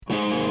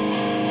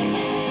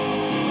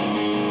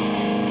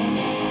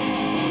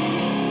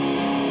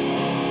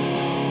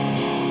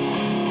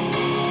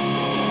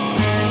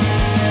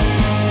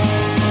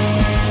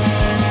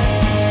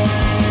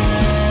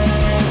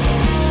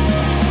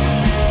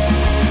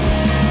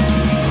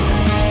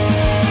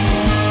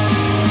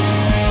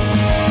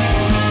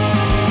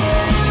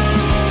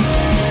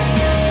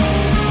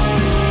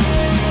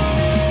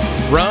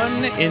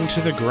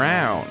into the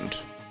ground.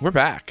 We're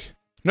back.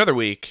 Another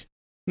week.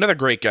 Another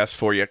great guest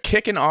for you.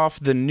 Kicking off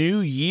the new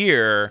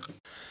year,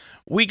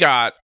 we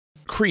got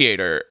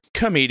creator,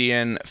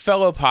 comedian,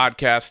 fellow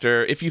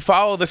podcaster. If you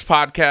follow this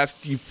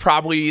podcast,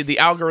 the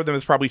algorithm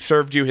has probably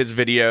served you his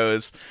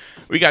videos.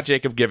 We got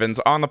Jacob Givens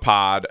on the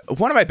pod.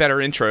 One of my better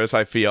intros,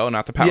 I feel,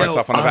 not to pat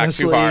myself on the back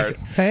too hard.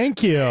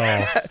 Thank you.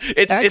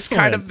 It's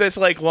kind of this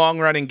like long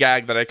running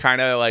gag that I kind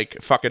of like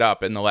fuck it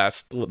up in the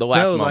last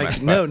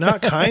moment. No,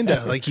 not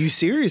kinda. Like you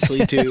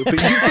seriously do.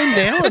 But you've been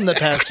nailing the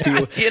past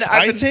few.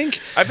 I think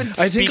like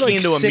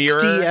to a 60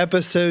 mirror.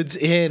 Episodes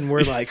in,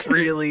 we're like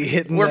really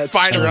hitting. We're that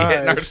finally stride.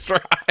 hitting our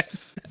stride.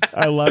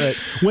 I love it.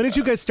 When did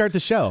you guys start the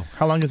show?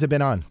 How long has it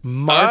been on?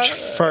 March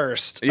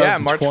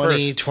 1st. March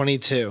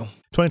 2022.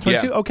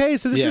 2022. Yeah. Okay,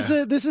 so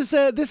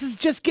this is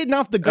just getting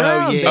off the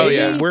ground. Oh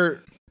yeah.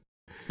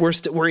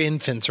 We're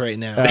infants right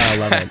now. Oh, I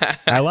love it.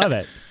 I love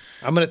it.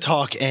 I'm gonna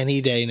talk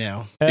any day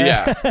now.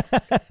 Yeah.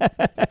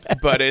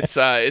 But it's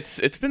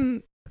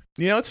been,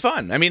 it's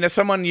fun. I mean, as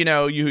someone,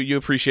 you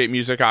appreciate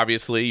music,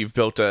 obviously. You've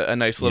built a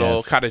nice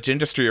little cottage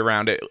industry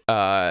around it.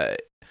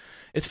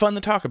 It's fun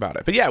to talk about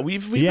it. But yeah,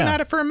 we've been at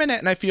it for a minute,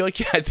 and I feel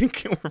like, I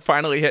think we're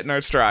finally hitting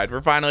our stride.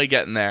 We're finally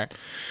getting there.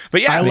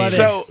 But yeah, I love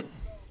it.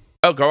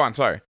 Oh, go on.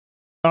 Sorry.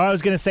 Oh, I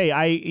was going to say,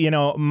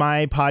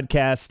 my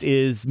podcast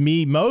is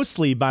me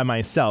mostly by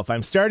myself.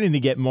 I'm starting to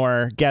get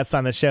more guests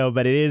on the show,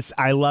 but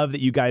I love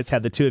that you guys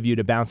have the two of you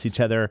to bounce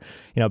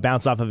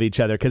off of each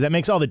other, because that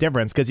makes all the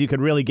difference, because you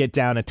could really get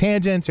down a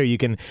tangent or you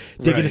can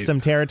dig into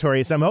some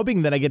territory. So I'm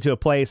hoping that I get to a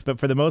place, but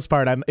for the most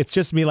part, it's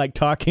just me like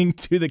talking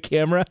to the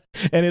camera.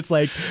 And it's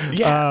like,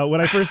 when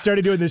I first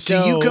started doing the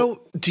show.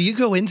 Do you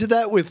go into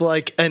that with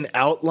like an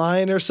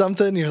outline or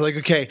something? You're like,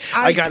 okay,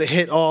 I got to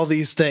hit all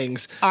these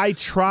things. I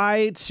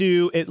try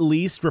to at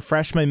least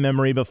refresh my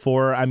memory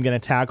before I'm going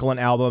to tackle an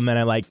album, and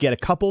I like get a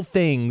couple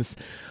things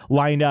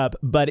lined up,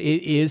 but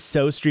it is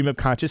so stream of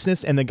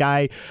consciousness. And the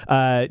guy,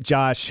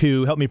 Josh,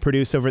 who helped me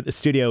produce over at the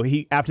studio,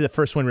 after the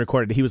first one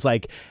recorded, he was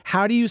like,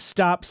 how do you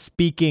stop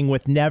speaking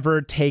with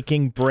never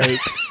taking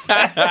breaks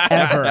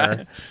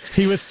ever?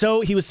 He was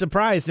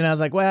surprised. And I was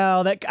like,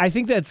 well, I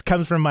think that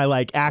comes from my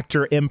like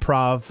actor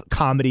improv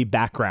comedy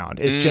background.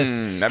 It's just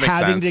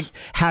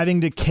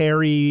having to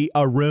carry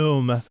a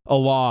room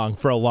along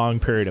for a long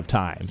period of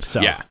time.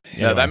 So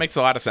no, that makes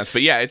a lot of sense.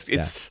 But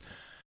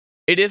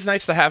it is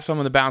nice to have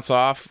someone to bounce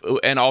off,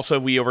 and also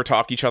we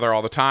overtalk each other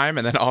all the time,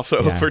 and then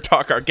also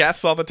overtalk our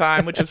guests all the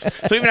time, which is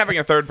so even having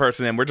a third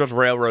person in, we're just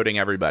railroading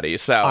everybody.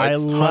 So I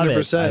love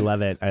 100%.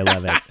 it. I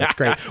love it. It's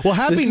great. Well,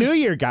 happy New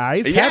Year,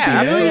 guys! Yeah,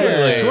 happy New Year,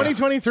 absolutely.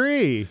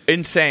 2023.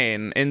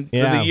 Insane, and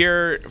the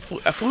year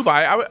flew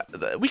by.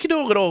 We could do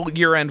a little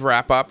year-end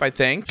wrap-up, I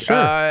think. Sure.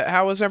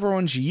 How was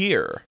everyone's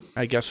year?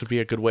 I guess would be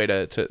a good way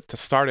to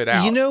start it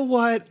out. You know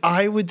what?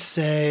 I would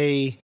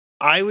say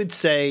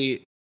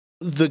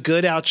the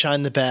good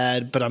outshine the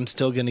bad, but I'm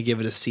still going to give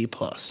it a C+.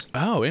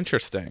 Oh,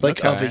 interesting.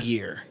 Of a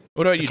year.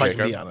 What about you, if I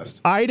Jacob? can be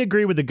honest. I'd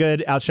agree with the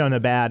good outshine the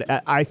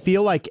bad. I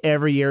feel like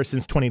every year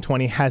since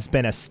 2020 has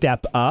been a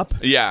step up.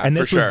 Yeah, and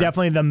this for was sure.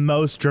 definitely the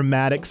most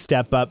dramatic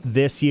step up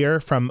this year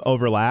from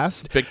over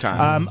last. Big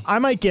time. I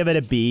might give it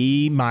a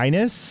B-,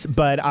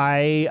 but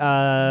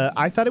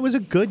I thought it was a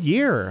good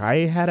year. I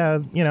had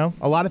a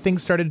lot of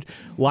things started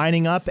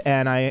lining up,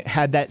 and I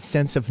had that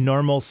sense of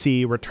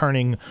normalcy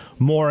returning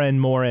more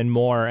and more and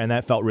more, and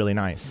that felt really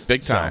nice.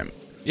 Big time. So,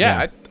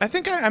 yeah. I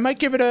think I might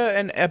give it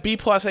a B+,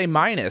 A-,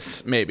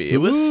 maybe. It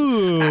was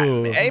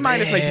A- might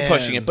be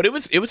pushing it, but it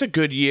was a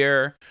good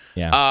year.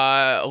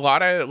 Yeah. A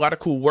lot of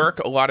cool work,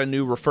 a lot of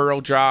new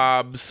referral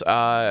jobs.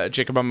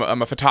 Jacob,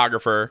 I'm a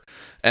photographer,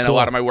 and cool. A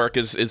lot of my work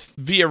is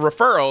via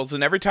referrals.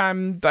 And every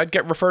time I'd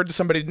get referred to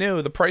somebody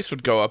new, the price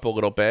would go up a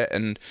little bit,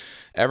 and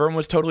everyone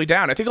was totally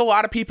down. I think a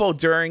lot of people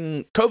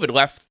during COVID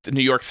left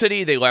New York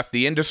City. They left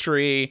the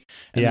industry,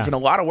 and there's been a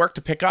lot of work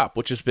to pick up,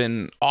 which has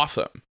been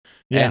awesome.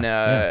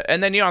 Yeah,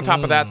 and then on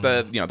top of that,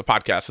 the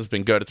podcast has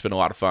been good. It's been a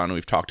lot of fun.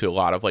 We've talked to a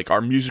lot of like our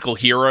musical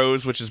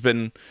heroes, which has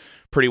been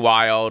pretty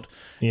wild.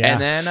 Yeah.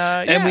 And then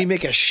and we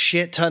make a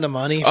shit ton of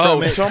money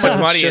from it. So much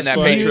money in that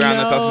Patreon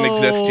that doesn't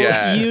exist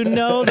yet.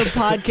 The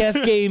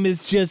podcast game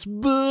is just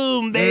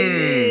boom,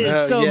 baby.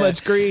 So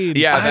much greed.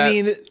 Yeah,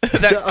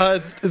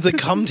 the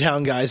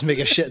Cumtown guys make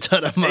a shit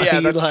ton of money.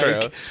 Yeah, that's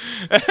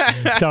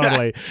true.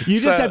 Totally.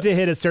 You just have to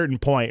hit a certain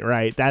point,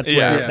 right? That's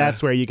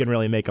where you can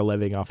really make a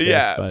living off this.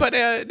 Yeah, but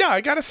no, I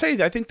gotta say,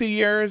 I think the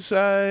year is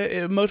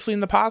mostly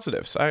in the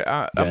positives.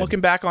 I'm looking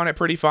back on it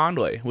pretty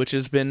fondly, which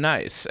has been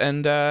nice.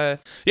 And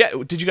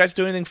did you guys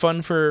do anything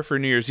fun for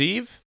New Year's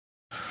Eve?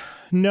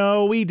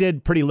 No, we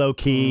did pretty low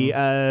key.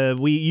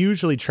 We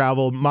usually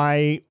travel.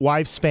 My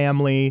wife's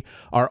family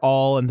are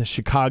all in the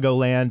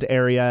Chicagoland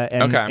area,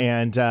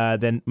 and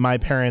then my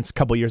parents a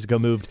couple years ago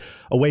moved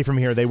away from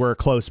here. They were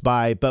close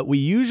by, but we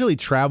usually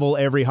travel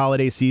every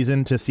holiday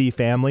season to see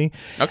family.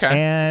 Okay,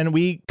 and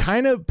we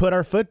kind of put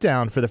our foot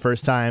down for the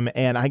first time,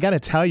 and I got to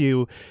tell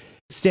you,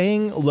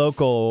 staying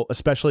local,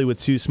 especially with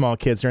 2 small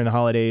kids during the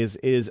holidays,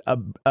 is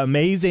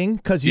amazing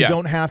because you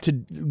don't have to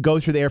go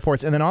through the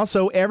airports. And then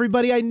also,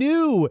 everybody I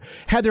knew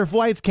had their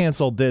flights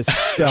canceled this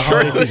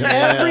holiday season.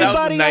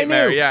 Everybody I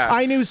knew. Yeah.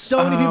 I knew so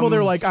many people. They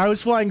were like, I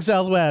was flying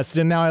Southwest,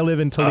 and now I live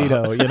in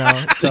Toledo.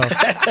 So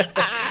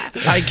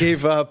I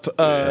gave up.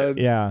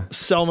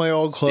 Sell my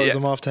old clothes.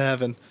 I'm off to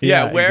heaven.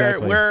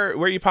 Where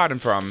are you potting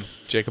from,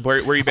 Jacob? Where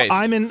are you based?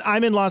 I'm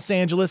in Los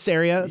Angeles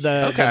area,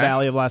 the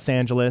Valley of Los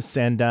Angeles,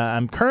 and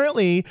I'm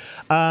currently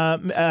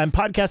I'm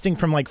podcasting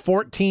from like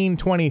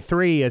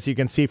 1423, as you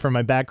can see from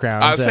my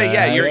background. I would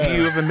say,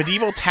 you have a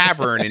medieval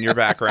tavern in your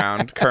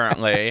background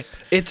currently.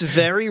 It's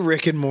very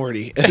Rick and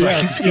Morty.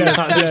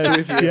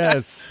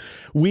 Yes.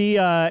 We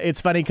it's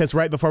funny because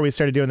right before we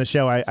started doing the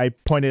show, I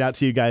pointed out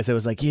to you guys, I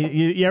was like,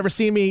 you ever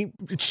seen me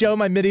show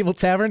my medieval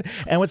tavern?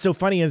 And what's so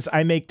funny is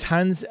I make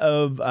tons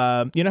of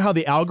you know how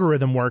the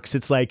algorithm works.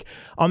 It's like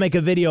I'll make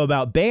a video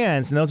about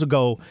bands and those will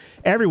go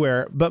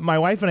everywhere, but my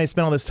wife and I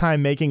spent all this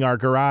time making our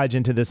garage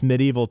into this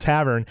medieval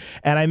tavern,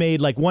 and I made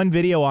like one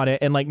video on it,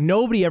 and like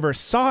nobody ever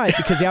saw it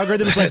because the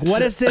algorithm is like, what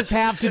does this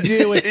have to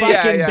do with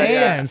fucking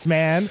bands,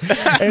 man?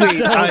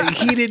 And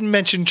he didn't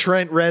mention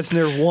Trent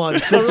Reznor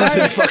once. This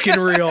isn't fucking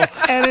real.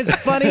 And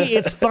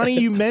it's funny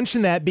you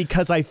mentioned that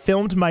because I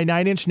filmed my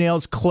 9 Inch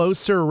Nails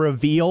Closer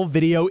reveal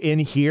video in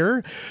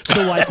here.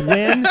 So like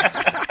when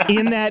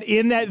in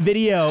that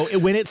video,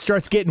 when it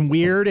starts getting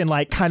weird and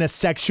like kind of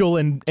sexual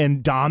and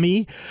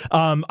dommy,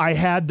 I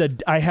had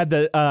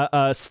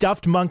the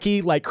stuffed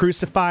monkey like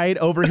crucified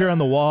over here on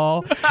the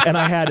wall, and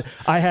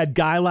I had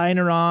guy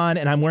liner on,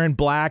 and I'm wearing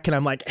black, and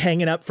I'm like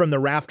hanging up from the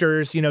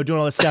rafters, doing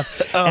all this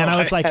stuff. And I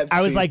was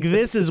like,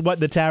 this is what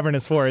the tavern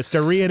is for. It's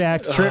to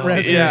reenact Trent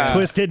Reznor's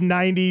twisted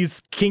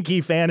 90s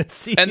kinky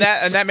fantasy. And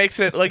that makes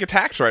it like a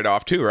tax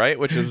write-off too, right?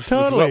 Which is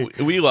what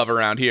we love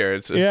around here.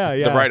 It's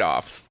the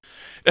write-offs.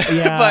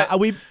 Yeah, but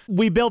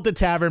we built the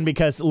tavern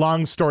because,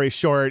 long story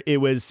short, it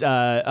was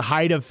a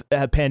height of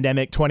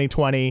pandemic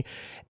 2020,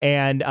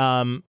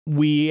 and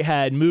we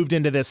had moved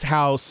into this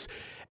house.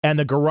 And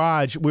the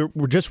garage,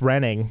 we're just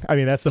renting. I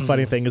mean, that's the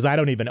funny thing, is I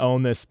don't even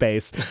own this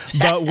space.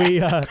 But we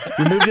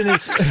moved in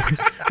this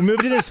we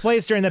moved to this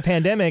place during the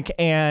pandemic,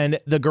 and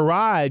the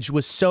garage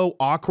was so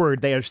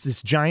awkward. They had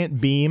this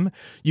giant beam.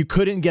 You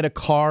couldn't get a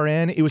car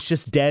in. It was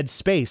just dead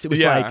space.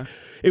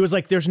 It was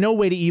like there's no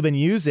way to even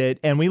use it,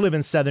 and we live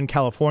in Southern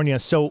California,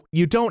 so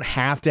you don't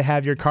have to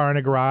have your car in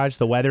a garage.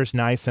 The weather's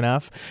nice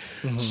enough.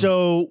 Mm-hmm.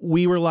 So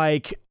we were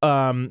like,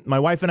 my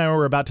wife and I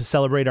were about to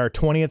celebrate our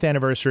 20th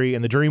anniversary,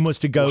 and the dream was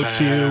to go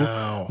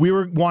we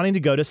were wanting to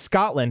go to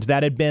Scotland.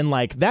 That had been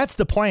like, that's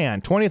the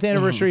plan. 20th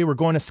anniversary, we're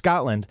going to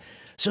Scotland.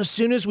 So as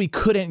soon as we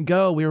couldn't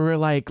go, we were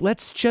like,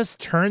 let's just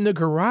turn the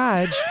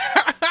garage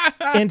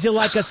into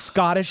like a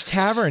Scottish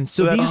tavern.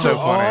 So these are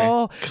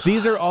all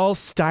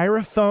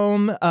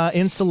styrofoam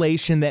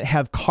insulation that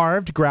have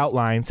carved grout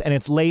lines, and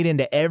it's laid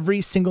into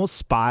every single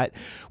spot.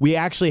 We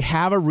actually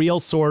have a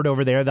real sword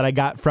over there that I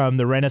got from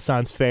the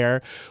Renaissance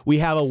Fair. We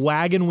have a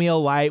wagon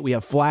wheel light. We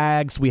have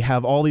flags. We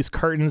have all these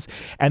curtains.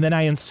 And then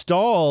I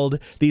installed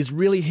these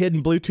really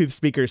hidden Bluetooth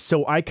speakers.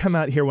 So I come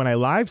out here when I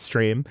live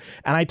stream,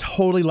 and I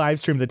totally live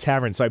stream the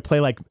tavern. So I play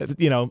like,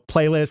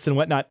 playlists and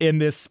whatnot in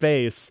this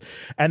space.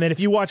 And then if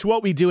you watch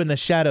What We Do in the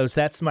Shadows,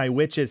 that's my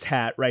witch's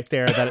hat right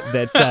there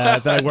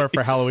that I wore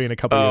for Halloween a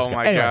couple years ago. Oh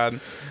my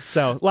God.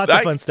 So lots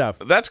of fun stuff.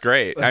 That's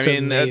great. That's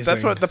amazing.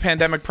 That's what the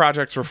pandemic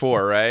projects were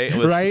for, right?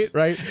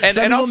 Right. And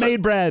some people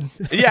made bread.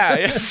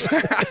 Yeah.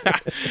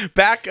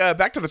 Back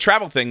to the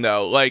travel thing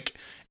though. Like,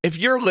 if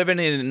you're living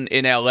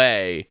in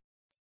LA,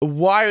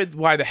 why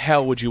the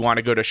hell would you want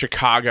to go to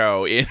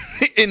Chicago in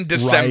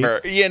December?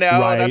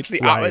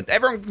 Right.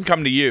 Everyone can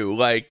come to you.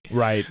 Like,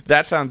 right.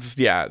 That sounds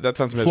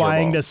miserable.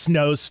 Flying to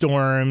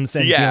snowstorms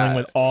and dealing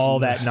with all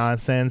that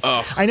nonsense.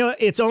 Ugh. I know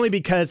it's only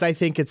because I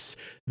think it's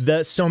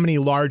so many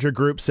larger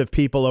groups of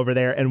people over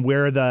there, and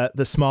we're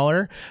the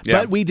smaller.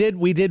 Yeah. But we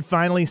did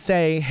finally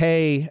say,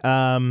 hey,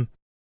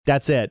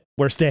 that's it.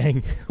 We're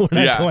staying. We're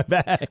not going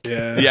back.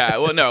 Yeah.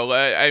 Well, no.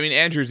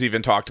 Andrew's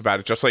even talked about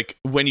it. Just like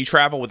when you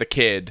travel with a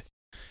kid.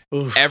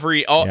 Oof.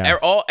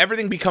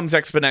 Everything becomes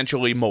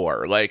exponentially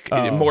more, like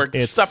more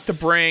stuff to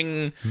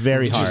bring.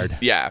 Very hard.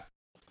 Yeah.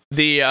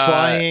 The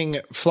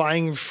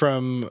flying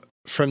from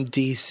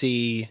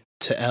DC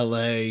to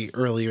LA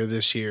earlier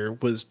this year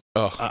was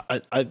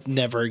I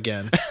never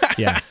again.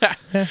 Yeah,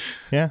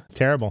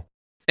 terrible.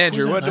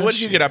 Andrew, what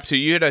did you get up to?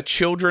 You had a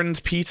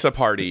children's pizza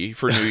party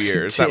for New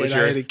Year's. I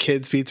had a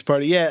kids' pizza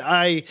party.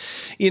 Yeah,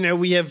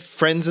 we have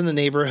friends in the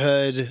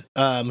neighborhood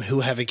who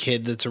have a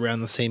kid that's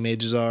around the same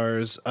age as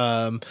ours,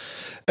 and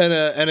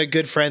a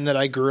good friend that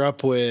I grew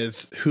up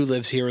with who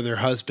lives here with her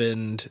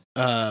husband.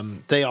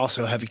 They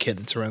also have a kid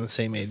that's around the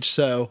same age.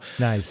 So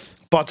nice.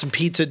 Bought some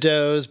pizza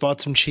doughs, bought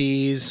some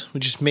cheese.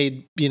 We just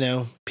made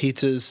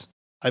pizzas.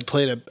 I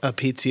played a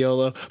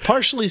Pizziolo,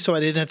 partially so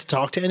I didn't have to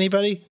talk to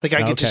anybody. Like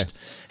I could just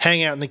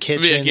hang out in the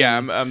kitchen. Yeah,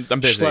 I'm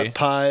busy. Schlep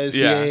pies.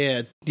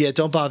 Yeah.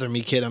 Don't bother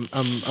me, kid. I'm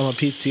a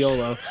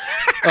Pizziolo.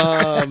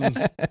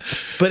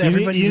 But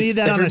everybody you need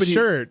that on a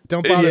shirt.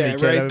 Don't bother me,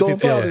 kid. Right?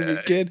 Don't bother me,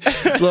 kid.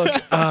 Look,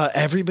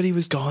 everybody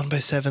was gone by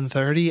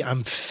 7:30.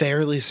 I'm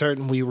fairly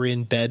certain we were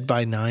in bed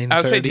by 9:30.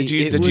 I was saying,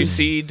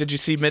 did you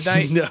see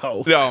Midnight?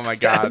 No. Oh my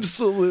god.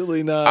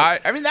 Absolutely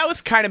not. I mean, that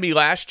was kind of me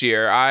last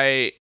year.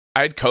 I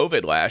had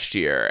COVID last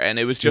year, and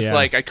it was just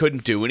like I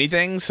couldn't do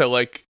anything, so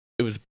like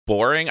it was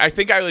boring. I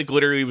think I like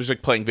literally was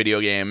like playing video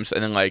games,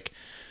 and then like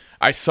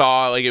I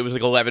saw like it was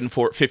like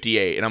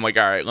 11:58, and I'm like,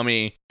 all right, let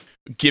me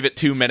give it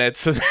 2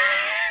 minutes and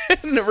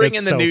ring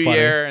in the new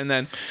year, and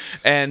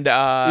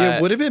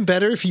it would have been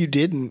better if you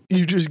didn't.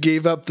 You just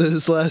gave up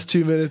those last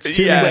 2 minutes.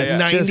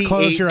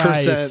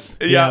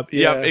 98%.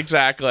 Yep,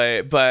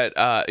 exactly. But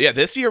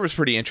this year was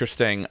pretty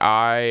interesting.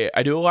 I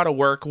do a lot of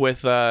work with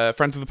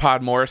friends of the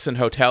pod, Morrison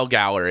Hotel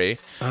Gallery.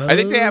 I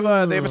think they have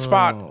a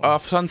spot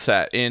off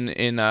Sunset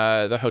in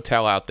the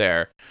hotel out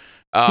there.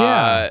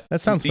 That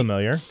sounds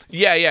familiar.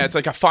 Yeah, it's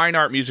like a fine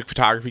art music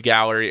photography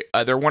gallery.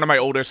 They're one of my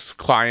oldest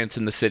clients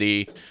in the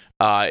city,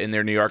 in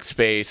their New York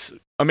space.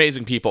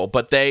 Amazing people,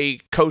 but they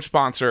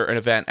co-sponsor an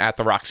event at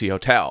the Roxy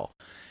Hotel.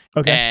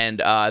 Okay. And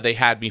they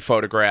had me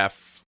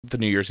photograph the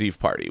New Year's Eve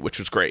party, which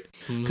was great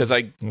because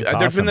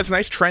there's been this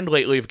nice trend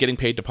lately of getting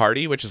paid to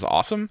party, which is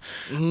awesome.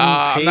 I'm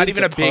not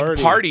even a big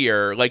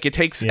partier. Like it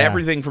takes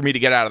everything for me to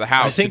get out of the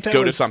house to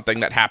go to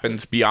something that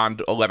happens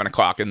beyond 11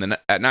 o'clock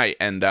at night.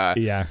 And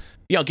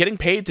getting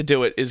paid to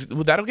do it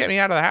that'll get me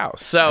out of the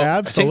house. So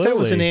absolutely. I think that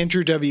was an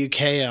Andrew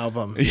WK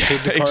album.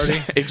 Paid to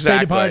party. Exactly. Paid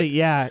to party.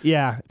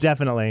 Yeah,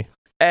 definitely.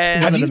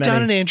 And have you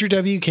done an Andrew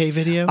WK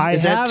video?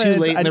 Is that too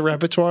late in the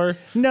repertoire?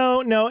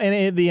 No.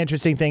 And the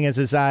interesting thing is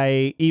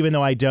even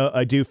though I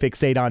do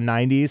fixate on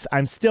 90s,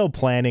 I'm still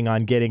planning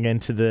on getting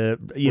into the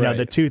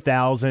the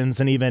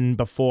 2000s and even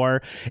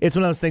before. It's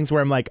one of those things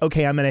where I'm like,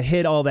 okay, I'm gonna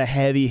hit all the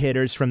heavy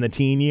hitters from the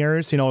teen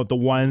years. The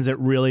ones that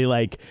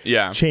really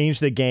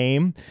changed the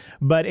game.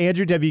 But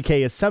Andrew WK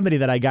is somebody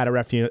that I got to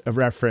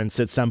reference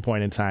at some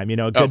point in time.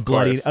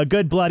 A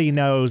good bloody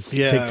nose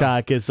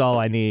TikTok is all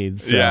I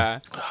need. So. Yeah.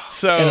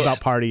 So and about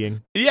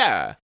partying.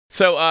 Yeah.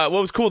 So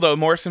what was cool though,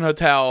 Morrison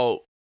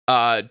Hotel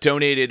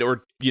donated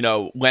or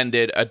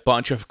lended a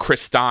bunch of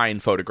Chris Stein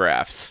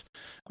photographs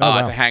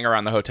to hang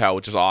around the hotel,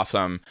 which is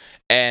awesome.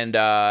 And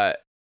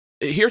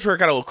here's where it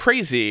got a little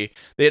crazy.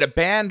 They had a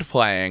band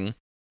playing,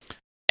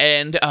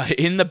 and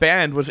in the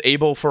band was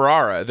Abel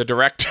Ferrara, the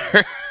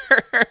director.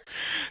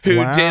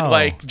 Who did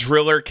like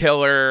Driller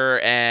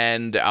Killer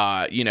and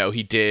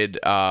he did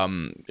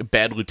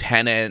Bad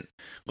Lieutenant.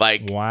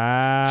 Like,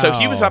 wow. So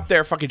he was up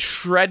there fucking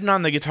shredding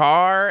on the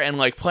guitar and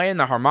like playing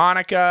the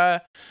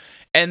harmonica.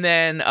 And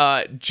then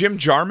Jim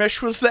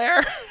Jarmusch was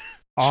there.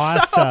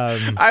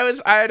 Awesome. So I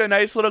had a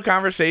nice little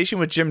conversation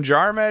with Jim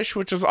Jarmusch,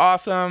 which was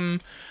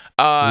awesome.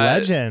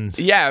 Legend.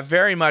 Yeah,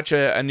 very much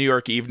a New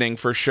York evening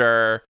for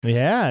sure.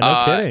 Yeah,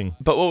 no kidding.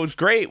 But what was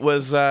great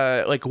was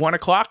 1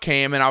 o'clock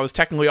came and I was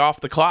technically off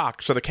the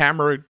clock, so the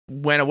camera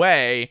went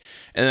away,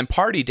 and then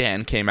Party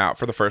Dan came out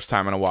for the first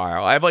time in a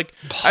while. I have one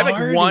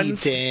Party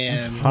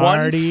Dan.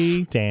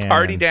 Party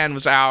Dan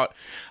was out.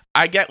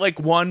 I get like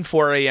 1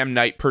 4 a.m.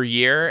 night per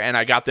year, and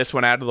I got this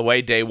one out of the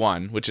way day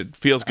one, which it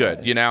feels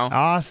good,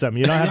 Awesome.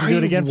 You don't have to do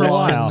it again for a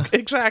while.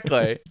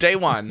 Exactly. Day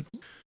one.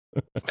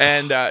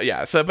 And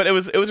but it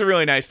was a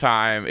really nice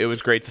time. It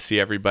was great to see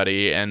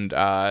everybody, and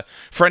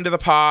friend of the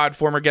pod,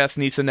 former guest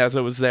Nisa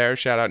Neza was there.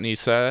 Shout out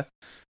Nisa.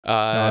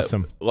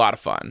 Awesome. A lot of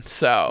fun.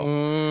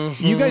 So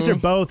you guys are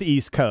both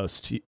East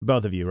Coast,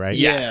 both of you, right?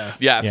 Yes.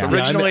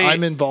 Originally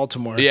I'm in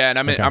Baltimore. Yeah, and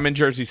I'm in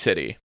Jersey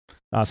City.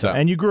 Awesome. So.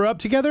 And you grew up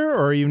together,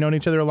 or you've known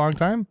each other a long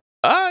time?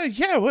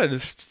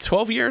 It's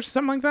 12 years,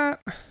 something like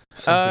that.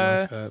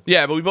 Something like that.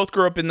 Yeah, but we both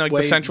grew up in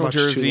the Central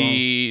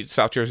Jersey,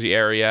 South Jersey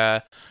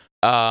area.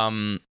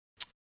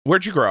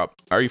 Where'd you grow up?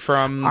 Are you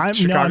from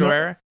Chicago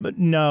area?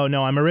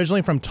 No. I'm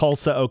originally from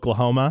Tulsa,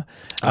 Oklahoma.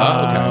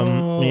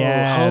 Home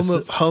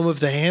of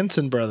the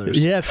Hanson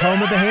brothers. Yes,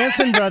 home of the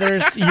Hanson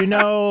brothers.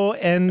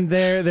 And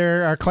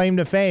they're our claim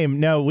to fame.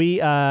 No,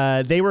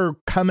 they were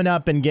coming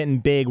up and getting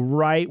big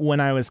right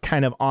when I was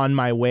kind of on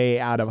my way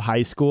out of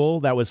high school.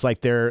 That was like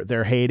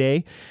their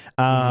heyday.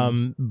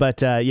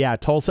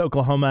 Tulsa,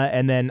 Oklahoma,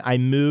 and then I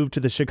moved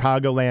to the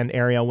Chicagoland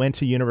area. Went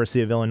to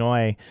University of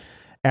Illinois.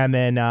 And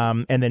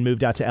then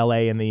moved out to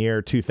LA in the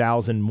year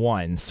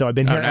 2001. So I've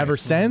been here ever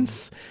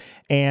since.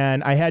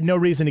 And I had no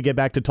reason to get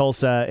back to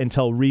Tulsa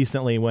until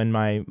recently when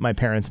my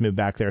parents moved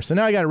back there. So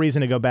now I got a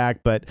reason to go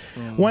back. But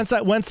once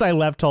I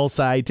left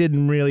Tulsa, I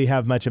didn't really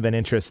have much of an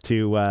interest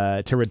to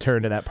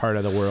return to that part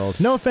of the world.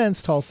 No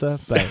offense, Tulsa,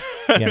 but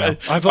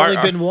I've only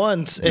been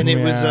once, and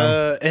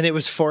it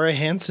was for a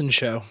Hanson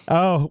show.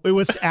 Oh, it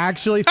was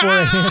actually for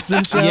a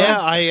Hanson show. Yeah,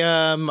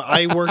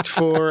 I worked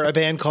for a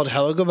band called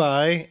Hello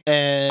Goodbye,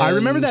 and I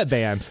remember that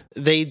band.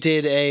 They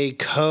did a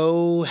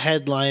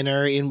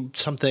co-headliner in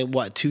something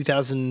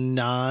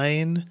 2009.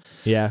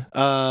 Yeah.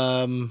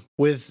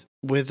 With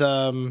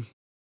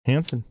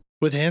Hanson.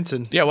 with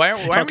Hanson. Yeah, why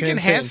aren't we getting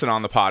Hanson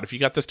on the pod if you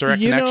got this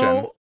direct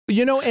connection?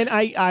 And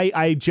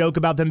I joke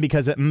about them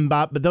because at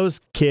Mbop, but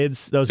those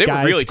kids, those they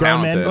guys, were really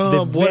grown talented.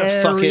 men, What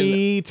a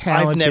fucking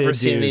talented I've never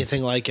seen dudes.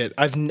 anything like it.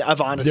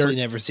 I've honestly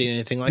never seen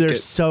anything like it. They're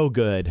so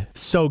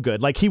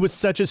good. Like he was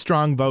such a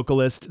strong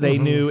vocalist. They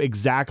knew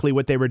exactly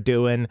what they were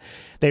doing.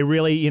 They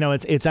really,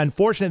 it's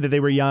unfortunate that they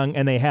were young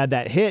and they had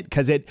that hit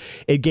because it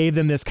gave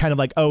them this kind of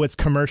like, oh, it's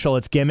commercial,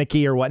 it's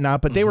gimmicky or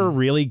whatnot, but they were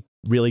really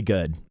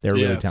good. They're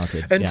really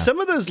talented. And some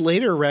of those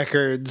later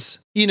records,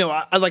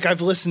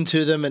 I've listened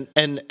to them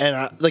and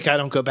I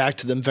don't go back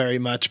to them very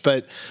much,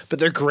 but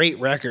they're great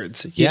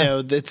records.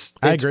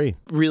 I agree.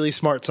 Really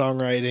smart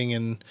songwriting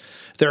and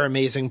they're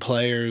amazing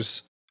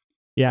players.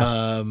 Yeah.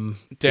 Are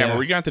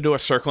we gonna have to do a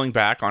circling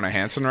back on a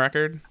Hanson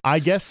record? I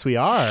guess we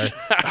are.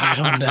 I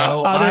don't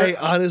know. I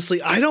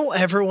honestly, I don't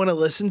ever want to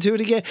listen to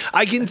it again.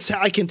 I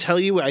can tell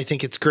you, I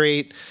think it's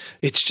great.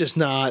 It's just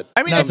not.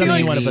 I mean, something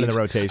you want to put in the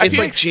rotation. It's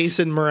like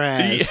Jason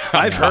Mraz. Yeah,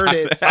 I've heard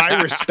it.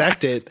 I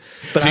respect it,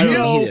 but I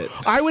don't need it.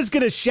 I was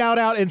gonna shout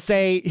out and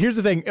say, here's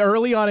the thing.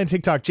 Early on in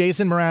TikTok,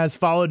 Jason Mraz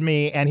followed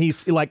me and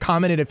he's like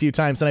commented a few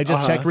times, and I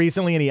just checked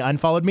recently and he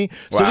unfolled me.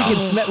 Wow.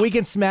 So we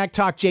can smack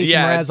talk Jason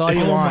Mraz all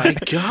you want. Oh my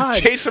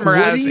god. Jason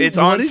Mraz, it's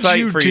on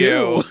site for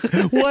you.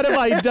 What have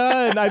I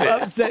done? I've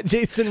upset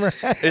Jason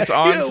Mraz.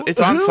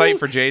 It's on site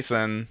for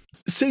Jason.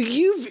 So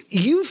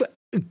you've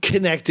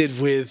connected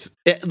with,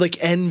 like,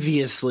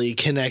 enviously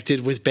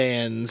connected with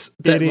bands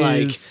that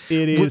it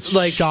is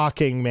like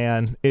shocking,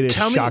 man. It is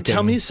shocking.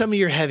 Tell me some of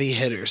your heavy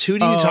hitters. Who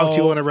do you talk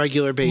to on a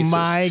regular basis?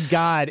 My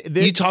God.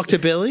 You talk to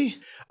Billy?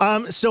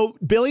 So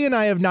Billy and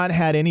I have not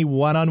had any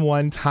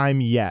one-on-one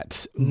time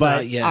yet,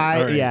 but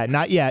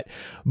not yet.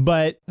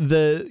 But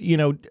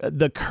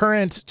the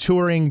current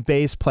touring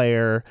bass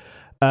player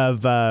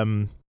of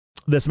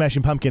the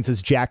Smashing Pumpkins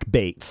is Jack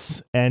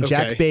Bates, and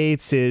Jack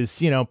Bates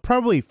is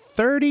probably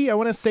 30. I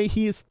want to say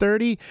he is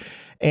 30,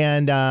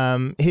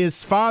 and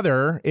his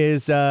father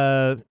is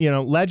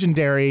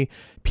legendary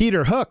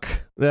Peter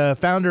Hook, the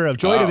founder of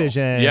Joy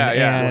Division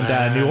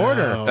and New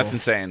Order. That's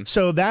insane.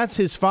 So that's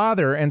his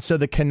father, and so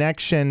the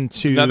connection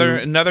to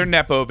another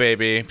nepo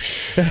baby,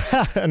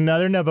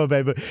 another nepo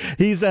baby.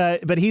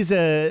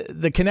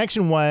 The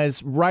connection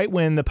was right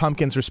when the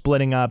Pumpkins were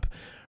splitting up.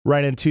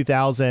 Right in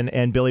 2000,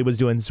 and Billy was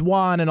doing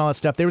Zwan and all that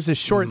stuff. There was a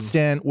short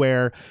stint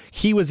where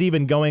he was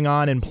even going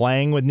on and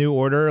playing with New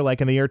Order,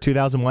 like in the year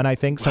 2001, I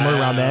think, somewhere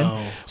around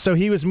then. So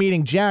he was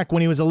meeting Jack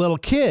when he was a little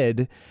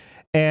kid,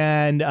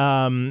 and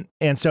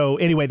so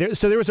anyway,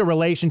 there was a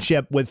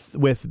relationship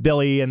with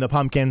Billy and the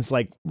Pumpkins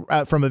like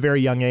from a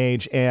very young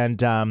age, and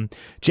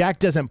Jack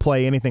doesn't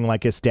play anything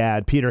like his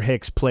dad. Peter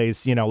Hicks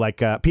plays,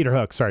 Peter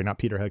Hook. Sorry, not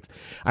Peter Hicks.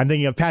 I'm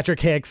thinking of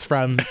Patrick Hicks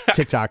from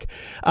TikTok.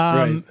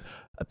 Right.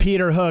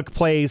 Peter Hook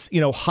plays,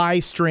 high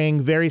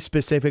string, very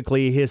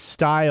specifically his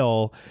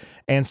style.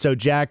 And so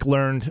Jack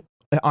learned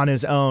on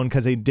his own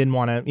because he didn't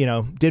want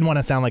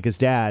to sound like his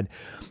dad.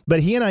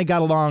 But he and I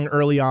got along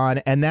early on,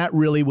 and that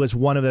really was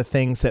one of the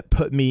things that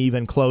put me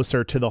even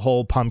closer to the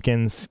whole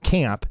Pumpkins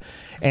camp.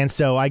 And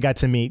so I got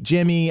to meet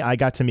Jimmy, I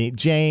got to meet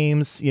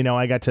James,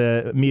 I got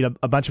to meet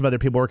a bunch of other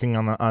people working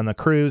on the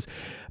cruise.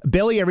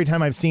 Billy, every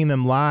time I've seen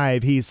them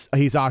live, he's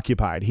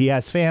occupied. He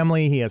has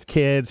family, he has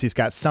kids, he's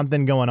got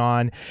something going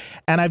on.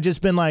 And I've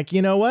just been like,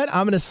 you know what?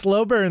 I'm going to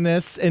slow burn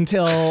this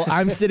until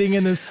I'm sitting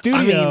in the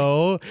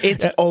studio.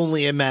 It's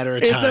only a matter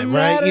of time, it's a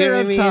matter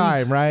of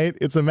time, right?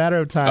 It's a matter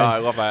of time. Oh, I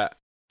love that.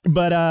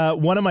 But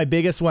one of my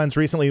biggest ones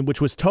recently, which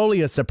was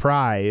totally a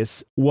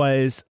surprise,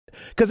 was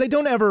because I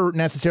don't ever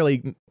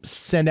necessarily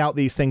send out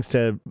these things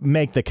to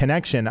make the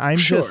connection.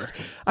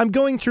 I'm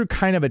going through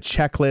kind of a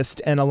checklist,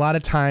 and a lot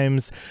of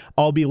times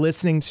I'll be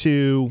listening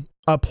to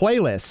a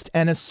playlist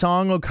and a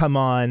song will come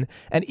on,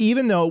 and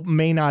even though it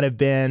may not have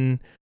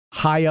been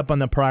high up on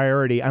the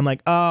priority, I'm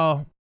like,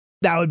 oh,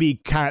 that would be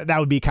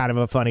kind of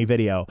a funny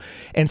video.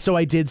 And so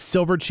I did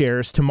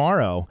Silverchair's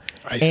Tomorrow.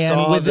 I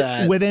saw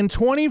that. Within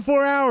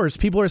 24 hours,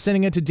 people are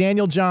sending it to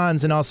Daniel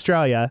Johns in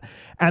Australia.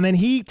 And then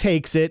he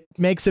takes it,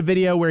 makes a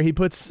video where he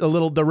puts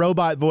the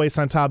robot voice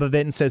on top of it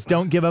and says,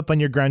 "Don't give up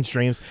on your grunge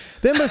dreams."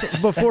 Then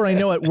before I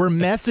know it, we're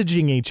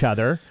messaging each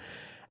other.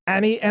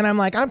 And I'm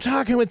like, I'm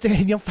talking with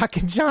Daniel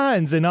fucking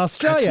Johns in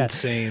Australia.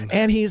 That's insane.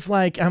 And he's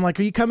like, I'm like,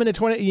 are you coming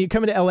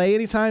to LA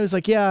anytime? He's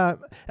like, yeah. And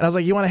I was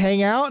like, you want to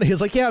hang out?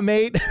 He's like, yeah,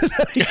 mate.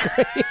 That'd be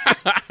great.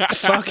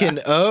 Fucking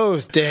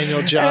oath,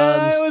 Daniel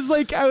Johns.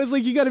 And I was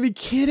like, you got to be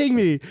kidding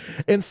me.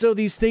 And so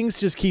these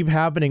things just keep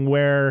happening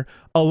where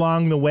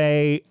along the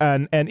way,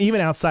 and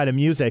even outside of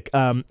music,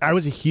 I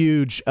was a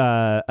huge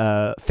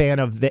fan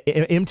of the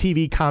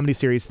MTV comedy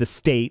series, The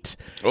State.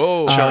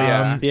 Oh,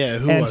 yeah. Yeah,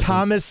 who and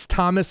wasn't?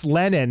 Thomas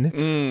Lennon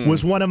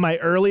was one of my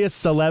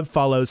earliest celeb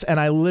follows, and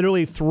I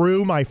literally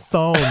threw my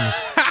phone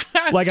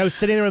Like I was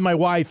sitting there with my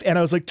wife, and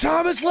I was like,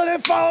 Thomas Lennon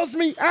follows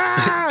me. And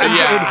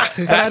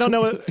I don't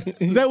know.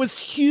 That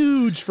was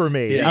huge for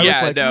me. Yeah. I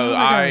was like, no, oh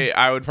my God.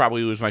 I would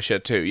probably lose my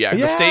shit too. Yeah, the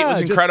Yeah, state was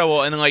just-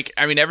 incredible, and like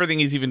I mean, everything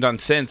he's even done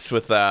since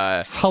with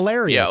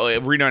Hilarious. yeah,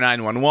 like Reno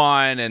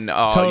 911 and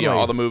Totally.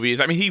 all the movies.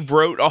 I mean, he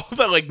wrote all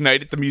the like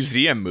Night at the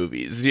Museum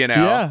movies. You know,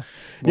 Yeah.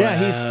 Yeah,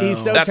 he's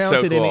so That's so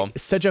talented cool. and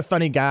such a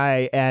funny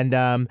guy, and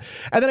then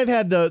I've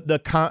had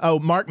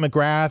Mark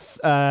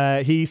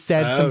McGrath. He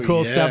said some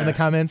cool stuff in the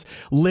comments.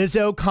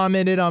 Lizzo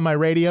commented on my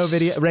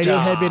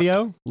Radiohead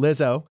video.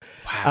 Lizzo.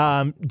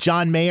 Wow.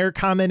 John Mayer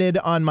commented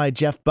on my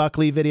Jeff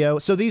Buckley video.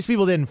 So these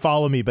people didn't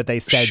follow me, but they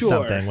said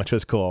something, which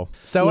was cool.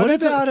 So what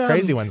that's about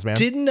crazy ones, man?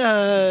 Didn't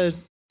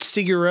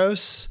Sigur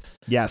Rós?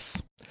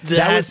 Yes.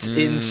 That's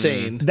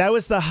insane. That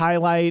was the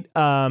highlight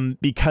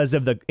because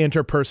of the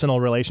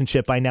interpersonal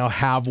relationship I now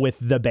have with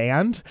the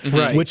band,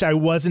 Right. which I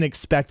wasn't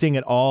expecting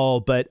at all.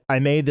 But I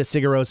made the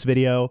Sigur Rós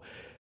video.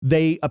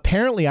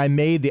 I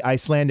made the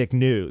Icelandic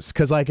news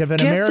because like if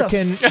an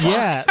American,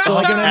 so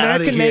like an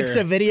American makes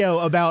a video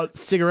about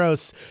Sigur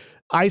Rós,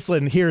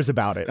 Iceland hears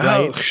about it,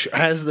 right? Oh,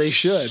 as they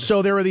should.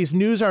 So there were these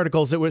news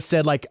articles that was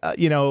said like,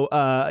 American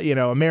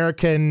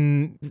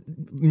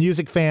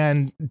music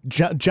fan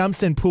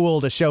jumps in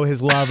pool to show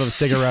his love of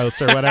Sigur Rós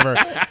or whatever.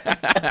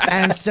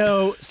 And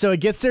so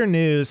it gets their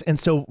news. And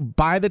so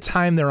by the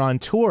time they're on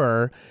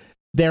tour,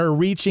 they're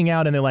reaching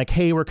out and they're like,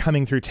 hey, we're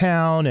coming through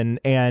town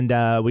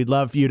and we'd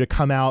love you to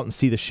come out and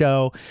see the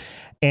show.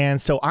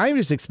 And so I'm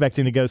just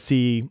expecting to go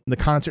see the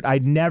concert.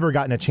 I'd never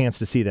gotten a chance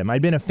to see them.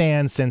 I'd been a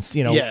fan since,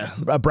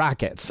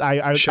 Brackets.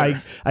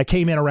 I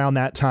came in around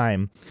that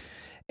time.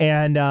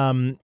 And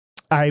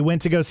I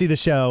went to go see the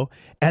show.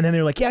 And then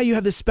they're like, yeah, you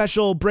have this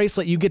special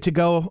bracelet. You get to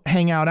go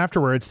hang out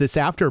afterwards, this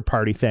after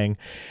party thing.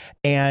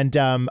 And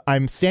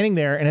I'm standing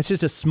there and it's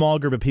just a small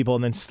group of people.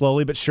 And then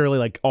slowly but surely,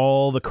 like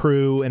all the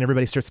crew and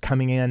everybody starts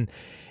coming in.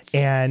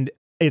 And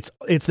it's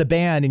the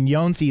band and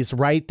Yonzi's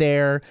right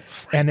there.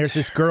 And there's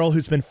this girl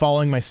who's been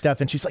following my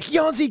stuff and she's like,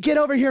 Yonzi, get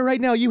over here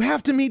right now. You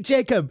have to meet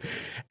Jacob.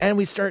 And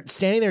we start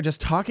standing there just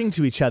talking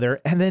to each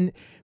other. And then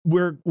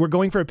we're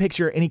going for a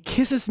picture and he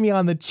kisses me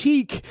on the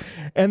cheek.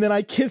 And then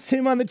I kiss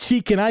him on the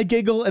cheek and I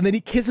giggle. And then he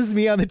kisses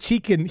me on the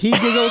cheek and he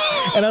giggles.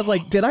 And I was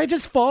like, did I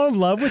just fall in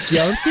love with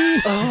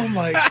Yonzi? Oh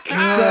my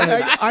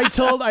God.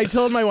 So I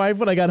told my wife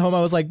when I got home, I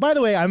was like, by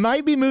the way, I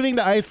might be moving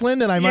to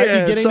Iceland and I might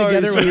be getting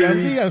together with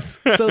Yonzi. I'm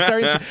so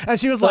sorry. And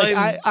she was like,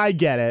 I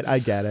get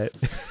it.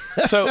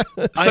 So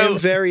I am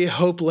very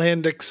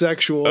Hopelandic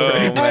sexual.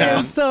 Right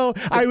now.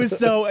 I was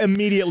so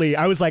immediately,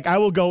 I was like, I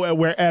will go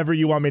wherever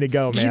you want me to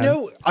go, man.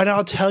 And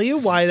I'll tell you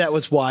why that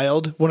was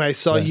wild when I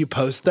saw you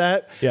post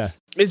that. Yeah.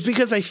 Is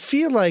because I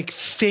feel like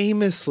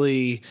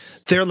famously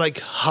they're like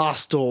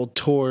hostile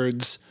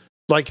towards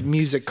like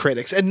music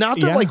critics, and not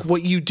that like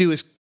what you do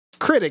is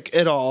critic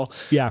at all.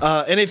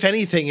 Yeah. And if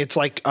anything, it's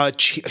like a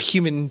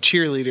human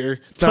cheerleader.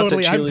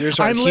 Totally. Not that cheerleaders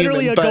aren't I'm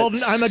literally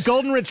human, I'm a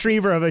golden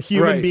retriever of a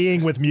human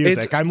being with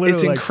music.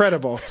 It's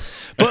incredible.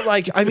 But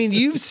like, I mean,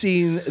 you've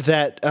seen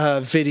that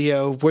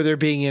video where they're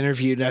being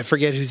interviewed, and I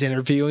forget who's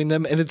interviewing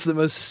them, and it's the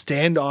most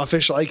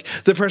standoffish. Like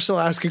the person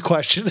will ask a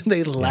question and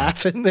they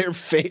laugh in their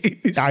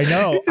face. I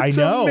know.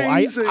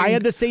 Amazing. I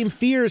had the same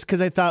fears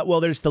because I thought, well,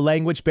 there's the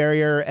language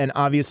barrier, and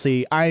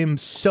obviously I am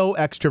so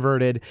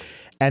extroverted,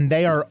 and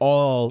they are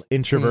all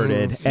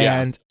introverted,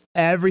 and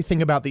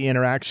everything about the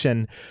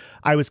interaction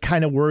I was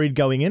kind of worried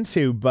going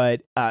into,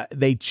 but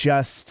they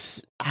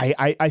just,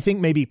 I think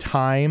maybe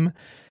time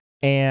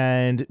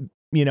and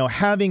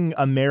having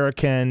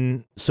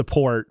American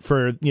support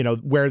for,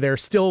 where they're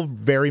still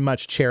very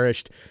much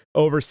cherished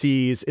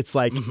overseas. It's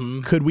like,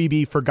 could we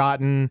be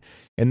forgotten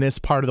in this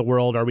part of the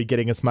world? Are we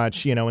getting as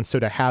much, and so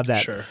to have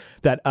that,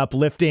 that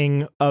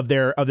uplifting of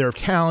their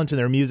talent and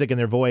their music and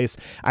their voice,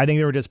 I think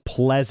they were just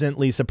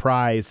pleasantly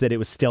surprised that it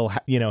was still,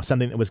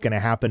 something that was going to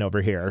happen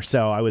over here.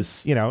 So I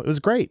was, it was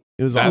great.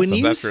 It was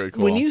awesome. That's really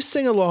cool. When you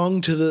sing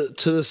along to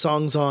the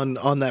songs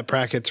on that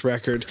Brackets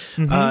record,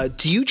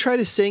 do you try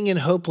to sing in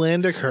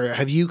Hopelandic, or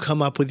have you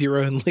come up with your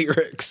own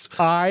lyrics?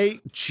 I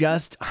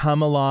just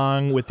hum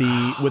along with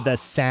the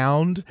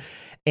sound,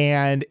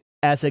 and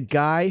as a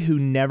guy who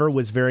never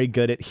was very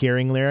good at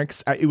hearing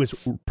lyrics, it was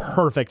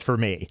perfect for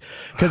me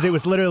because it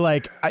was literally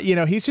like,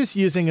 he's just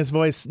using his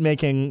voice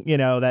making,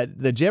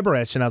 the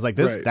gibberish. And I was like,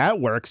 that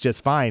works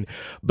just fine.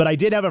 But I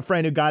did have a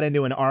friend who got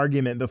into an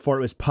argument before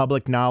it was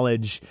public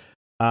knowledge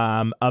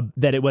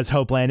that it was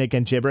Hopelandic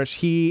and gibberish.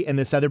 He and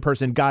this other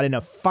person got in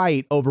a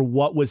fight over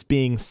what was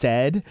being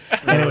said.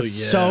 And it was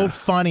so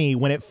funny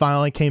when it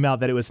finally came out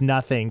that it was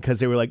nothing, because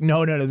they were like,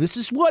 no, this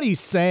is what he's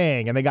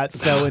saying. And they got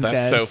so intense.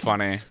 That's so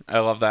funny.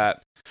 I love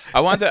that.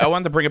 I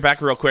wanted to bring it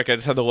back real quick. I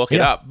just had to look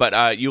it up.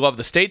 But you love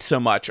the States so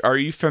much. Are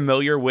you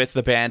familiar with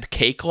the band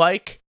Cake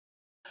Like?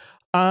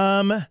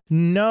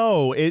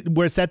 No.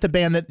 Was that the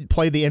band that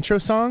played the intro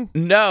song?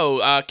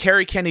 No,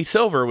 Carrie Kenny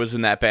Silver was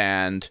in that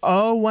band.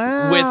 Oh,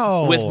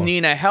 wow. With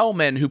Nina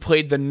Hellman, who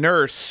played the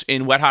nurse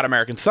in Wet Hot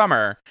American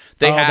Summer.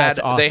 They that's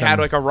awesome. had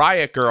like a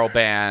Riot Girl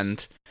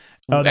band.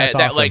 Oh, that's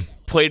that awesome.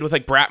 like played with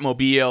like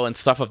Bratmobile and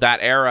stuff of that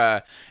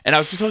era. And I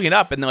was just looking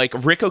up, and like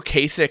Rick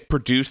Ocasek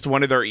produced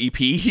one of their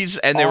EPs,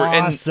 and they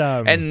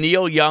Awesome. were and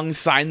Neil Young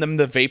signed them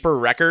to Vapor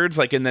Records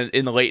like in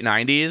the late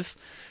 90s.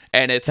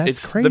 And it's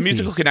crazy. the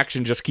musical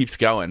connection just keeps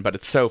going, but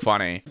it's so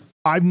funny.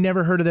 I've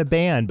never heard of the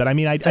band, but I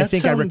mean, I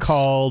think I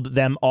recalled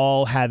them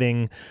all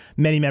having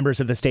many members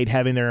of the state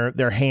having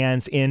their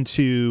hands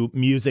into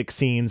music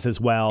scenes as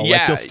well.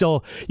 Yeah. Like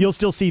you'll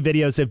still see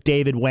videos of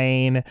David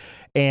Wayne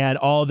and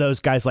all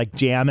those guys like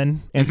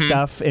jamming and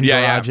stuff in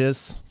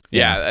garages.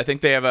 Yeah, I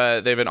think they have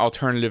an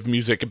alternative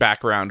music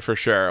background for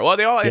sure. Well,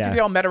 I think they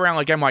all met around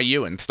like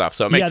NYU and stuff,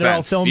 so it makes sense. Yeah, they're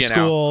all film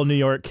school New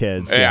York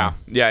kids.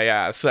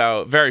 Yeah.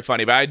 So very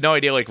funny, but I had no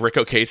idea like Rick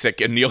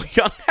Ocasek and Neil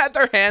Young had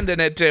their hand in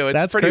it too.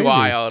 It's pretty crazy.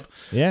 wild.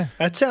 Yeah,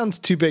 That sounds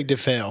too big to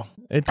fail.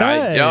 it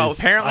does.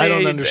 Apparently, I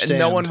don't understand.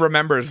 No one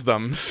remembers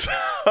them. So.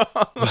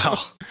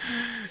 Well,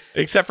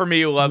 Except for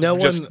me, who loves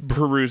just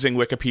perusing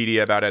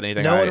Wikipedia about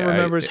anything. No one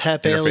remembers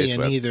Hep Alien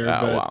with. either. Oh,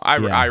 but well,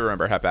 I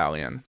remember Hep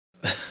Alien.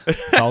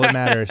 It's all that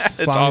matters.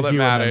 As long all as that you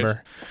matters.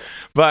 remember.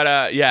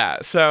 But yeah,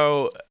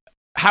 so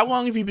how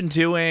long have you been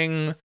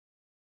doing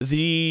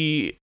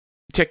the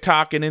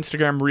TikTok and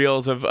Instagram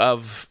reels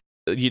of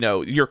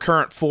your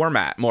current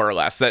format, more or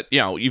less, that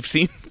you've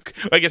seen?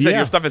 Like I said,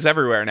 your stuff is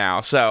everywhere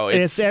now, so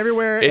it's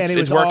everywhere, and it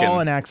was working.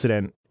 all an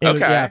accident.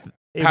 Okay.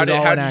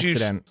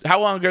 How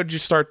long ago did you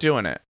start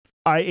doing it?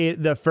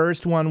 The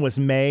first one was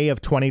May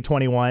of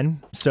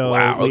 2021. So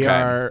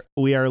wow,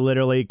 we are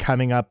literally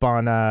coming up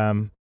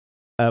on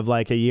of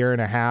like a year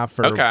and a half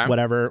or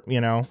whatever,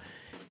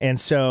 And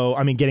so,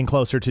 I mean, getting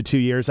closer to 2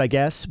 years, I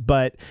guess.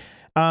 But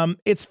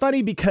it's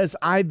funny because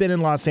I've been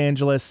in Los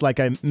Angeles, like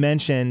I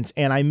mentioned,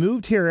 and I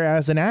moved here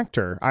as an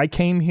actor. I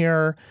came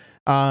here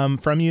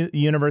from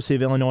University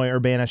of Illinois,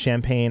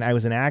 Urbana-Champaign. I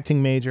was an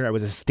acting major. I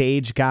was a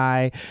stage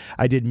guy.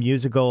 I did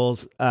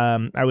musicals.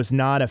 I was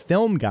not a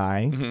film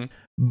guy,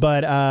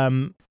 but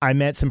I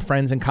met some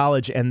friends in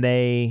college, and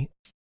they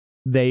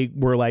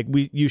were like,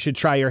 you should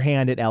try your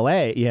hand at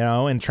LA,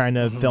 and trying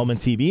to film and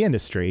TV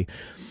industry.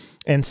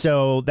 And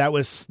so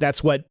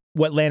that's what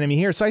landed me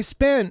here. So I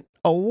spent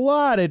a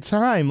lot of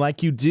time,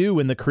 like you do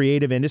in the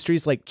creative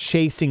industries, like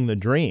chasing the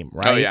dream,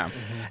 right? Oh, yeah.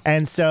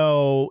 And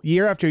so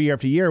year after year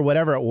after year,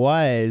 whatever it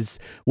was,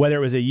 whether it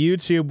was a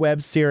YouTube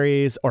web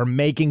series or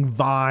making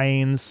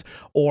vines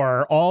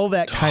or all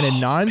that kind of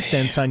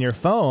nonsense on your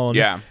phone,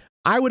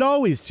 I would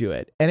always do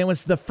it. And it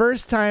was the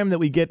first time that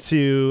we get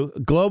to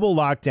global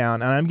lockdown,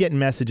 and I'm getting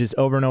messages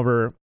over and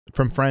over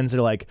from friends that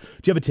are like,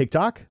 do you have a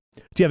TikTok?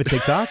 Do you have a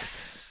TikTok?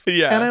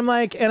 Yeah. And I'm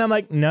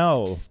like,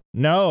 no.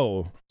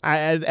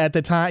 At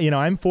the time,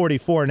 I'm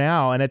 44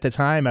 now. And at the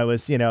time I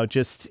was,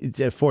 just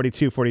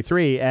 42,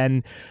 43.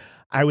 And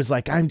I was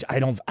like, I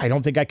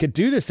don't think I could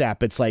do this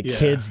app. It's like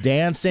kids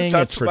dancing.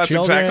 It's for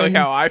children. That's exactly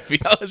how I feel.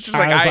 It's just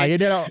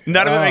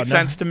none of it makes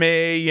sense to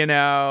me,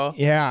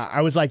 Yeah.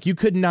 I was like, you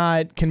could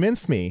not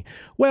convince me.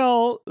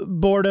 Well,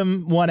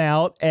 boredom won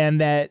out.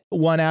 And that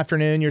one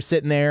afternoon you're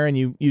sitting there and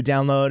you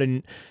download,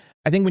 and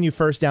I think when you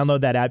first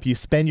download that app, you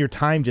spend your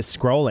time just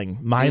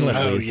scrolling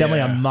mindlessly. It's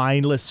definitely a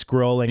mindless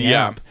scrolling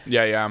app.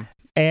 Yeah.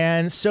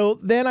 And so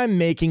then I'm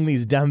making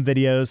these dumb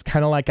videos,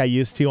 kind of like I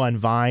used to on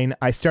Vine.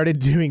 I actually started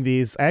doing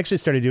these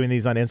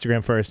on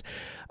Instagram first.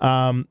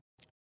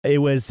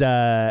 It was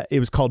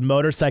called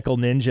Motorcycle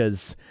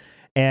Ninjas.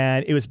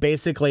 And it was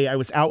basically, I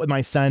was out with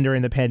my son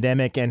during the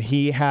pandemic, and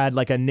he had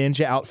like a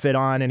ninja outfit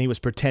on, and he was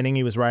pretending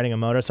he was riding a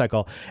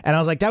motorcycle. And I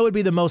was like, that would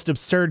be the most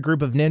absurd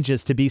group of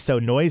ninjas to be so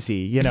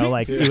noisy.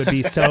 Like it would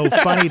be so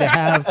funny to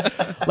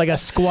have like a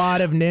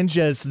squad of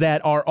ninjas that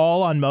are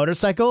all on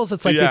motorcycles.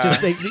 It's like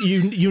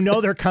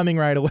they're coming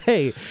right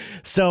away.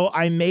 So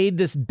I made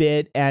this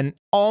bit, and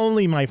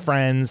only my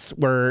friends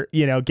were,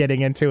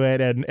 getting into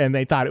it, and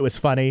they thought it was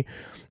funny.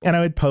 And I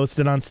would post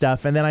it on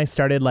stuff. And then I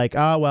started like,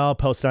 I'll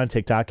post it on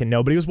TikTok, and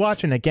nobody was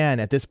watching.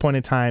 Again, at this point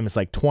in time, it's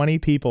like 20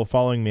 people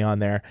following me on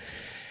there.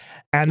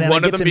 And then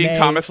one of them being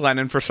Thomas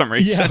Lennon for some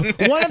reason.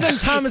 Yeah, one of them,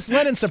 Thomas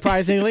Lennon,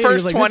 surprisingly.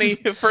 First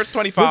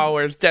 20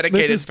 followers,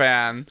 dedicated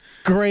fan.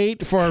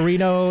 Great for a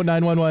Reno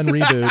 911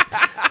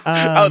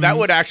 reboot. That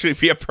would actually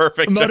be a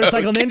perfect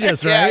Motorcycle joke.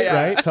 Ninjas, right? Yeah.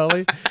 Right,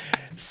 totally.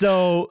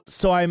 So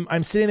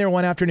I'm sitting there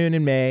one afternoon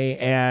in May,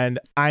 and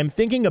I'm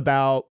thinking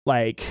about,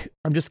 like,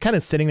 I'm just kind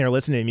of sitting there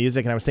listening to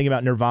music, and I was thinking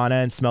about Nirvana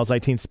and Smells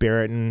Like Teen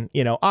Spirit, and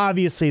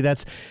obviously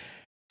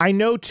I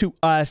know to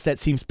us that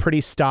seems pretty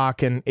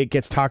stock, and it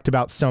gets talked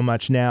about so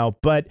much now,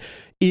 but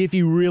if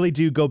you really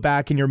do go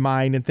back in your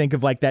mind and think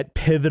of like that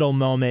pivotal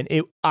moment,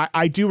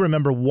 I do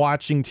remember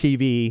watching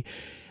TV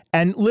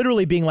and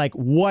literally being like,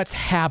 what's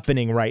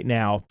happening right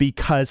now?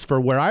 Because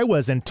for where I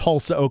was in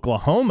Tulsa,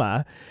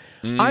 Oklahoma,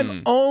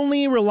 I'm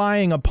only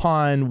relying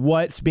upon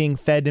what's being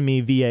fed to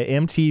me via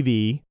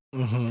MTV.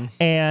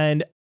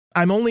 And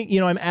I'm only,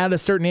 I'm at a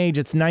certain age.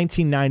 It's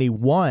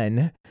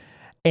 1991.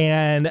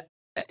 And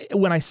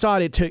when I saw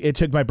it, it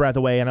took my breath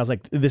away. And I was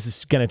like, this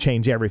is going to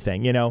change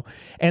everything,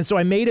 And so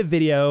I made a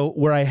video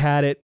where I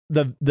had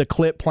the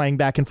clip playing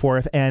back and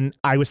forth. And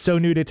I was so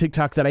new to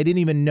TikTok that I didn't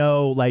even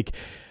know, like,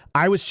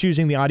 I was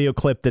choosing the audio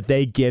clip that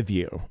they give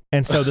you.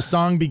 And so the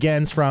song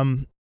begins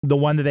from the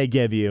one that they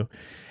give you.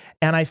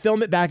 And I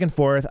film it back and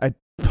forth.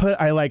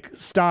 I like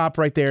stop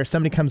right there.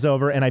 Somebody comes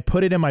over and I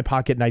put it in my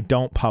pocket and I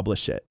don't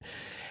publish it.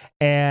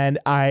 And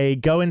I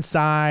go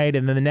inside,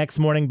 and then the next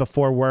morning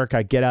before work,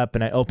 I get up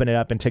and I open it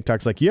up, and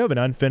TikTok's like, you have an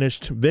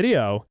unfinished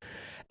video.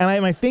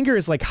 And my finger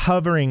is like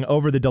hovering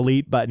over the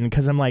delete button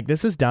because I'm like,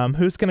 this is dumb.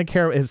 Who's going to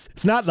care?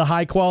 It's not the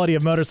high quality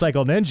of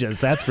Motorcycle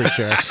Ninjas, that's for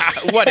sure.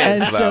 What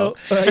is, though?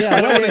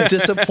 I don't want to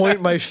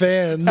disappoint my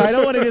fans. I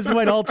don't want to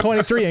disappoint all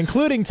 23,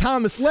 including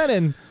Thomas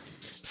Lennon.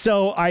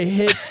 So I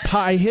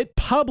hit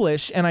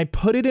publish, and I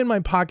put it in my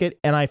pocket,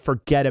 and I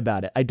forget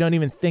about it. I don't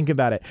even think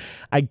about it.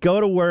 I go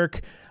to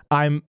work.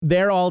 I'm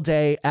there all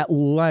day. At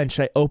lunch,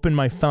 I open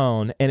my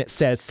phone and it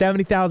says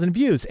 70,000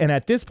 views. And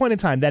at this point in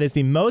time, that is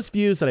the most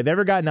views that I've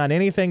ever gotten on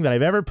anything that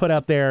I've ever put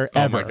out there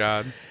ever. Oh my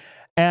God.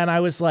 And I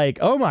was like,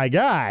 oh my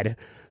God.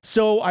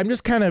 So I'm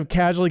just kind of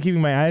casually keeping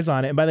my eyes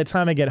on it. And by the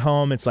time I get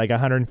home, it's like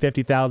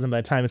 150,000.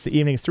 By the time it's the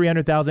evening, it's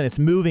 300,000. It's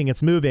moving.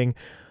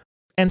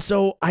 And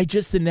so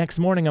the next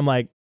morning, I'm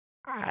like,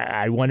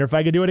 I wonder if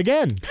I could do it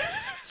again.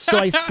 So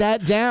I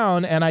sat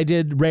down and I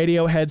did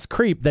Radiohead's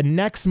Creep the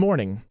next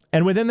morning.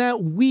 And within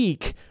that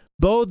week,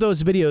 both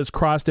those videos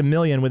crossed 1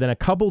 million within a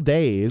couple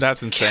days.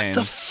 That's insane. Get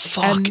the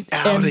fuck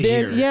out of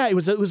here. Yeah, it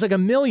was like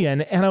 1 million.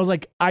 And I was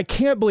like, I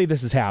can't believe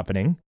this is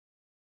happening.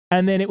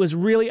 And then it was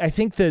really, I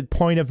think the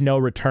point of no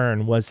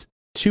return was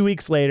 2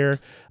 weeks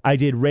later, I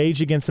did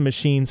Rage Against the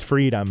Machine's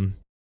Freedom.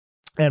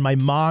 And my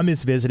mom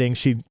is visiting.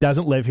 She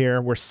doesn't live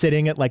here. We're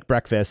sitting at like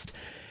breakfast.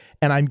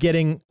 And I'm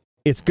getting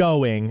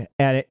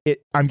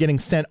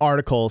sent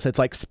articles. It's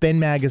like Spin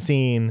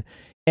Magazine,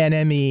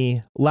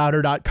 NME,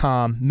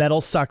 Louder.com,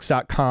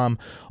 MetalSucks.com,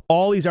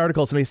 all these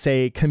articles, and they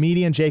say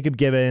comedian Jacob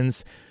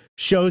Gibbons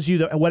shows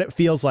you what it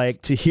feels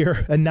like to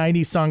hear a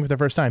 90s song for the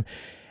first time.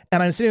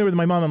 And I'm sitting there with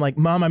my mom. I'm like,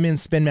 Mom, I'm in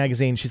Spin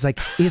Magazine. She's like,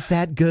 is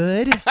that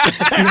good?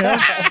 You know?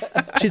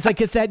 She's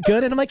like, is that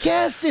good? And I'm like,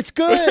 yes, it's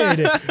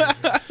good.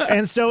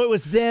 And so it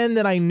was then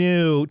that I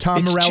knew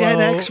Tom Morello.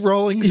 Gen X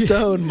Rolling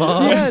Stone,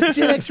 Mom. Yes,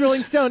 Gen X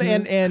Rolling Stone.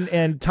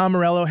 And Tom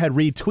Morello had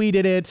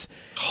retweeted it.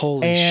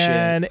 Holy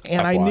shit. And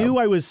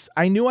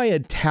I knew I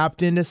had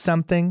tapped into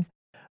something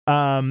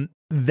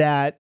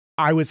that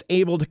I was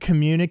able to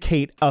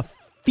communicate a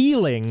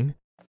feeling.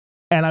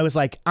 And I was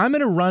like, I'm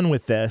going to run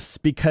with this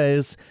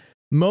because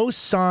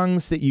most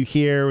songs that you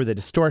hear where the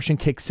distortion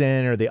kicks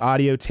in or the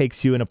audio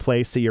takes you in a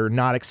place that you're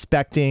not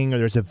expecting or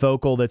there's a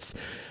vocal that's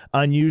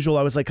unusual.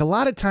 I was like, a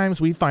lot of times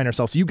we find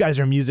ourselves, you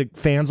guys are music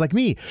fans like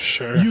me.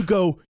 Sure. You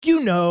go,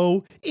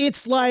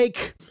 it's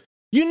like,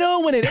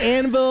 when an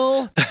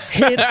anvil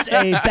hits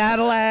a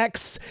battle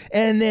axe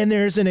and then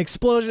there's an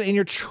explosion and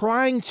you're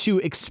trying to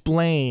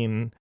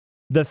explain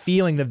the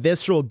feeling, the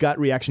visceral gut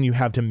reaction you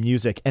have to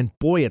music. And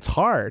boy, it's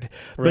hard.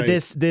 Right. But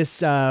this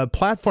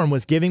platform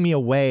was giving me a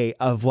way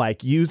of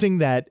like using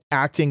that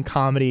acting,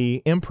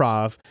 comedy,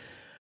 improv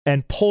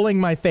and pulling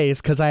my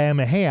face because I am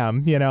a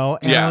ham, And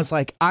I was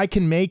like, I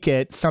can make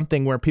it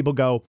something where people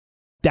go,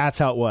 that's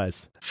how it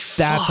was.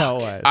 That's how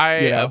it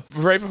was.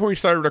 Right before we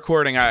started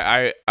recording,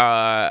 I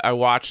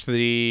watched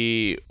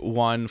the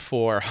one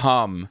for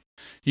Hum.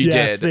 You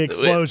did the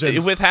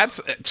explosion. With had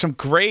some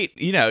great,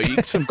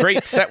 some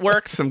great set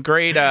work, some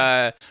great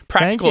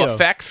practical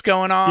effects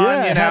going on.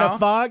 Yeah,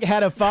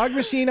 had a fog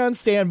machine on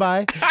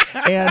standby,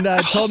 and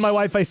told my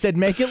wife, I said,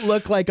 make it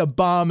look like a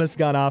bomb has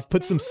gone off.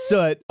 Put some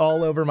soot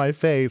all over my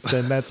face,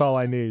 and that's all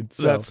I need.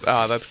 So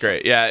that's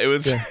great. Yeah, it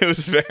was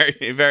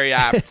very very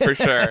apt for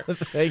sure.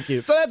 Thank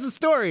you. So that's the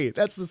story.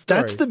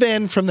 That's the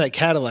band from that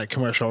Cadillac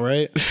commercial,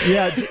 right?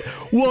 Yeah.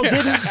 Well,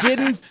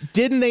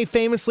 didn't they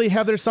famously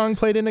have their song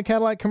played in a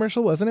Cadillac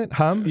commercial? Wasn't it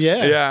Hum?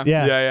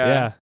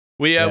 Yeah.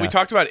 We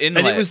talked about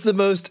Inlet. And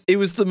it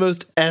was the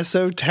most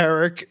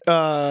esoteric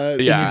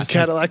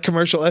Cadillac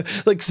commercial.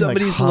 Like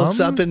somebody looks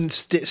up and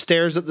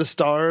stares at the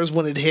stars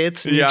when it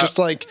hits, and you're just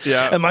like,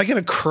 am I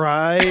gonna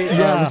cry?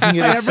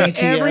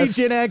 Every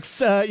Gen X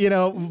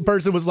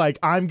person was like,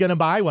 I'm gonna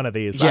buy one of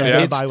these.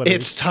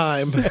 It's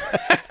time.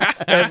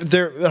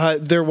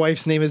 Their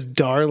wife's name is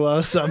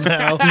Darla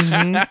somehow.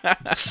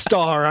 Mm-hmm.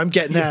 Star, I'm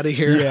getting out of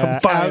here. Yeah,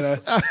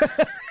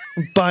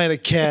 buying a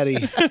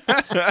caddy.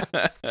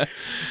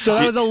 So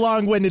that was a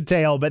long-winded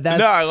tale, but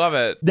I love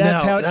it.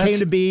 That's how it came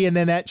to be, and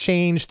then that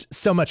changed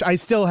so much. I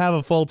still have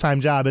a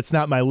full-time job. It's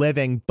not my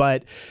living,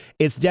 but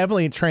it's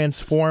definitely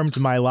transformed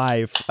my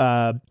life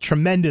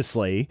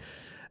tremendously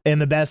in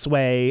the best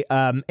way.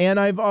 And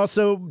I've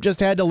also just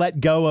had to let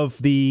go of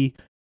the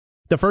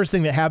first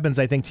thing that happens,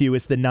 I think, to you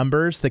is the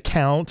numbers, the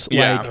count.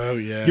 Yeah.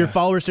 Like your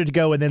followers start to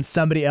go, and then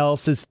somebody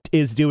else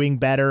is doing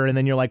better, and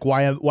then you're like,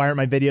 why aren't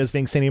my videos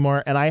being seen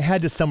anymore? And I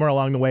had to somewhere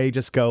along the way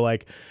just go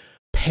like,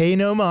 pay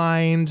no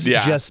mind,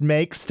 just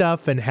make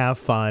stuff and have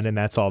fun, and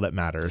that's all that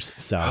matters.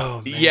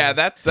 So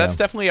that's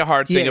definitely a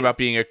hard thing about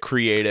being a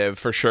creative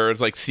for sure.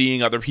 It's like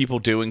seeing other people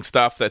doing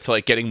stuff that's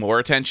like getting more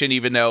attention,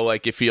 even though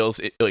like it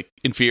feels like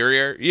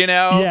inferior,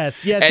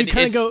 Yes. And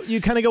you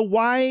kind of go,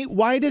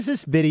 why does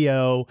this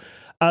video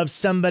of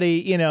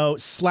somebody,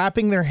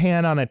 slapping their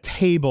hand on a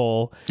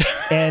table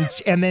and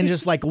then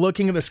just like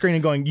looking at the screen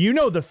and going, you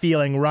know the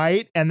feeling,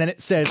 right? And then it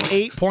says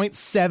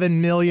 8.7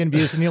 million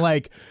views and you're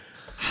like,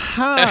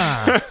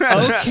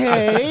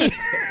 okay.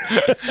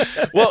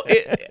 Well,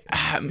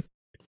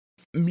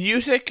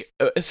 music,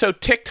 so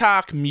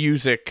TikTok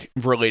music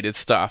related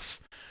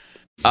stuff,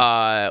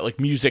 like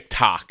music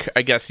talk,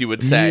 I guess you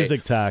would say.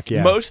 Music talk,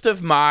 yeah. Most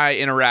of my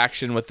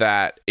interaction with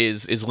that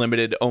is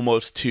limited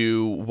almost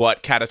to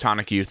what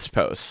Catatonic Youths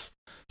posts.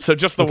 So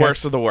just the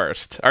worst of the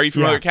worst. Are you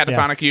familiar with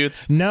Catatonic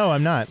Youths? No,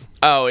 I'm not.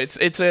 Oh, it's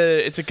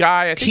a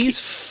guy. I think he's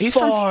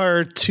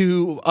far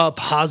too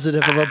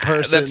positive of a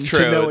person that's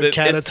true. To know what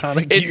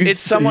Catatonic Youths.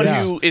 It's someone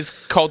who is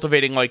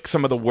cultivating like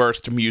some of the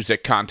worst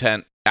music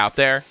content out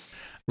there.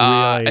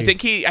 Really? I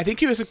think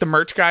he was like the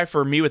merch guy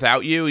for Me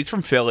Without You. He's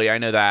from Philly. I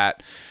know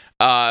that.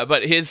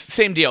 But his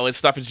same deal. His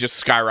stuff is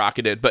just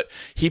skyrocketed. But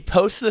he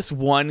posts this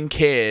one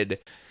kid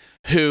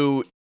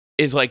who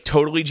is like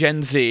totally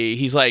Gen Z.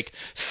 He's like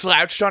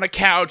slouched on a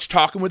couch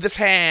talking with his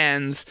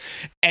hands,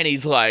 and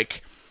he's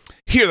like,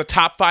 here are the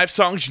top 5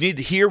 songs you need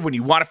to hear when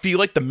you want to feel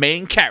like the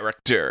main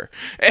character.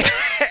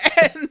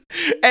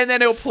 And then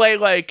he'll play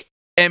like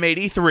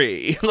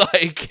M83.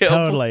 Like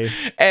totally.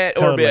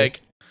 Or be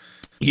like,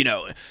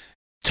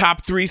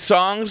 top 3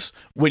 songs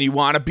when you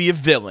want to be a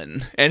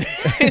villain, and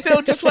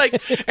just like,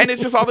 and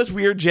it's just all this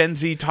weird Gen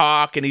Z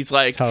talk, and he's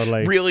like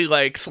really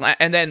like,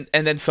 and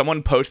then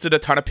someone posted a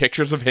ton of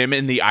pictures of him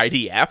in the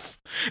IDF.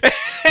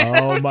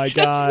 Oh my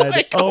god!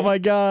 Like, oh my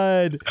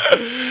god!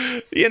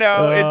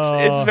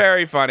 It's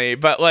very funny,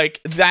 but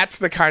like that's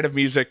the kind of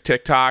music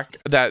TikTok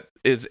that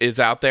is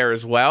out there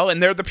as well,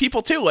 and they're the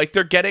people too. Like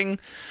they're getting,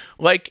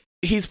 like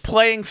he's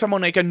playing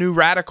someone like a New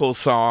Radical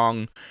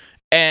song.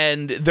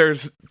 And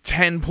there's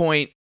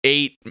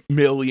 10.8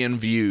 million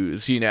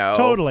views,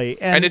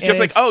 Totally. And it's just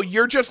like, oh,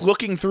 you're just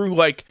looking through,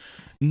 like,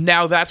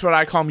 now that's what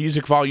I call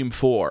music volume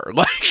 4.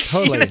 Like,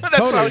 totally. That's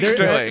what you're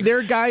doing. There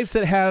are guys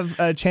that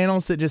have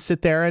channels that just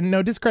sit there, and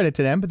no discredit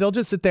to them, but they'll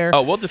just sit there.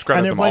 Oh, we'll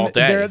discredit them all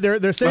day.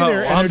 They're sitting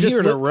there, and I'm they're here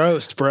just to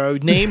roast, bro.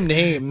 Name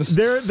names.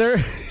 They're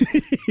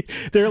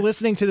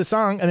listening to the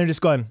song, and they're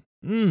just going,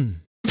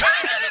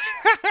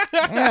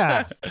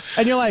 yeah,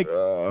 and you're like,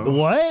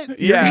 what?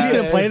 You're just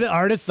gonna play the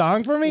artist's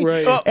song for me?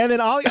 Right. And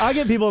then I'll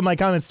get people in my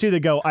comments too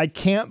that go, I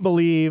can't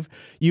believe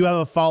you have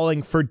a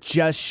following for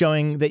just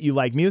showing that you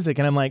like music.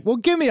 And I'm like, well,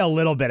 give me a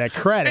little bit of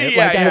credit.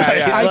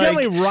 I can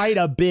only write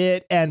a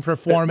bit and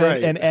perform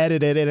it and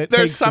edit it, and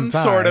there's takes some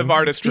time. sort of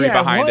artistry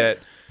behind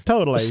it.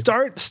 Totally.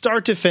 Start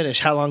to finish.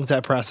 How long does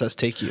that process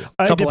take you?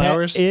 A couple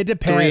hours? It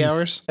depends. 3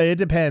 hours? It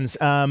depends.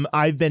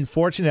 I've been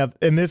fortunate,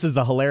 and this is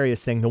the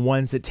hilarious thing. The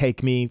ones that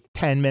take me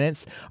 10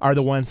 minutes are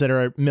the ones that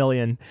are a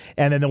million.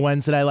 And then the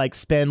ones that I like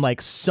spend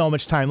like so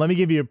much time. Let me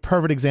give you a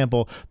perfect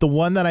example. The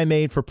one that I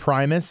made for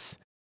Primus,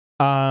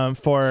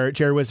 for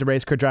Jerry Was the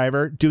Race Car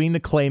Driver, doing the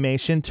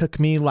claymation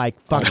took me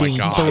like fucking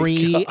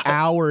 3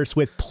 hours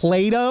with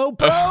Play-Doh,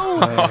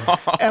 bro.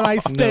 And I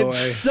spent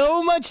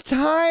so much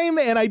time,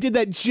 and I did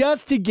that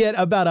just to get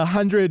about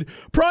 100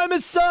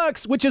 Primus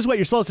sucks, which is what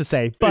you're supposed to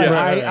say. But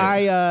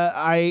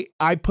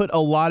I put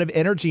a lot of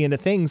energy into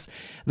things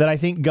that I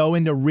think go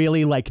into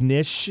really like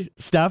niche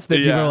stuff that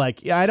people are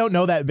like, I don't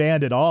know that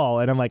band at all.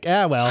 And I'm like,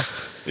 well.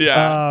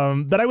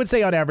 Yeah. But I would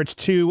say on average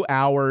 2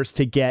 hours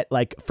to get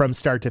like from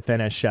start to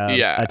finish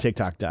a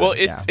TikTok done. Well,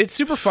 it's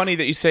super funny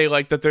that you say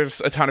like that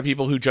there's a ton of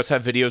people who just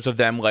have videos of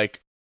them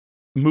like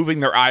moving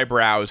their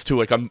eyebrows to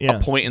like a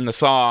point in the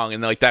song,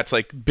 and like that's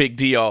like big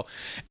deal.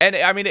 And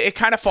I mean, it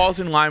kind of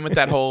falls in line with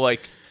that whole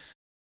like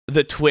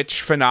the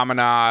Twitch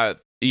phenomena,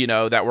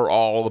 that we're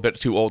all a bit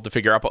too old to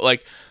figure out, but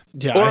like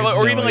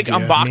or even like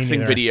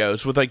unboxing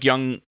videos with like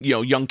young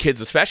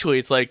kids especially.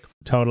 It's like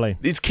totally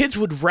these kids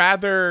would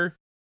rather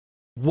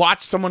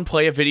watch someone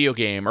play a video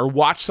game or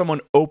watch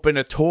someone open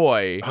a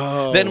toy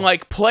than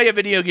like play a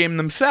video game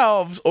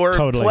themselves or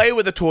play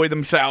with a toy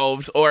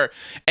themselves,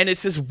 and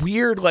it's this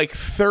weird like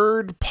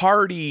third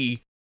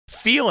party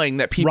feeling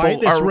that people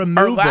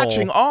are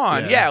latching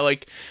on.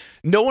 Like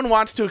no one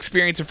wants to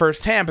experience it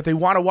firsthand, but they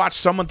want to watch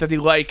someone that they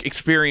like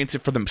experience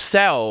it for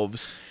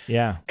themselves.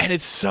 Yeah. And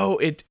it's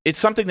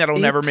something that'll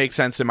never make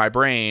sense in my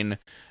brain.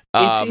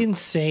 It's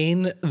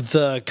insane,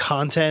 the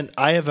content.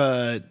 I have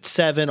a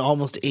 7,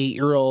 almost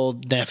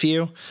 8-year-old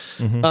nephew,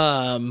 who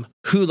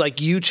like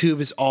YouTube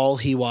is all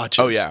he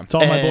watches. Oh yeah, it's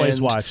all my boys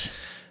watch.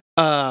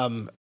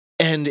 And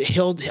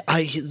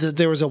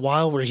there was a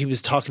while where he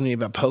was talking to me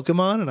about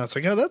Pokemon, and I was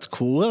like, oh, that's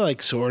cool. I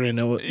like sort of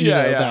know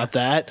about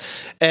that.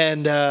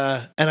 And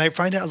I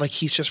find out like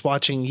he's just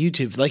watching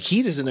YouTube. Like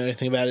he doesn't know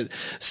anything about it.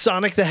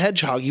 Sonic the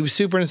Hedgehog. He was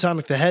super into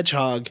Sonic the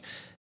Hedgehog.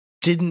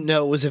 Didn't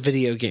know it was a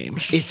video game.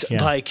 It's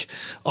like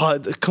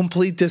the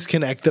complete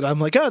disconnect that I'm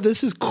like, oh,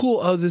 this is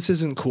cool. Oh, this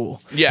isn't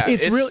cool. Yeah.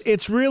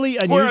 It's really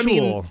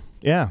unusual.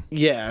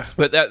 Yeah.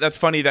 But that's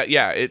funny that,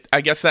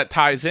 I guess that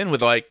ties in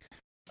with like,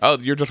 oh,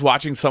 you're just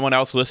watching someone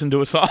else listen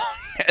to a song.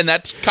 and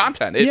that's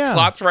content. It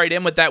slots right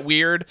in with that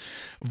weird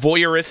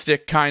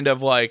voyeuristic kind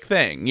of like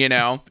thing, you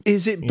know?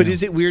 Is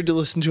it weird to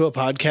listen to a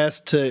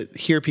podcast to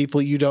hear people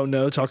you don't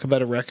know talk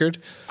about a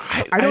record?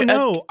 I don't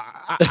know.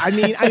 I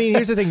mean,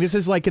 here's the thing. This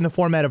is like in the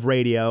format of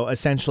radio,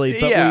 essentially.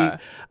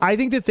 But I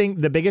think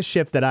the biggest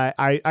shift that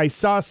I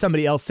saw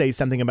somebody else say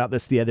something about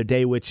this the other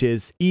day, which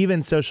is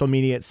even social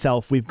media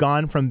itself. We've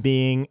gone from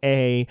being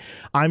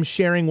I'm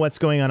sharing what's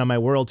going on in my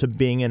world to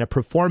being in a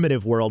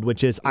performative world,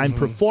 which is I'm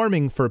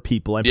performing for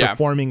people. I'm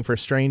performing for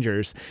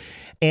strangers.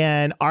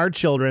 And our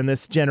children,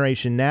 this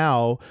generation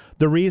now,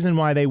 the reason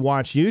why they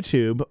watch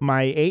YouTube,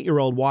 my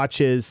 8-year-old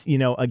watches,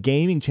 a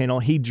gaming channel.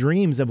 He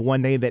dreams of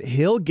one day that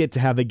he'll get to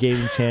have a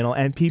gaming channel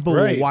and people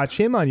will watch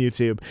him on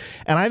YouTube.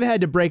 And I've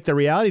had to break the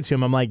reality to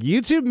him. I'm like,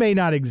 YouTube may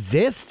not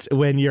exist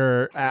when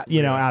you're,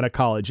 out of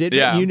college.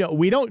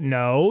 We don't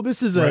know.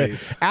 This is a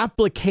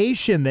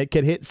application that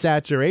could hit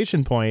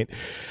saturation point.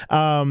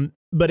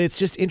 But it's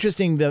just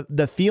interesting,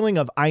 the feeling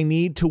of I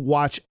need to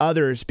watch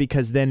others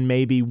because then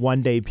maybe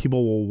one day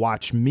people will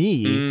watch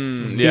me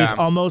is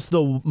almost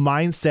the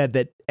mindset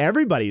that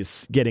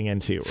everybody's getting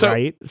into,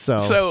 right?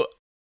 So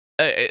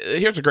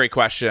here's a great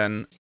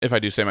question. If I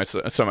do say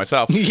so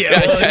myself,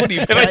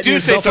 if I do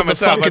say so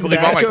myself, I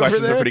believe all my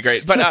questions are pretty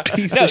great. But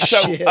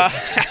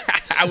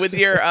with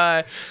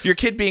your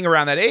kid being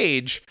around that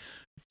age,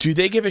 do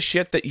they give a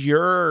shit that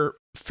you're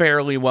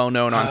fairly well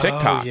known on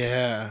TikTok?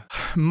 Yeah.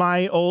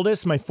 My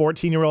oldest, my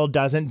 14-year-old,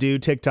 doesn't do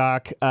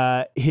TikTok.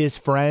 His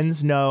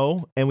friends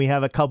know, and we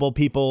have a couple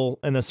people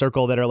in the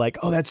circle that are like,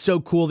 "Oh, that's so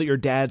cool that your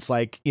dad's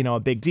like, a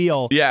big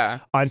deal." Yeah.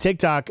 On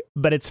TikTok,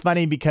 but it's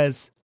funny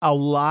because a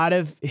lot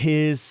of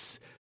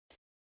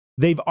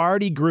they've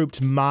already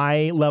grouped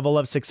my level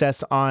of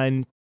success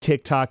on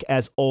TikTok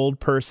as old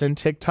person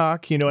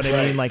TikTok. You know what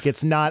I mean? Like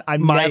it's not,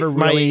 never really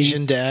my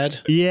Asian dad.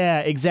 Yeah,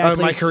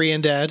 exactly. My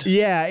Korean dad.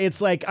 Yeah.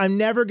 It's like, I'm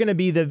never going to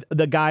be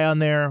the guy on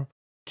there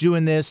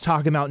doing this,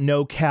 talking about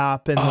no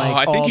cap and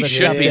I think you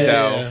should be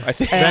though. I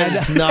think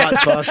that is not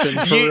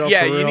bussin' for real.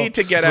 Yeah, you need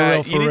to get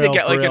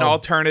like an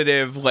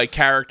alternative like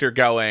character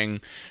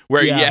going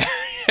where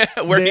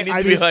where you need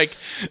to be like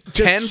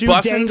 10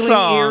 bussin'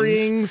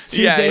 songs,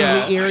 two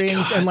dangly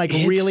earrings, and like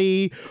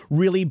really,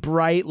 really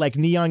bright like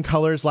neon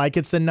colors, like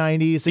it's the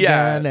 90s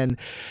again, and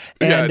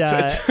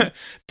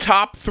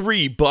top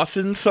 3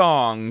 bussin'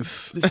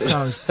 songs.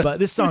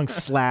 This song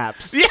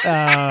slaps.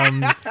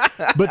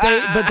 But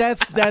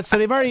that's so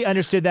they've already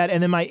understood that.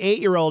 And then my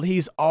 8-year-old,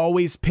 he's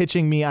always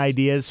pitching me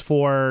ideas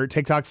for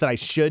TikToks that I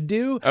should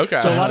do. Okay.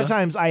 So a lot of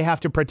times I have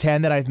to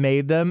pretend that I've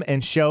made them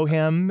and show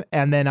him,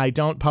 and then I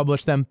don't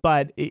publish them.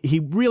 But he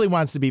really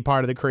wants to be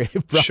part of the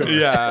creative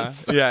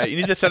process. Yeah. You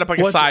need to set up like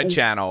a side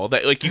channel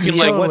that like you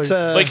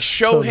can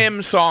show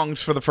him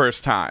songs for the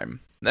first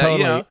time.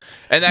 Totally.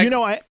 And that,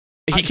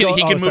 he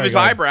can move his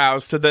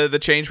eyebrows to the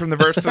change from the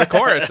verse to the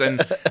chorus,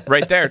 and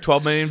right there,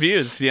 12 million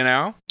views.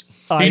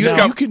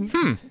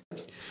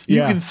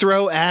 You can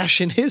throw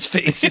ash in his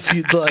face if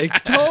you'd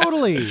like.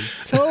 Totally.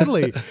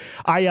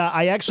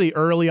 I actually,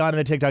 early on in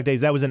the TikTok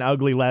days, that was an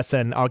ugly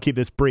lesson. I'll keep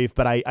this brief,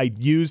 but I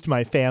used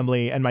my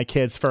family and my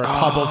kids for a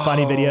couple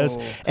funny videos,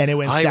 and it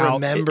went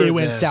south. It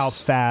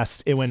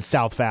went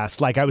south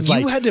fast. Like I was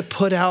you had to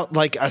put out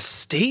like a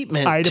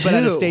statement. I had to put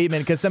out a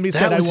statement because somebody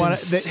said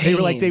they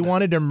were like they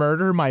wanted to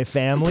murder my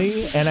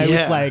family, and I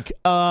was like,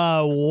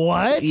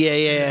 what?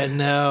 Yeah,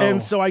 no.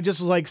 And so I just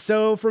was like,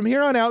 so from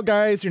here on out,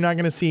 guys, you're not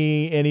going to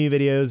see any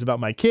videos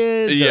about my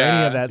kids or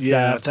any of that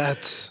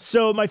stuff.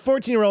 So my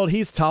 14-year-old,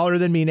 he's taller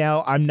than me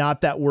now. I'm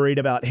not that worried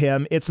about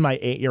him. It's my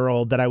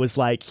 8-year-old that I was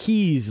like,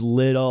 he's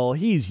little,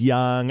 he's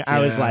young. Yeah. I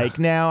was like,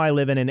 now I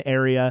live in an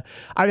area.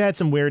 I've had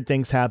some weird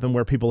things happen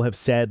where people have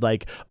said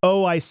like,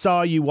 oh, I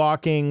saw you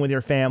walking with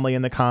your family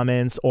in the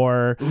comments,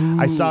 or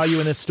I saw you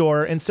in the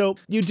store. And so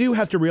you do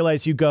have to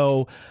realize you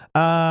go,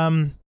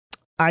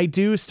 I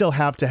do still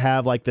have to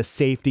have like the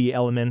safety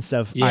elements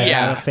of I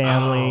have a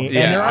family.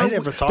 And I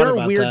never thought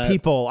about weird that.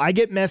 people. I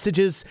get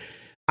messages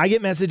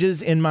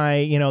in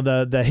my,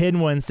 the hidden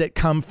ones that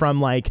come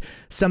from like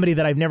somebody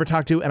that I've never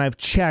talked to, and I've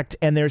checked,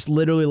 and there's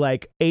literally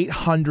like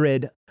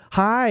 800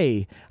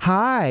 Hi,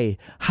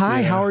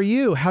 how are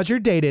you? How's your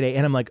day today?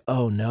 And I'm like,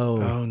 oh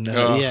no.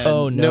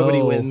 Yeah,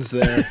 nobody wins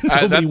there.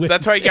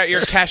 That's why you got your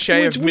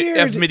cachet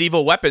of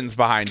medieval weapons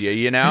behind you,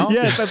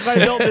 Yes, that's why I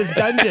built this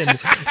dungeon,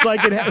 so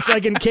I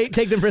can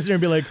take them prisoner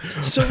and be like.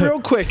 So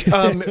real quick,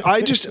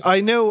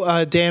 I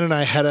know Dan and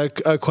I had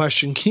a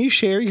question. Can you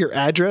share your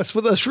address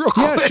with us real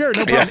quick? Yeah, sure,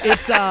 no problem.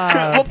 It's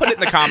we'll put it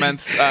in the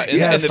comments in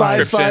the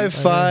description.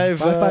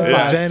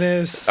 555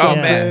 Venice. Oh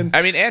man,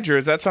 I mean, Andrew,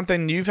 is that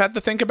something you've had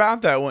to think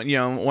about? That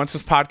once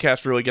this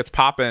podcast really gets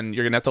popping,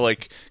 you're gonna have to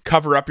like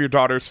cover up your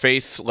daughter's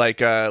face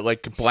like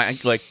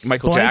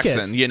Michael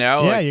Jackson,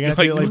 Yeah, you're gonna have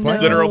to do like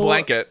literal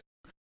blanket.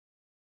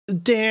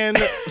 Dan,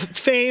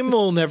 fame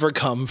will never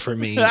come for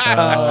me,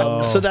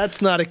 so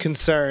that's not a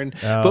concern.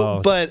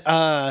 But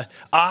that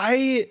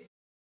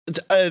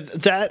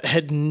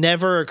had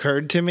never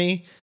occurred to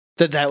me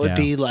that would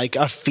be like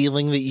a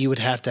feeling that you would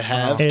have to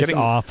have. It's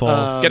awful.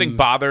 Getting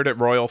bothered at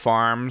Royal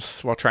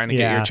Farms while trying to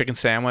get your chicken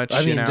sandwich.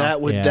 I mean,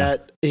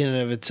 that in and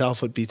of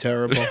itself would be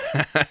terrible.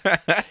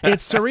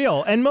 It's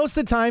surreal. And most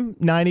of the time,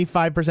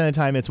 95% of the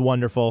time, it's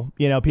wonderful.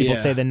 People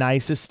say the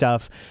nicest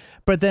stuff.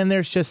 But then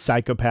there's just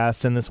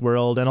psychopaths in this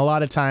world. And a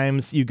lot of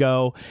times you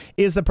go,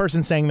 is the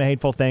person saying the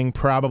hateful thing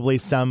probably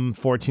some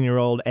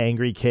 14-year-old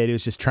angry kid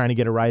who's just trying to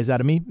get a rise out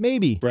of me?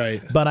 Maybe.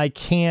 Right. But I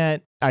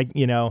can't,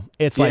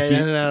 it's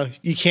no,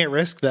 you can't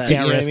risk that.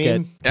 Can't you know risk what I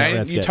mean? it. Can't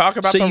risk you it. talk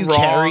about so the you wrong...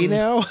 carry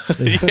now?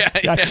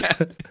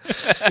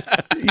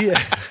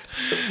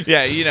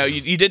 Yeah,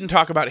 you didn't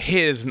talk about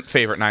his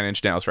favorite Nine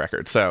Inch Nails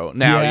record. So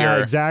now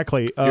you're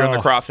exactly. You're in the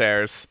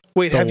crosshairs.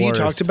 Wait, have worst. you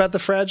talked about the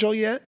Fragile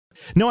yet?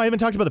 No, I haven't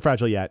talked about the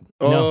Fragile yet.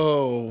 Oh,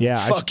 no. Yeah,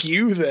 fuck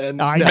you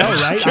then. I know,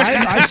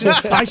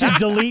 right? I should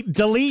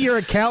delete your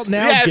account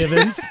now,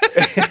 Givens.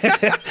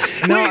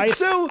 Wait,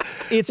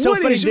 it's so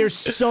funny. There's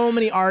so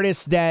many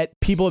artists that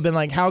people have been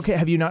like, how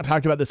have you not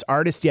talked about this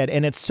artist yet?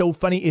 And it's so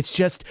funny. It's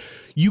just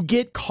you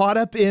get caught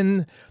up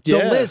in the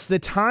list, the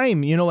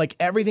time, like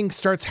everything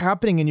starts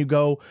happening and you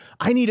go,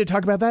 I need to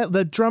talk about that.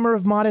 The drummer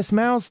of Modest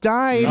Mouse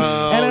died. And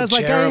I was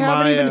like,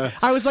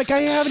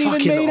 I haven't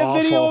even made a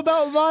video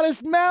about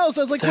Modest Mouse.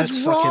 I was like,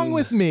 what's wrong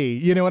with me?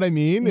 You know what I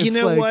mean? You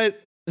know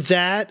what?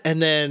 That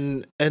and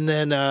then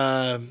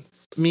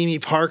Mimi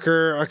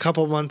Parker a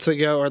couple months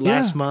ago or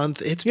last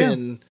month. It's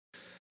been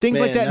things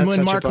like that. And when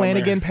such a Mark bummer.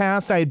 Lanigan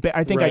passed, I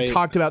think I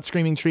talked about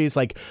Screaming Trees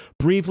like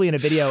briefly in a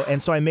video.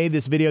 And so I made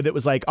this video that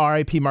was like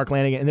R.I.P. Mark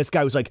Lanigan. And this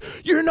guy was like,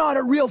 you're not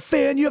a real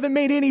fan. You haven't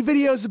made any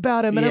videos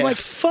about him. And I'm like,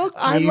 fuck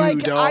I'm you, like,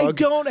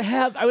 dog.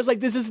 I was like,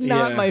 this is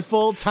not my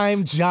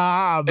full-time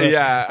job.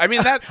 Yeah. I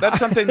mean, that's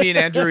something me and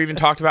Andrew even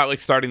talked about,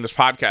 like starting this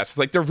podcast. It's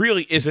like, there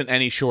really isn't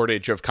any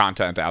shortage of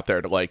content out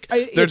there to like,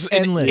 there's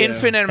an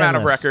infinite amount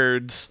of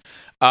records.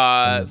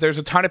 There's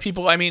a ton of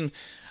people. I mean,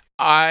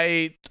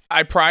 I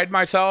pride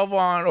myself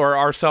on, or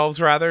ourselves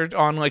rather,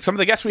 on like some of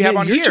the guests we have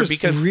on here,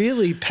 because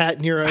really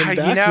patting your own back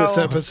this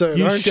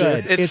episode, aren't you?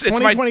 It's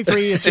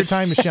 2023. It's your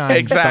time to shine.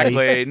 Exactly.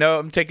 Buddy. No,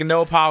 I'm taking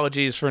no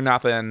apologies for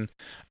nothing.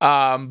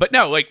 But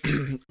no, like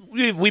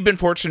we've been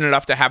fortunate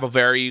enough to have a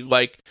very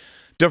like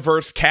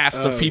diverse cast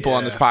of people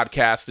on this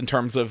podcast in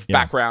terms of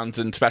backgrounds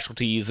and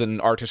specialties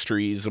and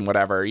artistries and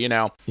whatever,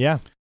 Yeah.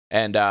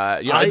 And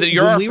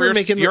you're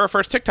our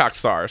first TikTok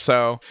star,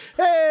 so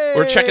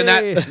we're checking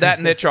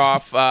that niche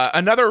off.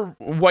 Another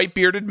white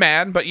bearded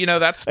man, but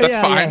that's fine.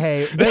 Yeah,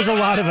 hey, there's a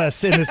lot of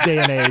us in this day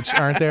and age,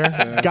 aren't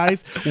there,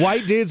 guys?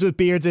 White dudes with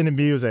beards into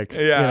music.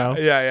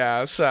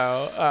 Yeah.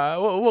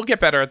 So we'll get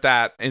better at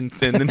that in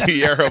the new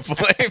year,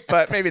 hopefully,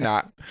 but maybe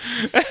not.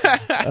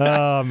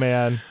 Oh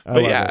man,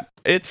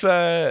 it's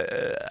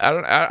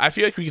I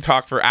feel like we could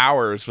talk for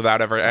hours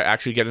without ever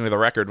actually getting to the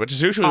record, which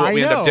is usually what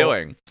we end up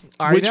doing.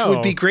 Which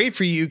would be great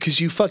for you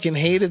because you fucking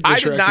hated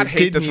this record. I did not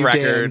hate this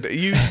record.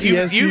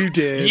 Yes, you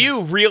did.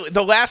 You really,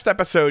 the last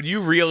episode,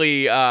 you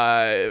really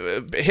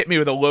hit me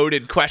with a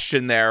loaded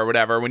question there or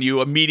whatever when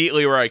you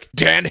immediately were like,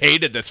 Dan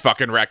hated this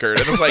fucking record.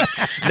 And I was like,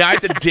 now I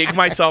have to dig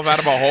myself out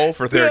of a hole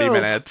for 30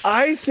 minutes.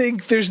 I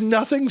think there's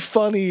nothing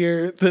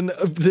funnier than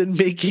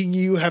making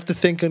you have to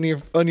think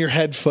on your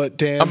head foot,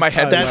 Dan. On my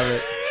head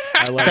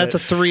foot. That's a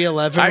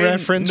 311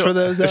 reference for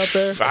those out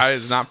there.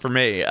 It's not for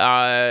me.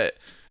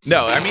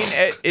 No, I mean,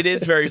 it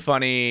is very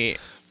funny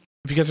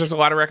because there's a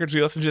lot of records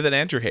we listen to that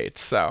Andrew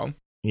hates. So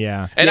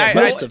yeah, and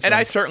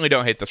I certainly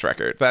don't hate this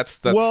record. That's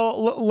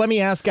well. Let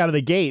me ask out of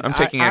the gate. I'm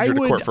taking Andrew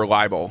to court for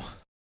libel.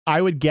 I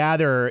would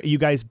gather you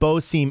guys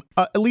both seem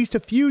at least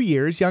a few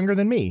years younger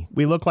than me.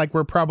 We look like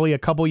we're probably a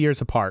couple years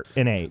apart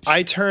in age.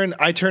 I turn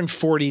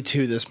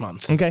 42 this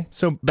month. Okay,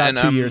 so about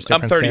 2 years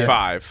difference. I'm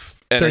 35.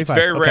 And 35,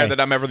 it's very rare that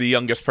I'm ever the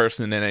youngest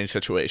person in any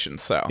situation.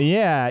 So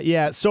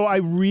yeah. So I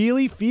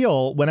really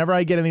feel whenever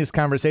I get in these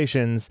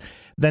conversations,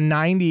 the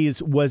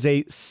 90s was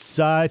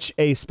such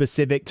a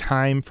specific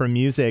time for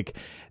music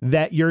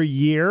that your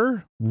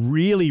year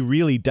really,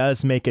 really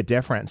does make a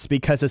difference,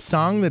 because a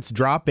song that's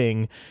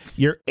dropping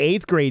your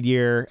 8th grade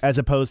year as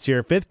opposed to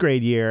your 5th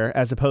grade year,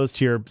 as opposed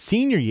to your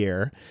senior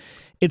year,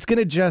 it's going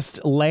to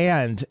just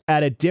land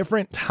at a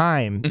different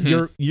time.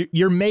 Mm-hmm.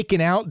 You're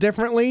making out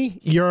differently.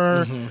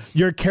 You're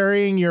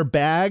carrying your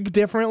bag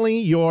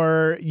differently.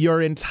 Your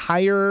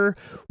entire,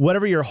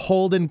 whatever your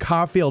Holden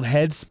Caulfield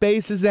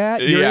headspace is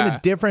at, you're in a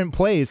different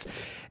place.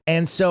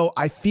 And so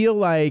I feel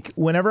like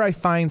whenever I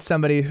find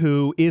somebody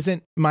who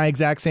isn't my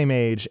exact same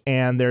age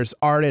and there's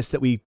artists that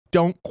we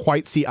don't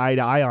quite see eye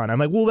to eye on, I'm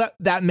like, well,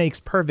 that makes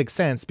perfect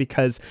sense,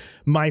 because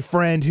my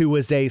friend who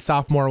was a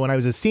sophomore when I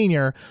was a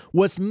senior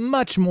was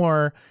much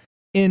more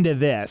into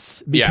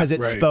this because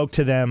it spoke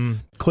to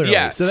them clearly.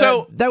 Yeah,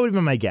 so that would have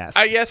been my guess.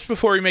 I guess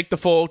before we make the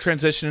full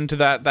transition into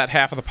that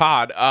half of the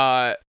pod,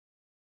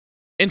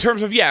 in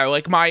terms of,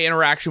 like my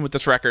interaction with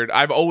this record,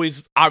 I've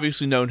always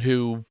obviously known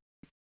who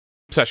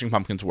Smashing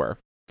Pumpkins were.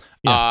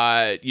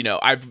 You know,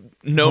 I've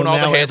known all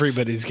the hits.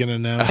 Everybody's gonna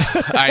know.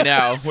 I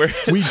know.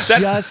 We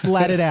just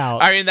let it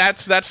out. I mean,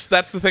 that's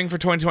the thing for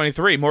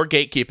 2023. More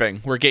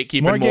gatekeeping. We're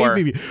gatekeeping more.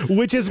 Gatekeeping,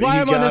 which is why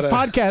I'm on this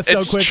podcast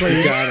so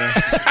quickly.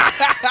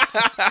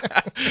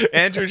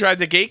 Andrew tried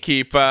to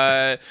gatekeep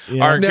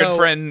our good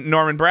friend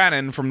Norman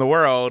Brannon from The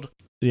World.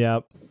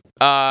 Yep.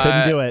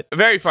 Couldn't do it.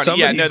 Very funny.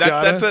 Somebody's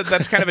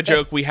That's kind of a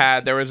joke we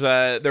had. There was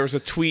a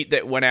tweet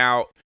that went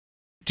out.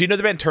 Do you know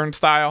the band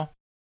Turnstile?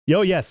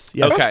 Oh, yes.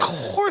 Okay. Of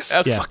course,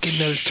 fucking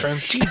those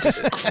terms. Jesus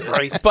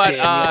Christ, but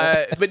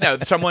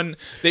Daniel. no,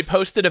 they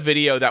posted a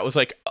video that was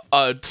like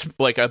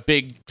a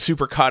big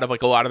super cut of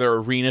like a lot of their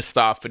arena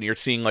stuff, and you're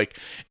seeing like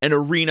an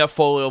arena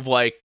full of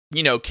like,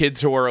 you know, kids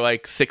who are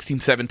like 16,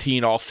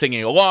 17 all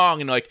singing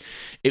along, and like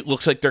it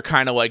looks like they're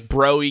kind of like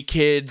bro-y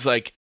kids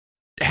like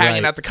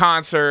hanging at the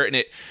concert,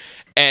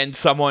 and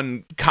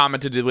someone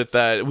commented with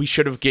we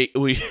should have gate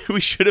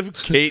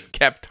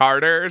kept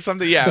harder or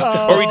something,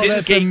 or we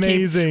didn't gatekeep.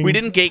 Amazing. We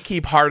didn't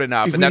gatekeep hard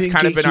enough, and that's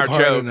kind of been our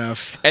joke.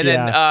 And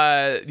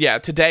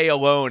then today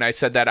alone, I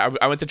said that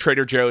I went to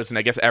Trader Joe's, and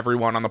I guess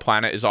everyone on the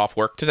planet is off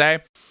work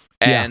today,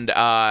 and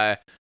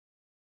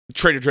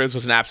Trader Joe's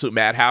was an absolute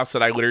madhouse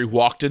that I literally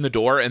walked in the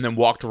door and then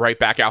walked right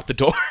back out the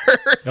door.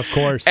 Of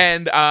course.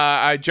 And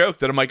I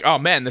joked that I'm like, oh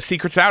man, the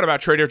secret's out about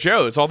Trader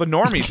Joe's. All the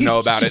normies know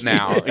about it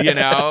now, you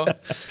know?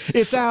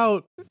 It's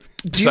out.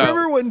 Do you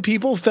remember when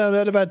people found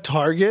out about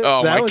Target?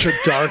 Oh, that was a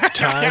dark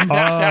time.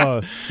 Oh,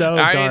 so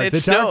dark. I mean,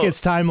 the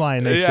darkest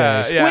timeline, they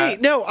say. Yeah.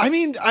 Wait, no, I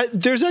mean,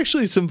 there's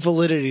actually some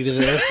validity to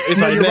this.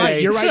 If I you're may.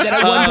 right. You're right.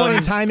 That at one point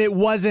in time, it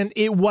wasn't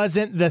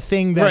the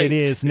thing that it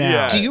is now.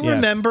 Yeah. Do you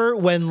remember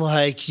when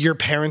like your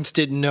parents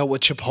didn't know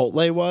what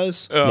Chipotle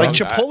was?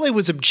 Chipotle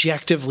was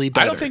objectively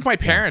better. I don't think my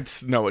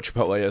parents know what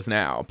Chipotle is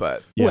now,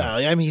 but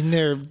well, I mean,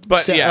 they're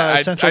Central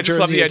I just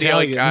love the Jersey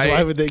idea. Italians.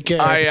 Why would they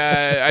care?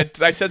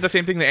 I said the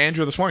same thing to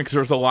Andrew this morning because there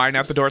was a line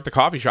at the door at the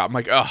coffee shop. I'm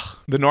like, ugh,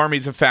 the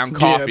normies have found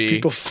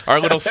coffee. Our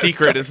little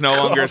secret is no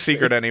longer a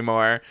secret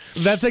anymore.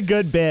 That's a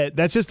good bit.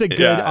 That's just a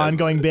good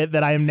ongoing bit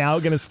that I am now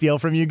going to steal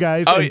from you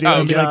guys. I'm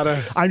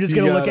just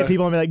going to look at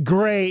people and be like,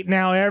 great,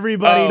 now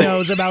everybody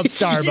knows about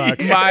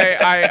Starbucks.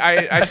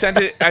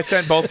 I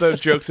sent both those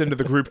jokes into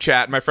the group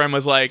chat. And my friend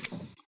was like,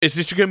 is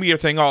this going to be your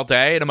thing all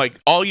day? And I'm like,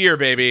 all year,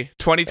 baby.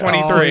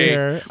 2023.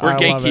 We're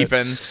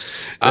gatekeeping.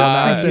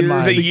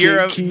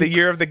 The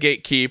year of the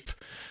gatekeep.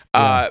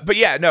 But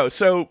yeah, no.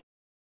 So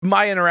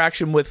my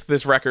interaction with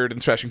this record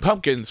and Smashing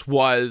Pumpkins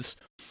was,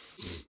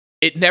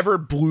 it never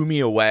blew me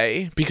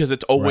away because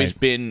it's always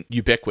been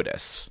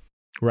ubiquitous.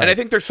 Right. And I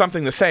think there's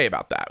something to say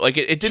about that. Like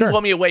it didn't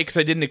blow me away because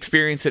I didn't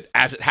experience it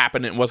as it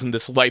happened. It wasn't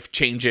this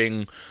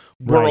life-changing,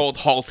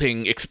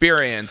 world-halting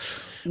experience.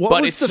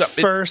 What was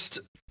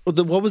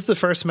the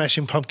first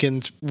Smashing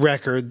Pumpkins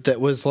record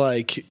that was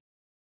like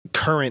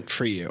current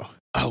for you?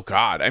 Oh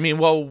God. I mean,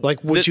 well,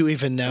 like would you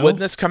even know? When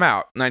did this come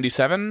out?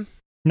 97?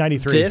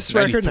 93. This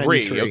record?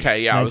 93.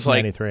 Okay, yeah, I was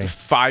like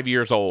 5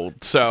 years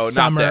old, so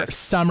not this.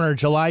 Summer,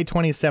 July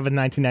 27,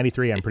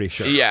 1993, I'm pretty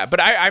sure. Yeah, but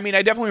I mean,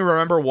 I definitely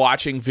remember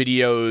watching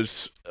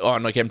videos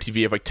on like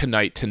MTV of like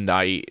Tonight,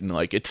 and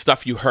like it's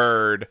stuff you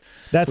heard.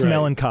 That's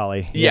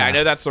Melancholy. Yeah, I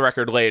know that's the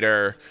record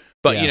later,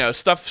 but you know,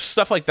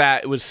 stuff like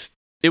that, it was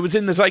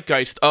in the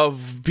zeitgeist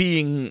of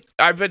being.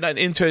 I've been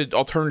into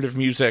alternative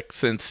music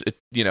since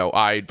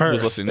I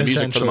was listening to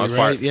music for the most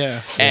part.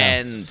 Yeah,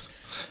 and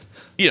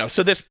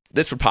so this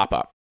would pop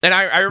up. And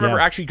I remember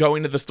actually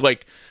going to this,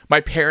 like,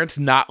 my parents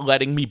not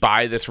letting me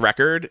buy this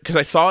record because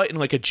I saw it in,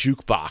 like, a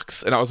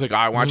jukebox. And I was like,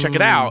 I want to check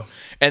it out.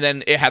 And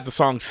then it had the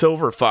song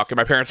Silver Fuck. And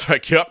my parents were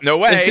like, yep, no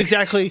way. It's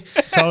exactly.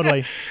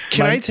 Totally.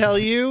 Can I tell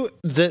you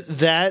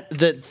that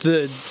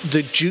the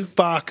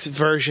jukebox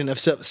version of...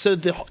 So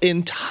the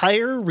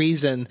entire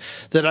reason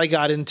that I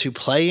got into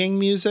playing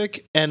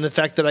music and the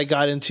fact that I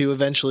got into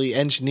eventually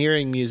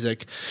engineering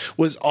music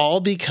was all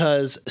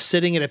because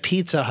sitting in a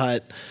Pizza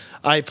Hut...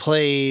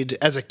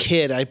 as a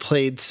kid, I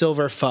played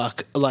Silver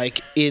Fuck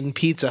like in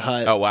Pizza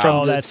Hut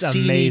from the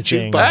CD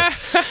amazing.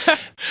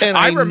 jukebox. And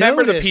I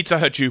remember the Pizza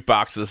Hut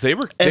jukeboxes. They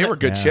were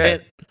good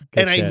shit.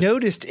 I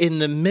noticed in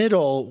the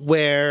middle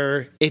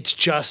where it's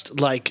just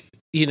like,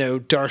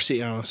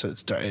 Darcy. Oh, so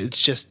it's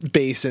just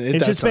bass and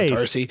it's just bass.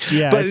 Darcy.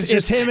 Yeah, but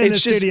it's him in the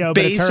studio,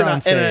 but it's her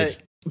on stage.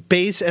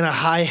 Bass and a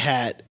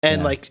hi-hat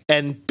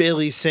and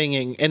Billy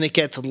singing, and it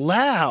gets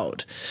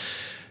loud.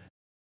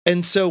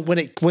 And so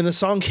when the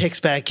song kicks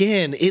back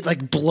in, it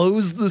like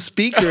blows the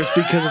speakers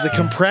because of the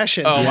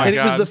compression. God.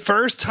 It was the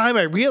first time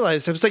I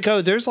realized, I was like,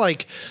 oh, there's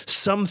like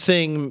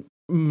something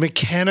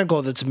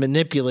mechanical that's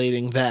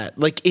manipulating that,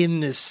 like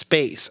in this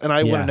space. And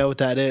I want to know what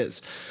that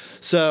is.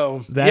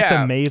 So that's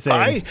amazing.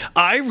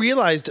 I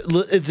realized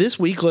this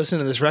week listening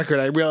to this record,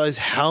 I realized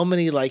how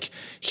many like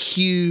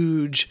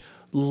huge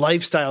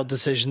lifestyle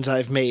decisions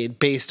I've made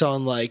based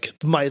on like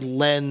my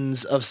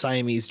lens of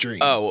Siamese Dream.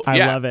 Oh, I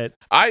love it.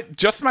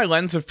 Just my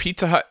lens of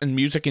Pizza Hut and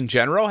music in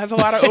general has a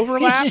lot of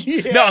overlap.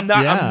 No, I'm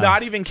not. I'm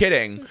not even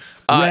kidding.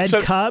 Red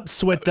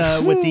cups with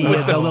the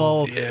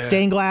little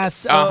stained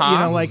glass.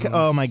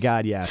 Oh my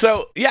God, yes.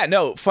 So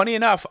funny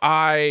enough,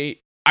 I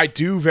I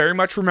do very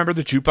much remember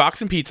the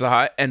jukebox in Pizza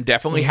Hut and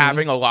definitely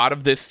having a lot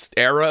of this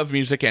era of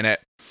music in it.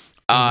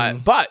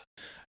 But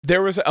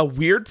there was a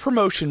weird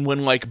promotion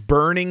when like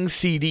burning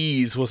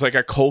CDs was like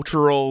a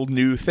cultural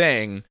new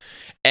thing.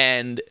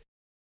 And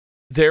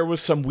there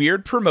was some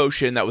weird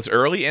promotion that was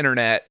early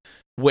internet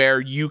where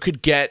you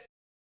could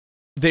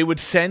they would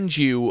send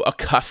you a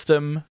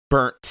custom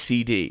burnt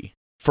CD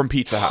from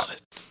Pizza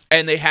Hut.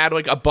 And they had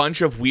like a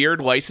bunch of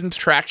weird licensed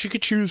tracks you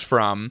could choose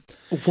from.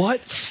 What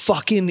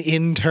fucking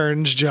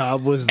intern's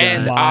job was that?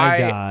 And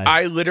God.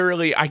 I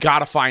literally, I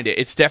gotta find it.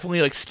 It's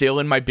definitely like still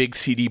in my big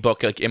CD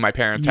book, like in my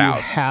parents' house.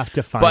 You have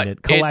to find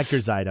it.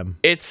 Collector's item.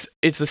 It's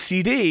a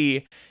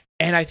CD,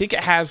 and I think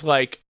it has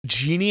like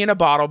 "Genie in a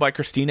Bottle" by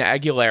Christina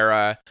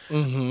Aguilera.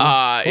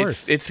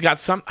 It's got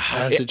some.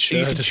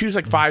 You can choose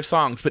like 5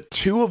 songs, but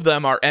 2 of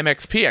them are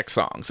MXPX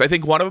songs. I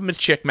think one of them is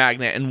 "Chick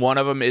Magnet," and one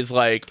of them is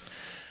like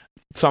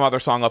some other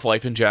song of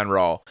Life in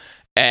General.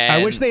 And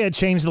I wish they had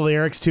changed the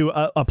lyrics to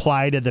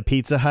apply to the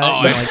Pizza Hut,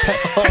 like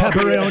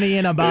pepperoni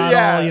in a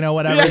bottle,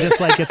 whatever.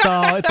 Just like it's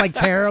like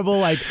terrible,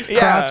 like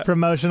cross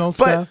promotional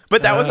stuff.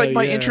 But that was like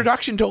my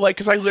introduction to like,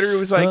 because I literally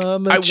was like, I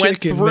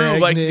went through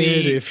like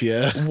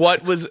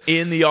what was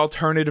in the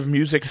alternative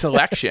music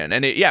selection,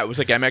 and it was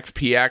like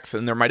MXPX,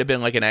 and there might have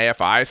been like an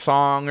AFI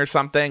song or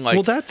something. Like,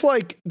 well, that's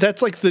like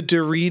the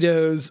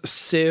Doritos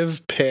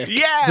Civ pick.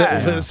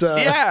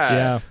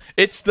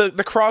 It's the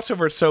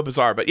crossover is so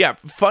bizarre, but yeah,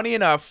 funny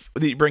enough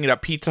that you bring it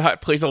up. Pizza Hut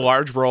plays a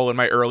large role in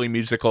my early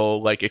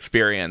musical like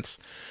experience.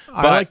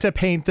 But I like to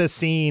paint the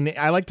scene.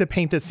 I like to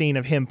paint the scene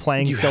of him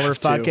playing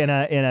Silverfuck in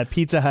a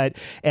Pizza Hut,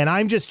 and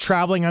I'm just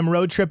traveling. I'm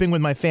road tripping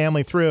with my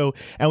family through,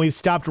 and we've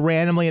stopped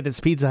randomly at this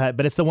Pizza Hut,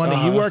 but it's the one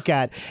that you work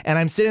at. And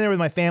I'm sitting there with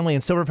my family,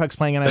 and Silverfuck's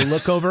playing, and I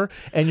look over,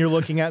 and you're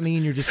looking at me,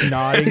 and you're just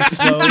nodding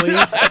slowly,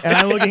 and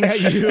I'm looking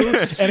at you,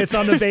 and it's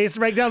on the bass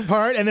breakdown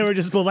part, and then we're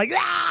just both like,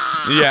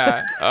 ah!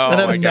 Yeah. Oh, and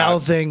I'm my God.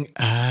 mouthing,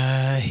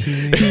 I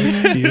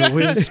hear you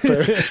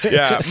whisper.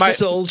 Yeah.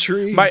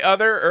 Sultry. My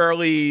other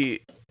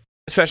early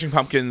Smashing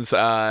Pumpkins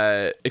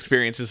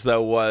experiences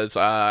though was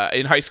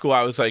in high school.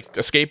 I was like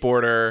a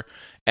skateboarder,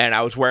 and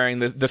I was wearing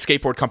the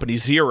skateboard company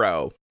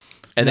Zero,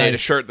 and they had a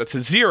shirt that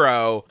said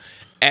Zero,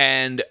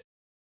 and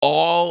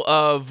all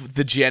of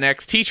the Gen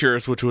X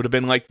teachers, which would have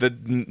been like the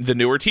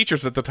newer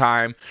teachers at the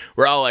time,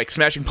 were all like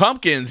Smashing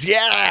Pumpkins,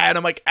 and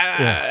I'm like,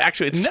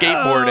 actually it's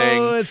skateboarding.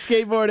 No, it's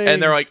skateboarding,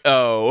 and they're like,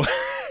 oh.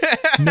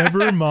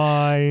 Never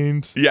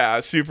mind.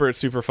 Yeah, super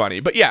super funny.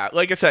 But yeah,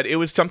 like I said, it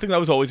was something that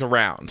was always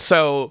around.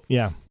 So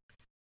yeah.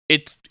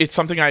 It's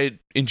something I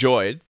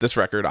enjoyed, this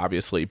record,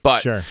 obviously,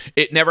 but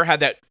it never had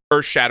that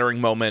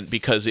earth-shattering moment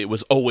because it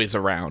was always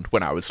around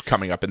when I was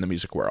coming up in the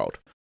music world.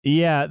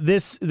 Yeah,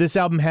 this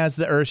album has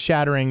the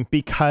earth-shattering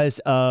because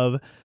of,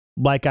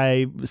 like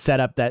I set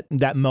up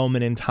that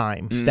moment in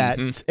time,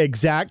 that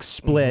exact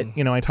split.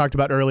 I talked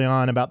about early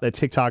on about the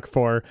TikTok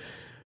for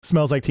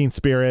Smells Like Teen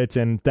Spirit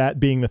and that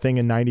being the thing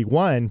in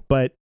 91,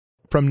 but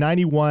from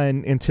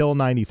 91 until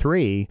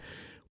 93,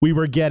 we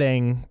were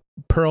getting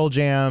Pearl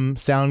Jam,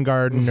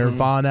 Soundgarden,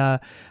 Nirvana.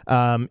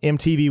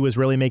 MTV was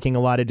really making a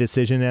lot of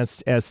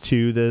decisions as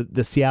to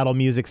the Seattle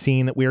music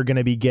scene that we were going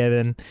to be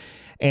given.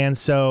 And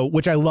so,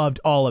 which I loved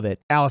all of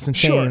it. Alice in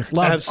Chains,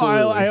 loved.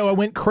 Absolutely. I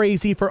went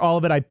crazy for all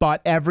of it. I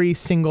bought every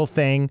single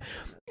thing.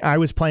 I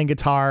was playing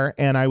guitar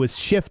and I was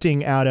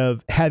shifting out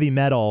of heavy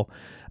metal.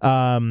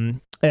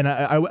 And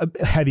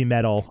heavy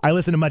metal. I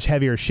listen to much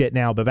heavier shit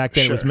now, but back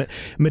then it was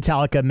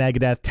Metallica,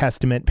 Megadeth,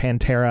 Testament,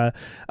 Pantera,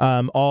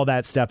 all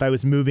that stuff. I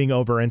was moving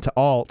over into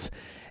alt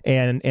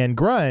and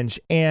grunge,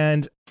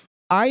 and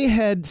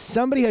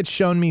somebody had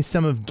shown me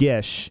some of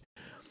Gish,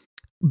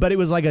 but it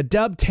was like a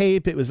dub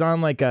tape. It was on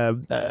like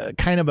a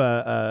kind of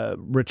a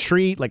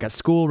retreat, like a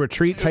school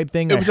retreat type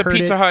thing. It was a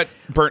Pizza Hut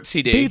burnt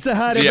CD. Pizza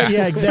Hut,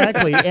 yeah,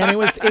 exactly. And it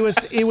was a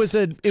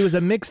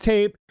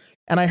mixtape.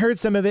 And I heard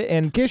some of it,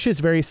 and Gish is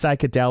very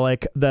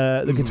psychedelic.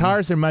 The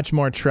guitars are much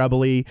more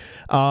trebly.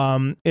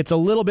 It's a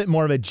little bit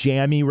more of a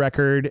jammy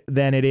record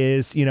than it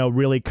is,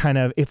 really kind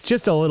of, it's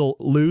just a little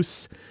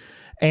loose,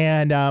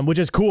 and which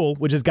is cool,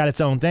 which has got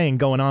its own thing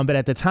going on. But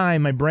at the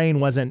time, my brain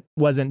wasn't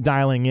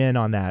dialing in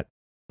on that.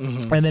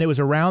 And then it was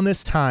around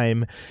this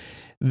time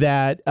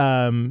that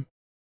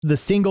the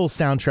single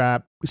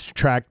soundtrack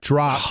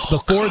drops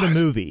before the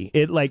movie.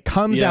 It like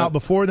comes out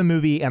before the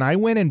movie, and I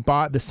went and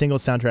bought the single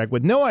soundtrack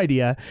with no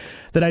idea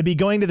that I'd be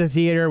going to the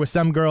theater with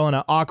some girl on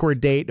an awkward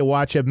date to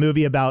watch a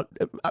movie about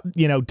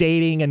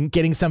dating and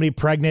getting somebody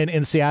pregnant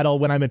in Seattle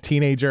when I'm a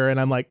teenager, and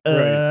I'm like,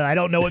 I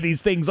don't know what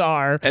these things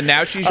are. And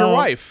now she's your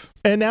wife.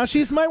 And now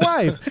she's my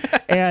wife.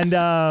 And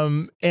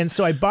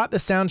so I bought the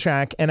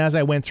soundtrack, and as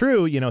I went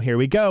through, here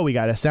we go. We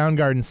got a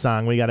Soundgarden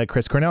song, we got a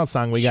Chris Cornell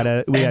song, we got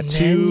two. And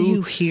then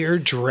you hear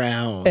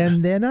Drown.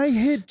 And then I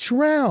hit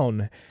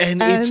Drown.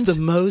 And it's the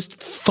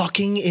most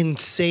fucking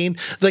insane.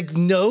 Like,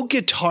 no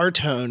guitar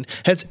tone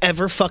has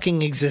ever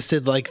fucking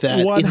existed like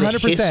that 100%. In the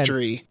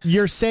history.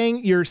 You're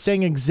saying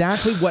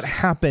exactly what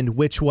happened,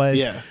 which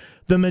was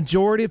the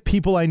majority of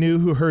people I knew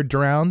who heard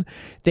Drown,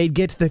 they'd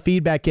get to the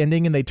feedback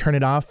ending and they'd turn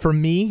it off. For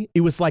me,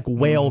 it was like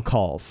whale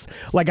calls.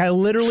 Like I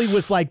literally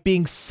was like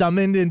being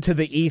summoned into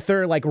the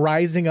ether, like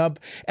rising up.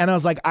 And I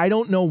was like, I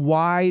don't know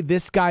why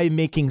this guy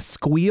making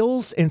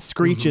squeals and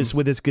screeches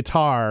with his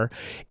guitar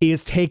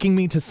is taking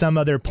me to some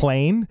other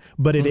plane,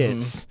 but it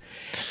is.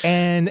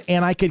 And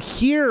I could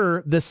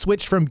hear the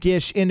switch from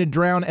Gish into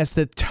Drown as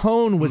the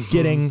tone was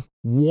getting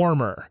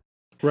warmer.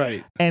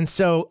 Right. And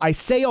so I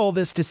say all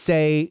this to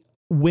say,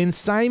 when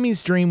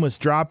Siamese Dream was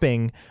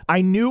dropping,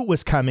 I knew it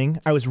was coming.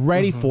 I was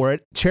ready for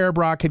it. Cherub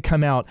Rock had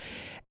come out,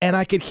 and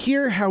I could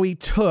hear how he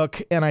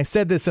took, and I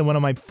said this in one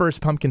of my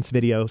first Pumpkins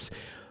videos,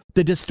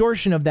 the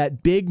distortion of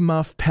that big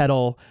muff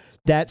pedal.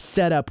 That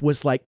setup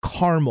was like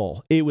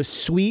caramel. It was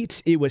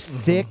sweet. It was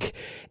thick.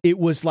 It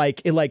was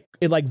like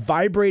it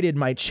vibrated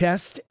my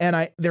chest.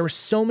 And there were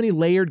so many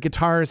layered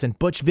guitars and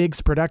Butch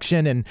Vig's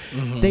production, and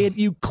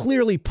you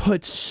clearly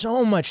put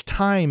so much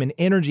time and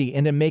energy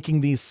into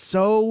making these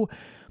so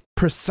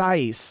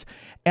precise.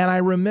 And I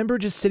remember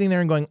just sitting there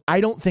and going,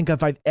 I don't think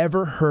I've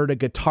ever heard a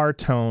guitar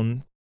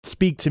tone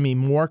speak to me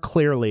more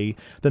clearly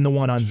than the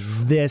one on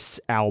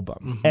this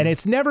album. And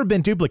it's never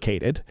been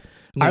duplicated.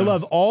 No. I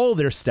love all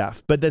their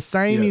stuff, but the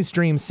Siamese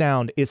Dream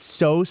sound is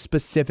so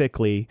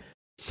specifically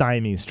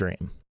Siamese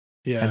Dream.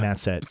 Yeah. And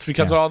that's it. It's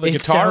because of all the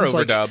guitar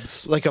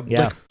overdubs. Like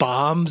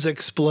bombs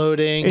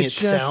exploding. It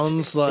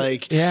sounds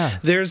like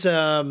there's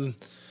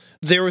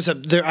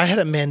I had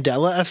a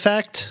Mandela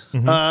effect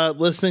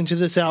listening to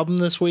this album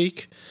this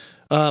week.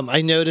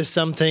 I noticed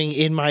something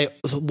in my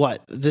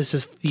this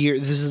is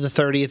the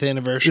 30th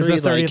anniversary. This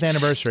is the 30th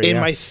anniversary. In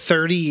my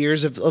 30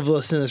 years of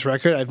listening to this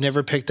record, I've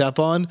never picked up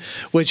on,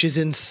 which is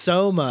in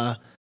Soma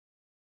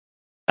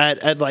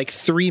at like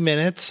 3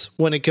 minutes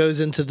when it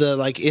goes into the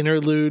like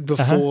interlude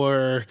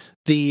before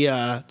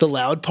the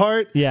loud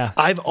part. Yeah.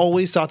 I've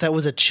always thought that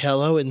was a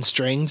cello and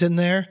strings in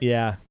there.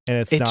 Yeah. And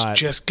it's not.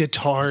 Just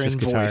guitar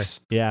and voice.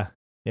 Yeah.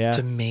 Yeah. It's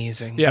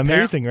amazing. Yeah,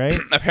 amazing, right?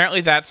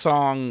 Apparently that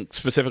song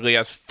specifically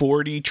has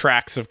 40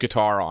 tracks of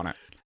guitar on it.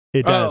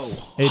 It does.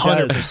 It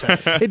 100%.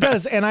 does. It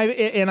does. And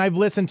I've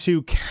listened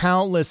to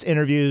countless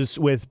interviews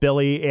with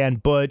Billy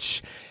and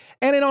Butch,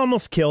 and it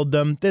almost killed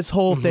them. This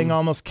whole thing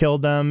almost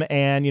killed them.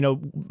 And,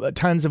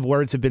 tons of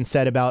words have been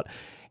said about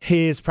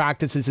his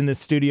practices in the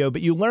studio,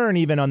 but you learn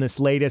even on this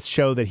latest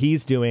show that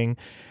he's doing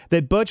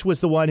that Butch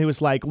was the one who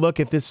was like, look,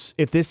 if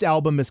this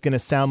album is going to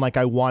sound like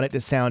I want it to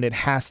sound, it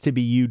has to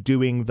be you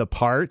doing the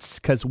parts,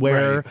 because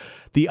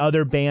the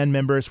other band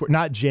members were,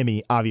 not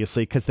Jimmy,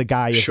 obviously, because the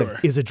guy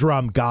is a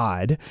drum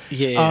god.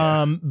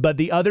 Yeah. But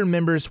the other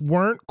members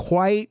weren't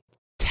quite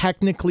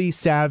technically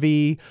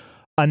savvy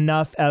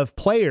enough of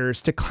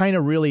players to kind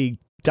of really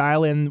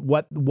dial in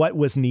what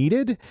was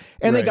needed.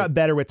 And they got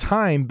better with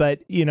time,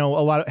 but a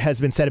lot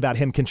has been said about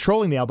him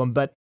controlling the album,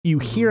 but you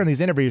hear in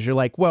these interviews, you're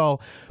like,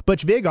 well,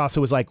 Butch Vig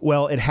also was like,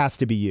 well, it has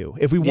to be you.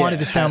 If we wanted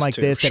to sound like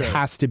this, it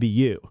has to be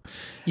you.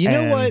 You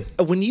know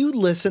what? When you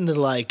listen to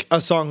like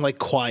a song like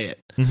Quiet,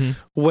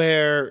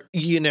 where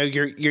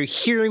you're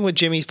hearing what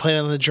Jimmy's playing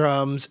on the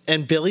drums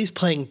and Billy's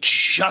playing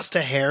just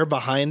a hair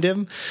behind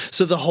him,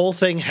 so the whole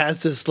thing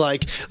has this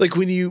like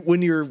when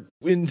you're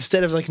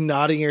instead of like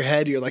nodding your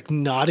head, you're like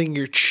nodding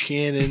your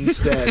chin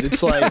instead.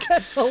 It's like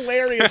that's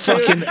hilarious.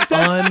 Fucking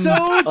that's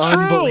so true.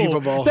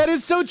 Unbelievable. That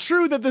is so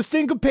true that the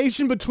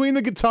syncopation between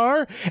the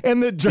guitar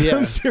and the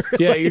drums.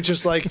 You're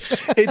just like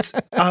it's.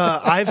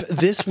 I've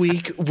this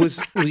week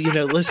was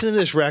listening to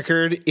this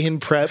record in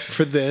prep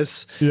for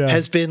this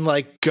has been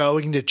like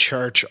going to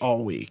church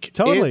all week.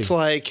 Totally, it's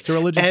like it's a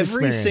religious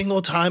every experience.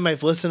 Single time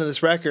I've listened to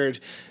this record,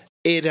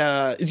 it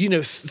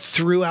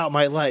throughout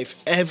my life,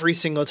 every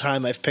single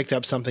time I've picked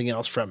up something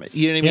else from it.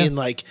 You know what I mean?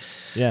 Like,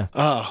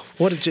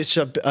 what just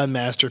a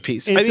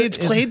masterpiece. It's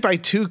played by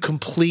two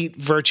complete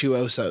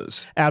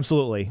virtuosos.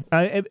 Absolutely.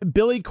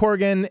 Billy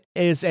Corgan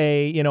is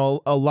a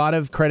lot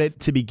of credit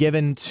to be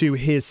given to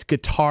his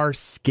guitar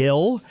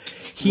skill.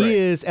 He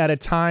is at a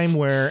time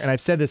where, and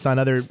I've said this on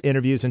other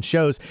interviews and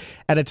shows,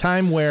 at a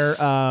time where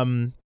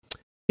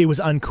it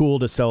was uncool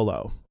to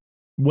solo.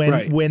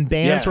 When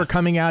bands were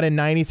coming out in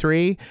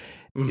 93,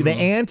 the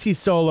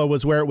anti-solo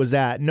was where it was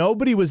at.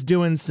 Nobody was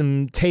doing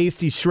some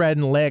tasty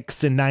shredding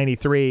licks in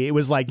 93. It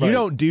was like, you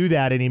don't do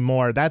that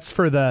anymore. That's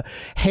for the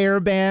hair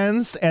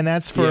bands, and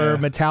that's for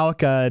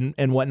Metallica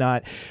and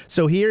whatnot.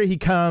 So here he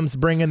comes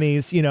bringing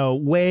these,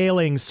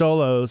 wailing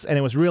solos, and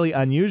it was really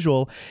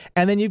unusual.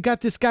 And then you've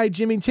got this guy,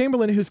 Jimmy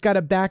Chamberlain, who's got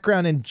a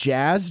background in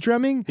jazz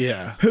drumming.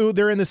 Yeah. Who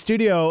they're in the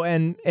studio,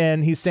 and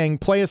he's saying,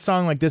 play a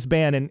song like this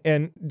band.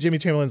 And Jimmy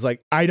Chamberlain's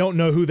like, I don't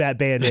know who that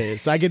band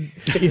is. I could,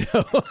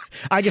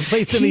 I could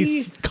play some of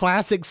these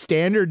classic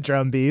standard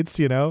drum beats,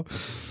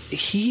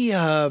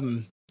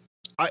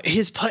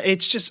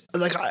 it's just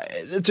like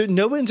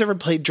nobody's ever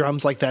played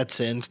drums like that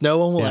since. No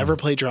one will ever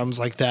play drums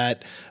like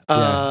that.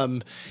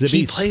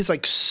 He plays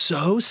like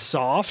so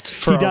soft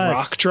for a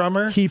rock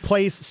drummer. He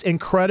plays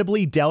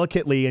incredibly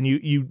delicately, and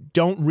you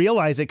don't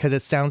realize it because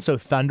it sounds so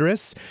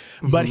thunderous,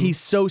 but he's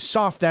so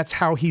soft. That's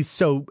how he's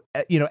so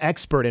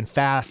expert and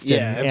fast.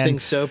 Yeah,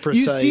 everything's so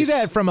precise. You see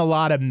that from a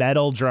lot of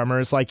metal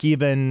drummers, like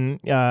even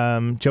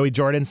Joey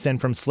Jordison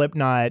from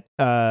Slipknot,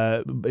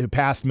 who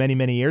passed many,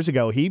 many years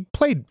ago. He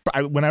played,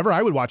 whenever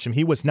I would watch him,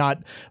 he was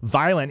not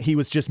violent. He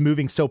was just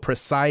moving so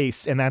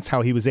precise, and that's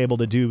how he was able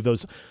to do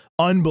those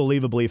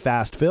unbelievably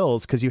fast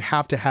fills, because you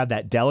have to have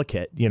that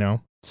delicate,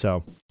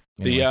 so...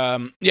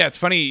 Anyway. It's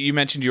funny you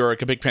mentioned you were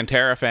like a big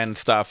Pantera fan and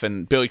stuff,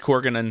 and Billy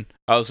Corgan, and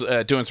I was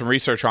doing some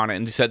research on it,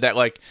 and he said that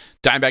like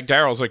Dimebag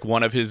Darrell's like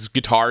one of his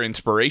guitar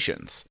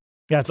inspirations.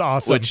 That's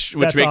awesome. Which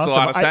makes a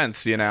lot of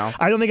sense,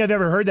 I don't think I've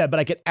ever heard that,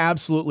 but I could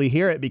absolutely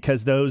hear it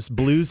because those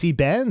bluesy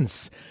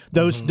bends,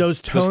 those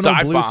tonal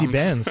bluesy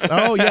bends.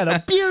 Oh yeah,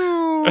 the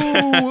pew.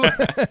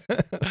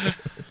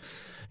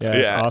 Yeah,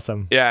 it's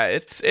awesome. Yeah,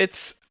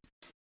 it's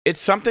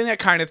something that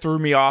kind of threw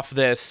me off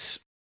this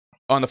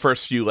on the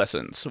first few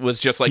listens, was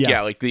just like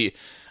like the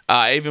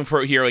even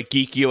for here like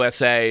Geek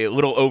USA, a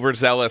little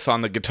overzealous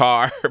on the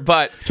guitar,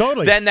 but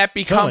then that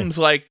becomes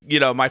like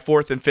my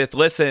fourth and fifth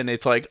listen.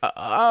 It's like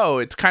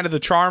it's kind of the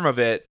charm of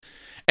it,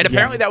 and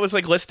apparently that was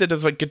like listed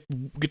as like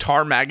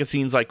Guitar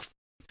Magazine's like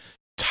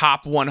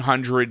top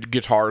 100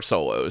 guitar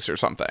solos or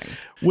something,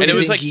 and it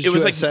was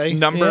like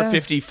number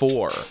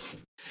 54.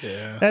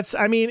 Yeah, that's.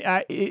 I mean,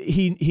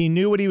 he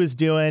knew what he was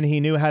doing. He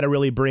knew how to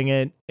really bring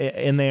it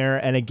in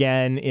there. And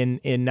again,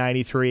 in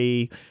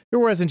 '93, there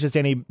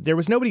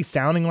was nobody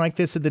sounding like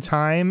this at the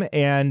time.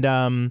 And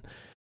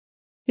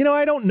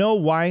I don't know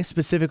why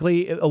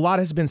specifically. A lot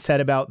has been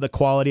said about the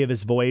quality of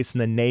his voice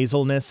and the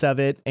nasalness of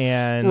it,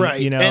 and right.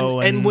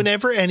 And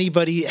whenever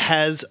anybody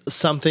has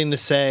something to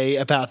say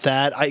about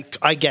that,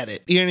 I get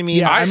it. You know what I mean?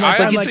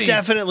 Yeah, it's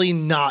definitely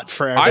not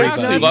for everybody. I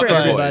honestly love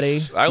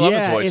his voice. I love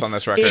his voice on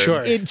this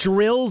record. It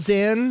drills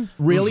in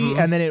really,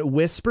 and then it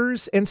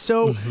whispers, and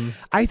so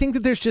I think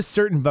that there's just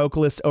certain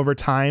vocalists over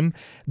time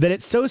that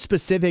it's so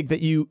specific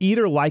that you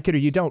either like it or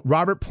you don't.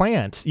 Robert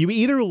Plant, you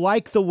either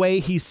like the way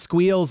he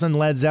squeals in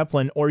Led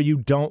Zeppelin or you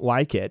don't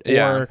like it.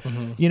 Or,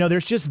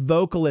 there's just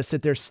vocalists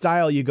at their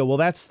style. You go, well,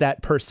 that's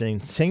that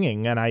person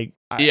singing, and I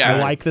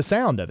like the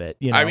sound of it.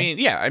 I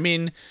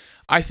mean,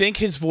 I think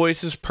his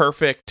voice is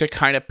perfect to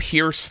kind of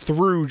pierce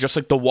through just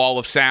like the wall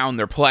of sound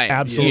they're playing.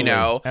 Absolutely.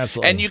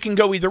 Absolutely. And you can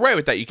go either way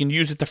with that. You can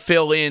use it to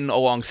fill in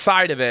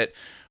alongside of it.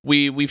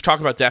 We've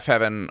talked about Deaf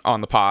Heaven on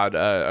the pod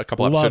a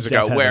couple episodes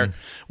ago,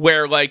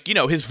 where like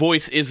his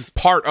voice is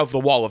part of the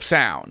wall of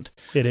sound.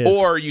 It is.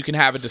 Or you can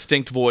have a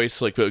distinct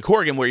voice like Billy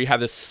Corgan, where you have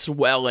this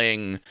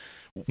swelling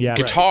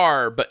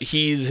guitar, but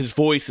his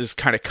voice is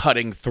kind of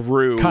cutting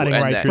through,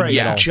 right through.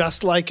 Yeah,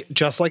 just like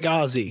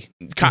Ozzy.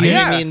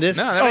 I mean, this.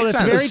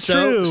 That's very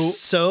true.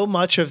 So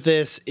much of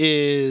this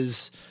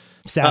is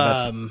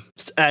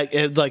Sabbath,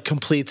 like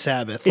complete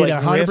Sabbath, like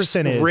 100%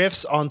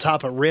 riffs on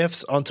top of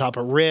riffs on top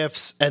of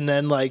riffs, and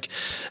then like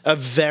a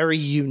very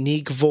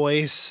unique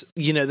voice,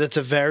 that's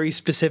a very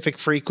specific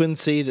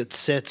frequency that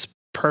sits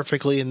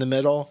perfectly in the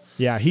middle.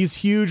 Yeah, he's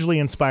hugely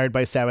inspired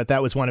by Sabbath.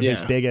 That was one of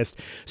his biggest.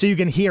 So you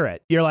can hear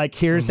it. You're like,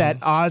 here's that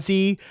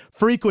Ozzy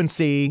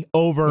frequency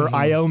over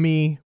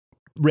Iommi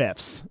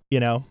riffs,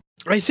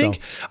 I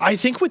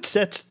think what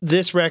sets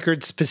this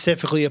record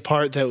specifically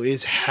apart, though,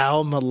 is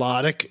how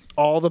melodic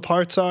all the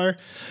parts are.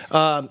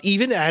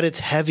 Even at its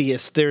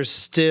heaviest, it's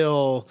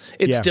still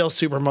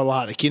super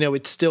melodic.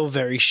 It's still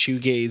very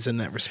shoegaze in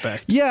that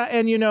respect. Yeah,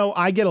 and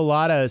I get a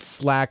lot of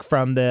slack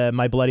from the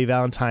My Bloody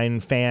Valentine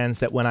fans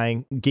that when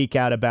I geek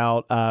out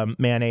about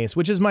Mayonnaise,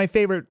 which is my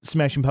favorite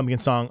Smashing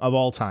Pumpkins song of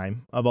all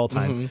time,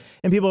 and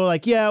people are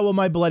like, yeah, well,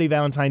 My Bloody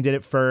Valentine did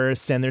it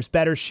first, and there's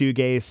better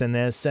shoegaze than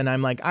this, and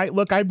I'm like,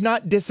 I'm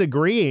not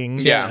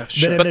disagreeing that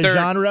in the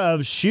genre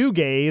of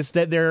shoegaze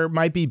that there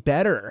might be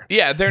better.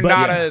 Yeah, they're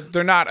not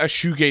a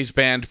shoegaze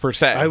band per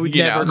se. I would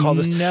never call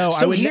this. No,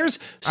 here's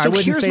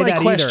my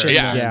question.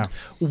 Yeah.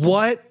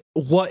 What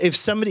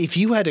if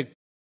you had to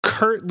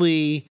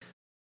curtly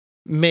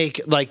make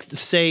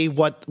say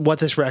what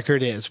this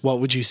record is, what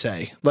would you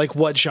say? Like,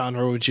 what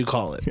genre would you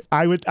call it?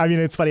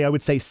 It's funny. I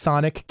would say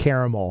Sonic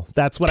Caramel.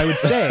 That's what I would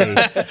say.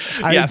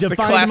 I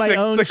defined my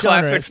own the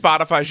genre. classic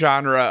Spotify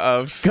genre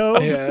of go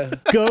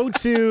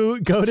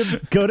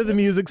to the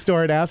music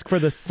store and ask for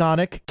the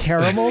Sonic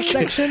Caramel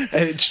section.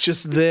 And it's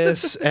just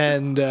this,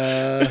 and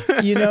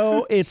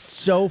it's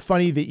so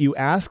funny that you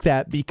ask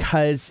that,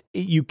 because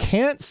you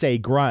can't say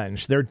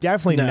grunge. They're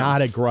definitely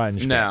not a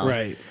grunge band.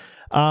 Right.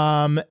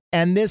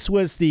 And this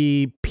was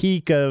the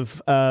peak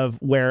of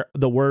where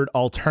the word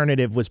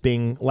alternative was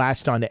being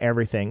latched onto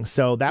everything.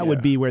 So that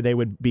would be where they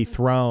would be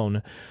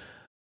thrown.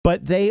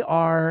 But they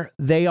are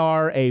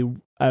a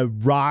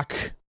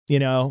rock,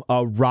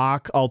 a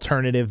rock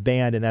alternative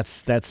band, and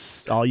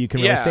that's all you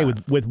can really say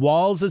with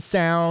walls of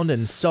sound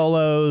and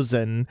solos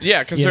and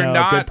because they're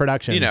not good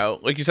production.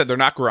 Like you said, they're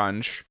not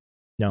grunge.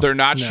 No. They're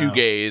not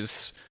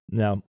shoegaze.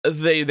 No,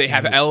 they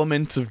have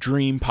elements of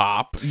dream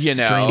pop.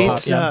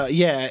 It's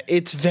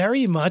it's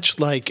very much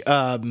like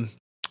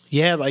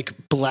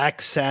like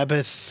Black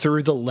Sabbath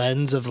through the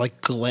lens of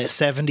like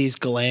 70s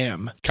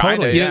glam.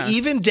 Totally, you know,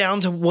 even down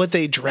to what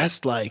they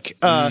dressed like.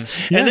 And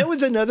that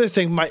was another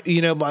thing.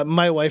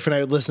 My wife and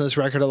I would listen to this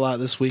record a lot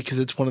this week because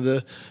it's one of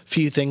the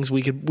few things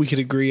we could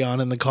agree on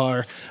in the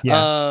car.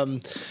 Yeah.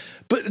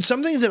 But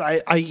something that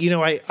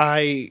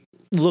I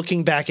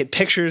looking back at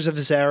pictures of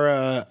this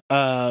era,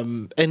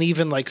 and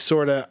even like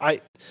sort of, I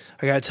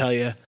gotta tell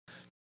you,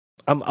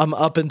 I'm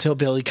up until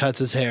Billy cuts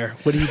his hair.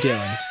 What are you doing?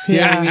 You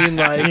know what I mean?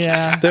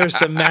 Like, there's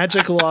some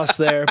magic lost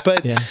there.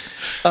 But, like,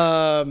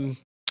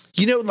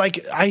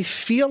 I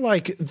feel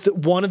like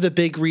one of the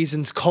big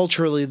reasons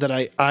culturally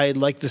that I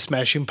like the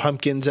Smashing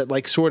Pumpkins at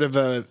like sort of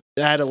a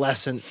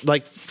adolescent,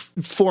 like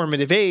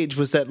formative age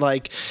was that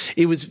like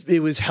it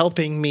was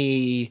helping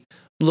me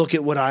look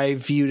at what I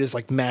viewed as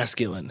like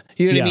masculine.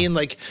 You know what I mean?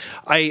 Like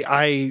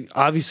I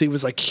obviously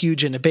was like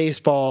huge into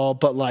baseball,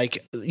 but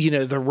like,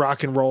 the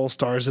rock and roll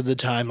stars of the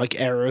time, like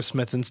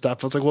Aerosmith and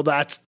stuff, I was like, well,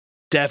 that's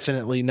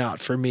definitely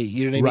not for me.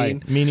 You know what I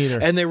mean? Me neither.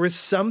 And there was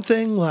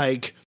something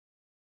like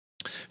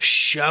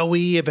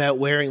showy about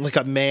wearing like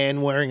a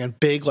man wearing a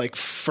big like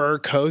fur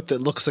coat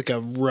that looks like a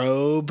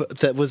robe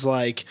that was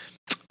like,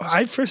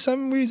 I for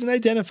some reason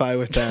identify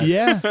with that.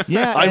 Yeah.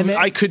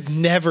 I could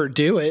never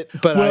do it,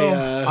 but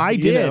I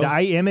did.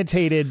 I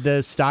imitated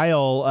the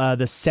style,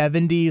 the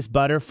 70s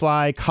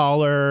butterfly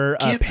collar,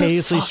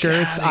 paisley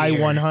shirts. I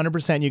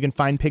 100%. You can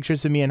find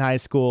pictures of me in high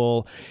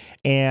school.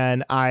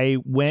 And I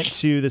went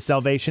to the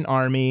Salvation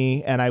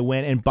Army and I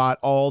went and bought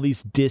all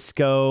these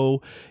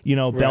disco,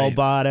 bell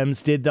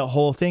bottoms, did the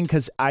whole thing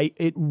because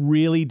it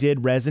really did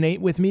resonate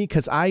with me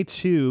because I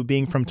too,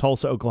 being from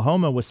Tulsa,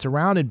 Oklahoma, was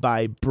surrounded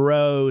by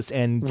bros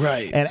and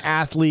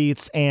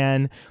athletes,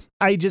 and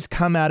I just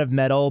come out of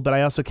metal, but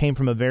I also came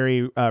from a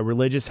very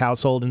religious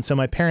household, and so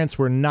my parents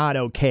were not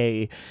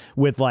okay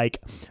with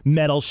like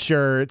metal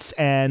shirts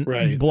and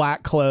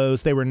black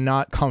clothes. They were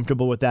not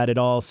comfortable with that at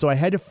all. So I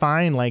had to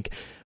find like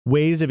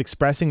ways of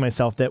expressing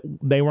myself that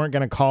they weren't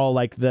going to call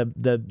like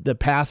the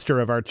pastor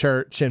of our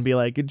church and be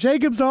like,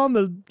 Jacob's on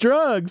the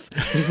drugs.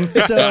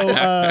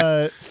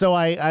 So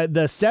I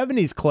the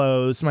 70s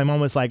clothes, my mom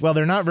was like, well,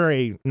 they're not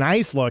very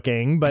nice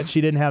looking, but she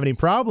didn't have any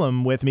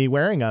problem with me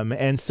wearing them.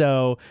 And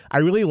so I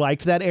really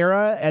liked that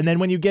era. And then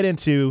when you get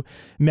into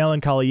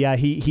Melancholy,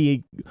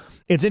 he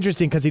it's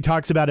interesting because he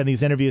talks about in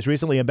these interviews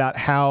recently about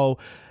how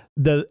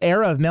the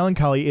era of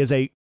Melancholy is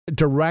a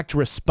direct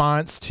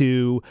response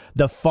to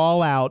the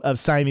fallout of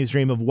Siamese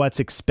Dream of what's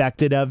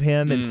expected of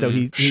him. And so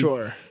he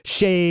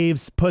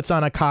shaves, puts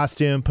on a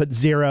costume, puts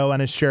zero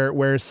on his shirt,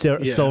 wears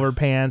silver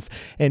pants,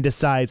 and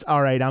decides,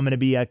 all right, I'm going to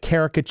be a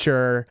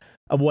caricature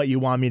of what you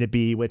want me to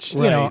be, which,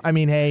 I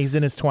mean, hey, he's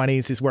in his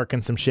 20s. He's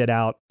working some shit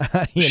out, in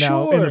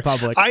the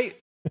public. I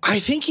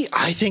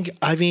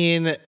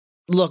mean,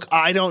 look,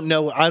 I don't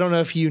know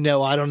if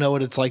I don't know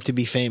what it's like to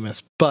be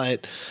famous,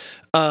 but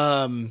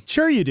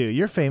sure you do.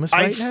 You're famous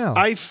right now.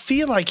 I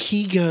feel like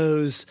he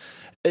goes,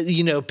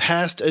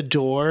 past a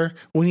door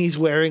when he's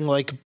wearing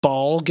like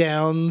ball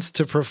gowns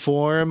to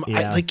perform.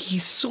 Yeah. He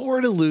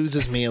sort of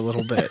loses me a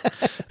little bit.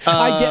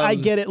 I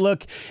get it.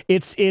 Look,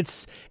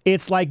 it's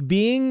like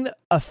being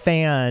a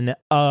fan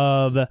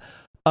of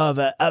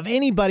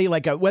anybody,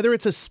 like whether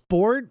it's a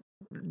sport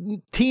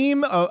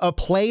team, a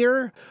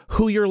player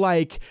who you're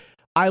like,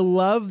 I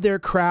love their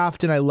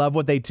craft and I love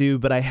what they do,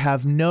 but I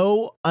have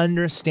no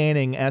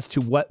understanding as to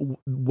what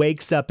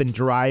wakes up and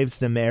drives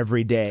them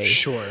every day.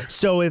 Sure.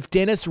 So if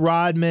Dennis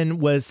Rodman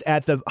was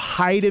at the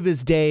height of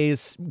his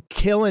days,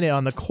 killing it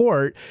on the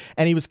court,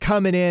 and he was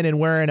coming in and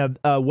wearing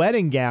a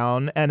wedding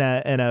gown and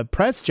a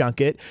press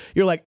junket,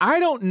 you're like, I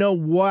don't know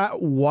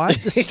what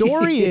the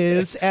story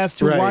is as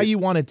to why you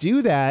want to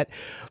do that,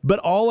 but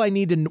all I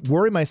need to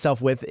worry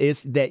myself with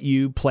is that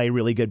you play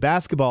really good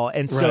basketball.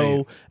 And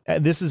so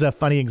this is a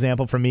funny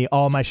example for me.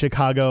 All my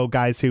Chicago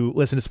guys who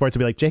listen to sports will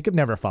be like, Jacob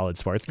never followed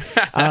sports.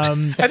 I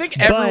think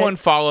everyone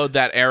followed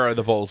that era of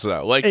the Bulls,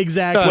 though. Like,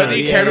 exactly. Whether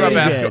you cared about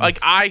basketball, like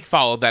I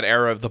followed that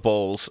era of the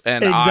Bulls,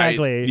 and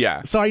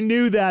So I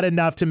knew that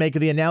enough to make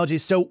the analogy.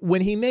 So when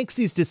he makes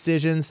these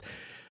decisions,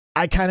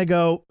 I kind of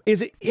go,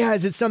 is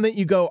it something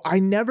you go, I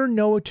never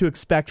know what to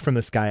expect from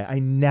this guy. I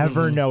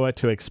never know what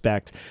to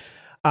expect.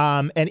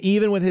 And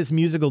even with his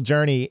musical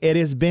journey, it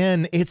has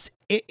been, it's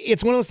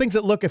one of those things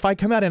that, look, if I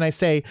come out and I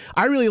say,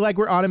 I really like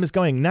where Autumn is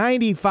going,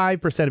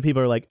 95% of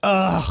people are like,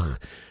 ugh,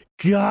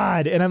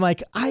 God. And I'm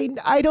like,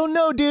 I don't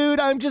know, dude.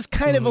 I'm just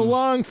kind of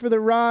along for the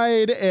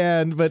ride.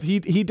 But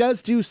he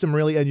does do some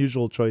really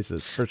unusual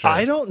choices, for sure.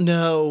 I don't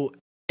know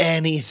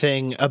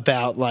anything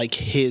about like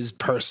his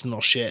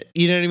personal shit.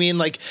 You know what I mean?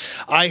 Like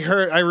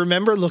I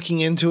remember looking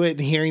into it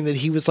and hearing that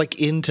he was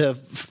like into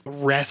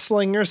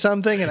wrestling or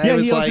something. And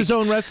he owns his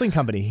own wrestling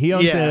company. He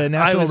owns the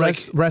National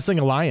Wrestling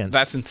Alliance.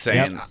 That's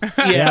insane.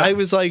 Yep. I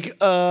was like,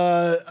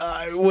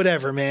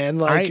 whatever, man.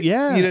 Like, you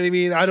know what I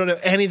mean? I don't know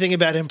anything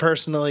about him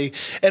personally.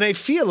 And I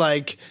feel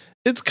like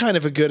it's kind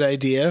of a good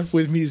idea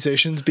with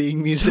musicians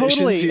being musicians.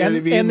 Totally. You know what I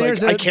mean?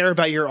 There's I care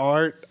about your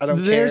art. I don't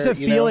care. There's a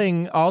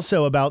feeling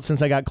also about,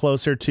 since I got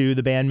closer to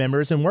the band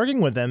members and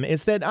working with them,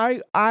 is that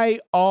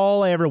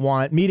all I ever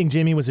want, meeting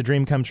Jimmy was a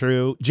dream come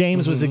true.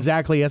 James was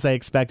exactly as I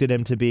expected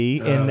him to be,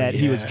 in that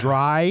he was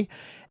dry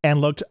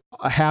and looked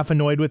half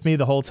annoyed with me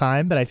the whole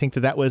time. But I think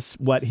that was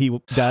what he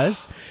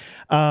does.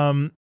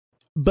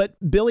 But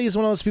Billy is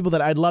one of those people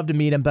that I'd love to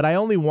meet him, but I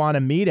only want to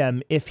meet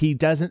him if he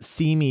doesn't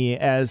see me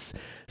as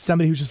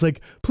somebody who's just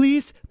like,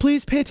 please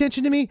pay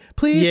attention to me,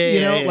 please.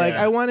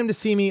 I want him to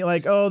see me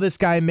like, oh, this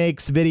guy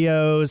makes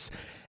videos.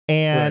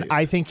 And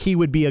I think he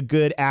would be a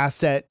good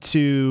asset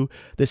to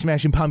the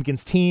Smashing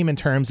Pumpkins team in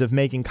terms of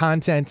making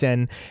content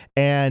and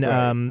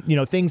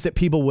things that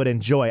people would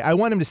enjoy. I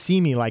want him to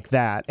see me like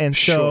that. And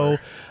so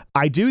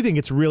I do think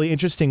it's really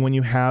interesting when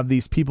you have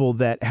these people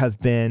that have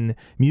been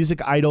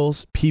music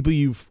idols, people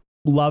you've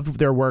loved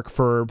their work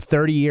for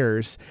 30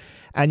 years,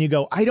 and you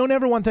go, I don't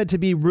ever want that to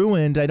be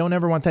ruined. I don't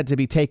ever want that to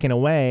be taken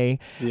away.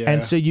 Yeah.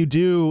 And so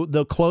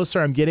the closer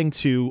I'm getting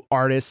to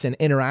artists and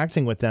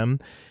interacting with them,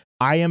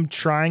 I am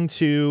trying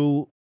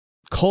to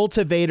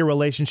cultivate a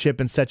relationship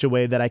in such a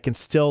way that I can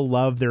still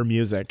love their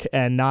music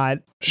and not,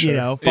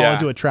 fall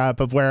into a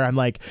trap of where I'm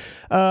like,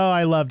 oh,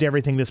 I loved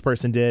everything this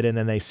person did, and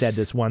then they said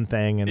this one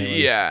thing, and it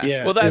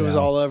was, well, it was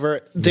all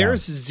over.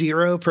 There's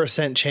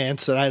 0%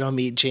 chance that I don't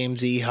meet James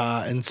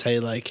Iha and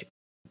say like,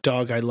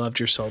 dog, I loved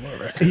your solo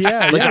record.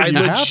 Yeah, I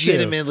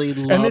legitimately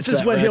love. And this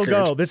is what record.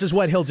 He'll go. This is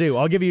what he'll do.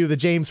 I'll give you the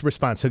James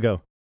response. He'll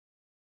go,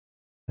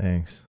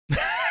 thanks.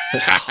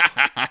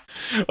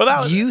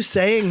 Well, you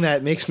saying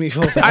that makes me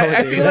feel validated.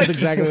 I feel that's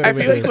exactly what I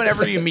feel like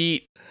whenever you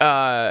meet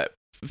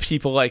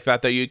people like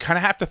that, though, you kind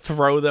of have to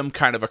throw them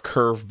kind of a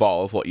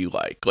curveball of what you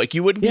like. Like,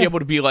 you wouldn't be able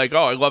to be like,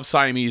 oh, I love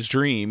Siamese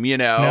Dream,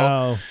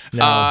 No.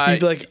 You'd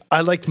be like,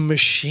 I like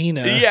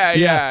Machina.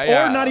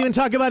 Yeah. Or not even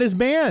talk about his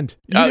band.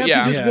 You'd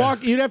have to just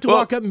walk. You'd have to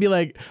walk up and be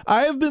like,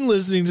 I have been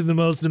listening to the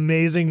most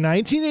amazing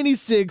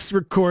 1986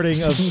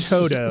 recording of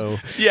Toto.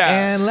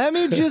 And let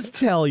me just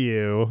tell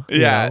you.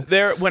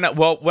 When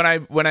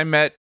I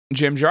met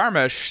Jim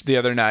Jarmusch the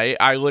other night,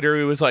 I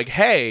literally was like,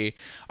 hey,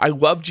 I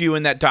loved you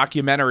in that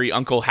documentary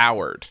Uncle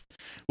Howard,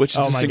 which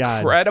is this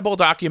incredible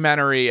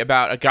documentary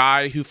about a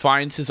guy who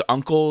finds his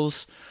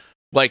uncle's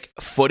like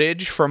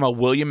footage from a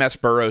William S.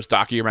 Burroughs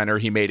documentary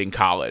he made in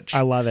college.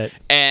 I love it.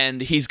 And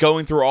he's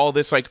going through all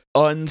this like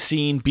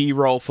unseen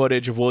B-roll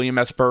footage of William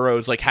S.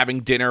 Burroughs like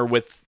having dinner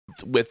with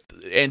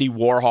Andy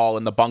Warhol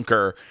in the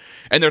bunker.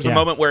 And there's a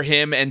moment where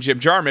him and Jim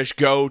Jarmusch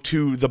go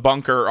to the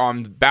bunker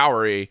on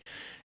Bowery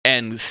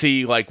and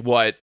see like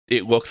what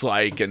it looks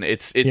like, and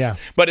it's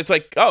but it's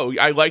like, oh,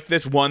 I like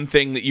this one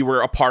thing that you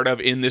were a part of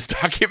in this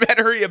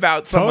documentary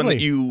about someone that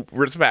you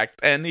respect.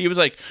 And he was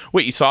like,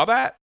 wait, you saw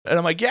that? And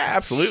I'm like, yeah,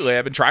 absolutely.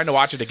 I've been trying to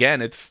watch it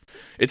again. It's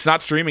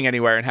not streaming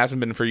anywhere and hasn't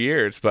been for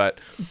years, but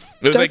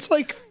it was that's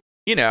like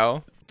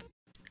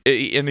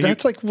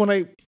that's like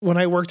when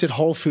I worked at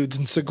Whole Foods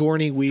and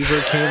Sigourney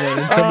Weaver came in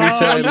and somebody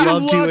said, I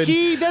loved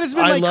you. That has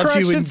been my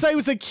crush since I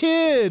was a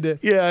kid.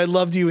 Yeah, I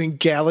loved you in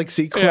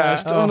Galaxy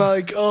Quest. I'm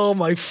like, oh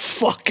my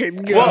fucking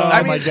God. Well,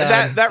 I mean,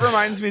 that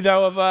reminds me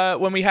though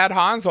of when we had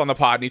Hans on the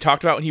pod and he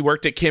talked about when he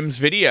worked at Kim's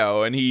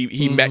Video and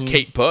he met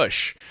Kate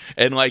Bush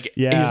and like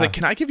he was like,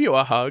 can I give you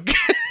a hug?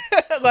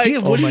 Like,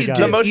 what do you do?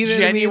 The most you know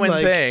genuine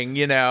what I mean?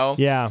 thing,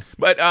 Yeah.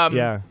 But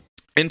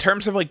in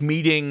terms of like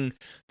meeting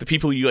the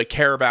people you like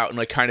care about and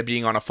like kind of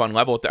being on a fun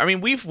level, I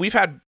mean, we've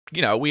had,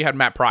 we had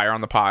Matt Pryor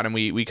on the pod and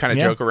we kind of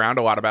joke around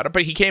a lot about it,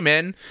 but he came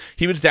in,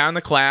 he was down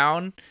the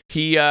clown.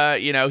 He,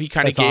 he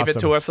kind of gave it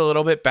to us a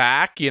little bit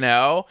back, and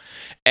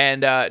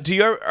are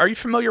you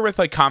familiar with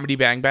like Comedy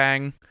Bang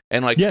Bang?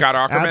 And like Scott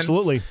Aukerman?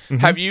 Absolutely. Mm-hmm.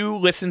 Have you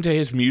listened to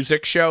his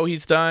music show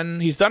he's done?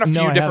 He's done a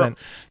few different. Haven't.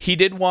 He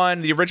did one.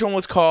 The original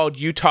was called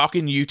You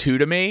Talking U2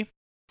 to Me.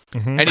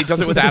 Mm-hmm. And he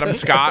does it with Adam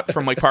Scott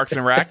from like Parks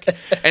and Rec.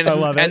 And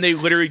and they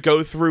literally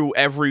go through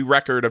every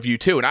record of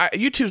U2.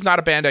 And U2's not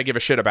a band I give a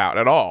shit about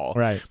at all.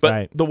 Right.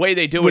 But the way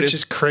they do it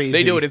is crazy.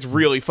 They do it, it's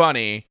really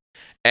funny.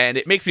 And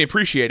it makes me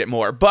appreciate it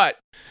more. But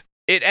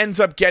it ends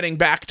up getting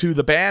back to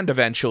the band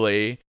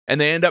eventually, and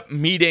they end up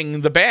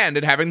meeting the band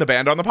and having the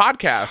band on the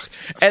podcast.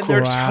 And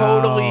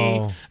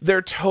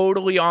they're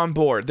totally on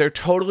board. They're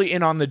totally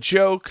in on the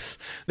jokes.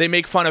 They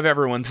make fun of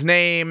everyone's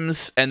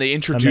names, and they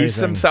introduce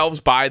themselves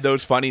by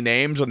those funny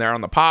names when they're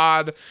on the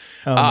pod.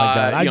 Oh my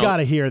God. I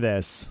gotta hear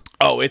this.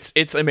 Oh,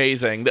 it's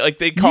amazing. Like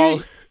they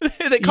call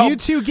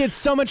U2 get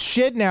so much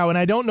shit now, and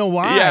I don't know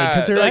why,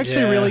 because they're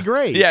actually really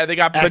great. Yeah, they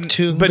got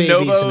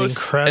Bonobos,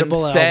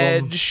 incredible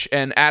and Fedge,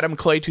 and Adam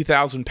Clay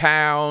 2,000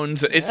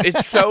 pounds.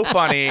 It's so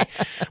funny.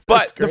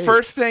 But the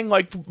first thing,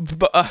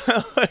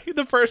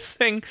 the first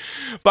thing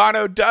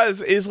Bono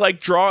does is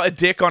like draw a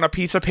dick on a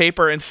piece of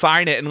paper and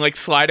sign it and like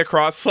slide it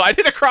across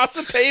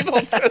the table.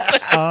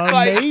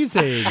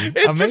 Amazing.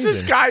 It's just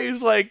this guy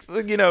who's like,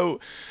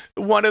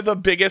 one of the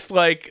biggest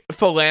like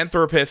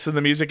philanthropists in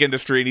the music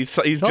industry, and he's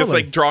just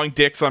like drawing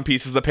dicks on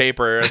pieces of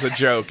paper as a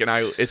joke, and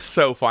it's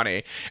so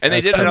funny. And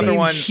they did another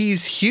one.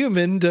 He's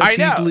human. Does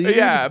he bleed?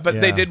 Yeah,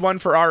 but they did one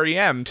for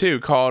REM too,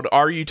 called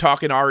 "Are You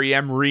Talking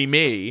REM Re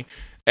Me?"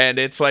 And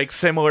it's like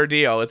similar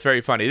deal. It's very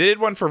funny. They did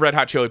one for Red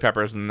Hot Chili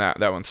Peppers, and that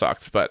one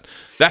sucks. But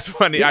that's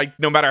funny.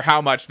 No matter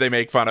how much they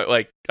make fun of,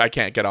 like, I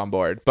can't get on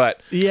board.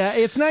 But yeah,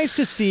 it's nice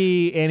to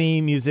see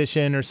any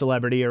musician or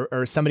celebrity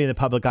or somebody in the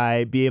public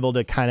eye be able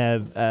to kind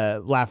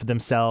of laugh at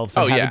themselves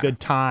and have a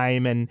good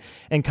time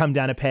and come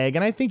down a peg.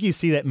 And I think you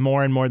see that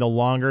more and more the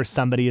longer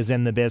somebody is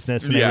in the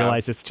business and they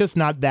realize it's just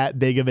not that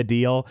big of a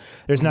deal.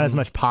 There's not as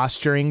much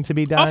posturing to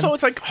be done. Also,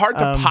 it's like hard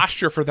to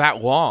posture for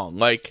that long.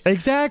 Like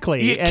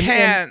exactly, you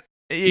can't.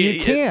 You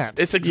can't.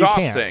 It's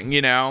exhausting,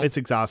 you know? It's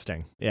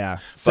exhausting, yeah.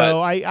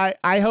 So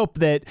I hope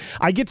that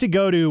I get to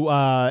go to,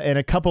 in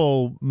a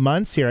couple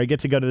months here, I get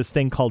to go to this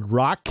thing called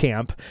Rock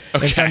Camp.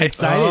 Okay. And so I'm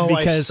excited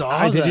because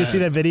did you see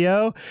that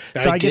video?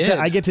 So I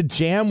get to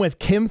jam with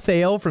Kim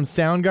Thale from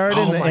Soundgarden.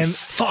 Oh my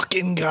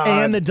fucking God.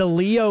 And the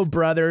DeLeo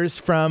brothers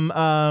from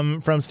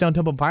Stone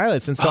Temple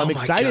Pilots. And so I'm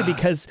excited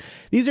because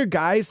these are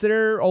guys that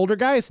are older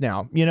guys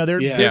now. You know,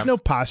 there's no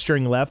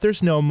posturing left.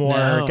 There's no more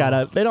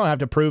they don't have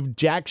to prove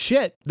jack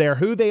shit.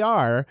 They're who they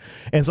are.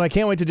 And so I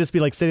can't wait to just be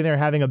like sitting there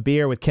having a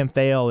beer with Kim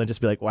Thale and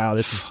just be like, wow,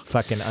 this is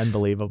fucking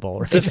unbelievable.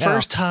 Right the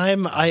first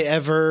time I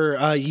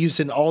ever used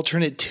an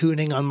alternate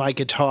tuning on my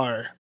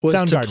guitar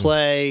was to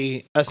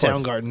play a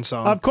Soundgarden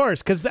song. Of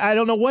course, because I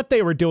don't know what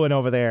they were doing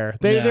over there.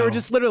 They were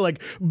just literally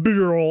like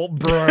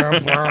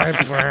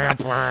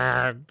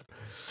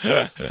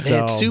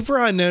Man, Super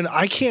Unknown.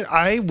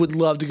 I would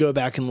love to go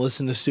back and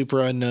listen to Super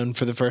Unknown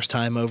for the first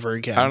time over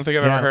again. I don't think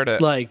I've ever heard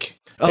it. Like,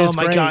 oh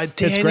my God,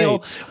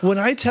 Daniel, when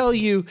I tell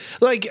you,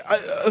 like,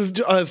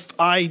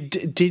 I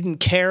didn't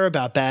care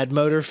about Bad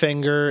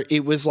Motorfinger,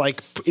 it was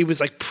like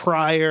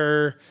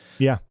prior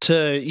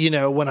to, you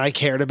know, when I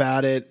cared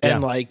about it.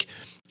 And like,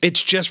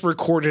 it's just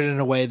recorded in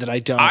a way that I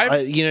don't,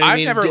 I've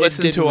never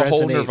listened to a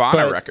whole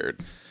Nirvana record.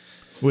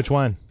 Which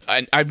one?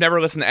 I've never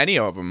listened to any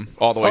of them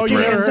all the way through.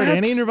 You never heard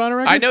any Nirvana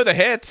records? I know the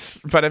hits,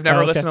 but I've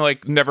never listened to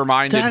like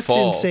Nevermind in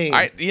full. That's insane.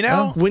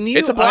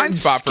 It's a blind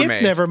spot for me.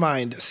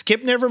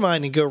 Skip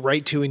Nevermind and go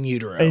right to In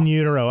Utero. In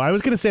Utero. I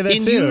was going to say that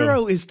too. In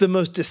Utero is the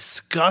most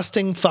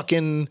disgusting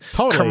fucking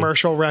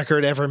commercial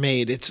record ever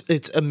made.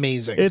 It's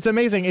amazing. It's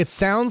amazing. It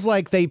sounds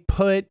like they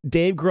put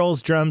Dave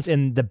Grohl's drums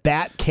in the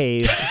Bat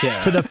Cave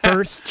for the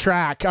first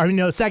track. I mean,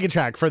 no, second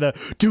track for the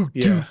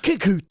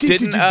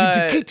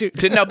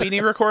Didn't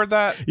Albini record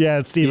that? Yeah,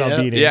 it's Steve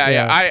Albini.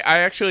 Yeah. I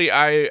actually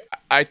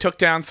took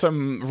down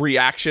some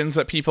reactions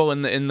that people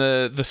in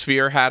the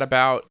sphere had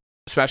about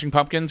Smashing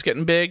Pumpkins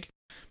getting big.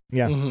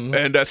 Yeah. Mm-hmm.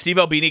 And Steve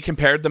Albini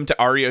compared them to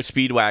REO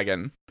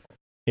Speedwagon.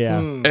 Yeah.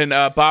 And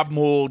Bob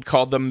Mould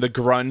called them the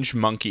Grunge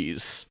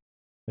Monkeys.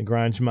 The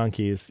Grunge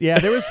Monkeys. Yeah,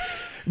 there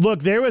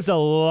was a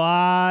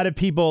lot of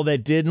people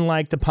that didn't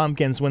like the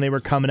Pumpkins when they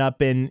were coming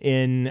up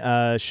in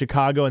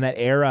Chicago in that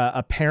era.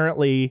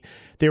 Apparently,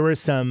 there was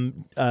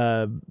some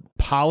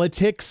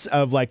politics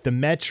of like the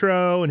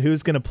Metro and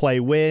who's going to play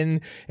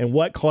when and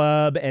what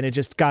club, and it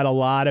just got a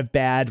lot of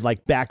bad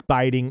like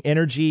backbiting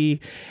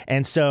energy.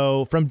 And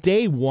so from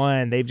day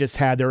one, they've just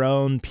had their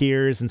own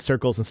peers and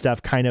circles and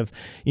stuff kind of,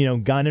 you know,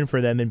 gunning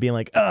for them and being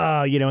like,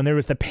 oh, you know, and there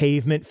was the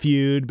Pavement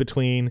feud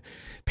between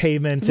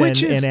Pavement and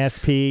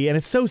SP, and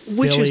it's so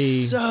silly. Which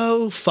is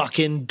so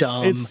fucking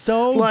dumb. It's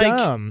so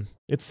dumb.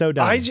 It's so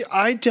dumb.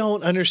 I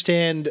don't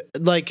understand,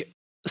 like,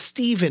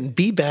 Steven,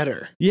 be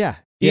better. Yeah.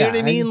 You know what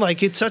I mean?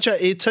 Like, it's such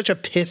a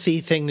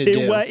pithy thing to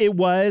do. It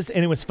was,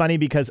 and it was funny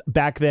because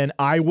back then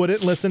I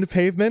wouldn't listen to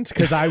Pavement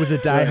because I was a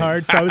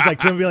diehard. So I was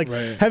like, people would be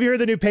like, have you heard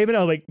the new Pavement? I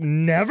was like,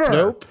 never.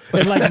 Nope.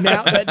 And like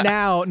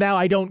now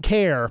I don't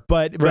care.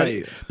 But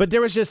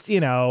there was just, you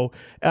know,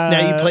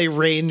 now you play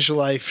Range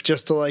Life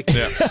just to like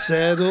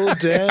settle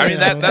down. I mean,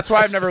 that's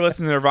why I've never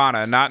listened to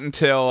Nirvana. Not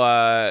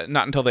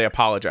until they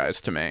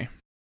apologized to me.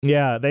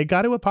 Yeah, they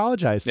got to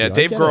apologize to. Yeah,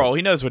 Dave Grohl,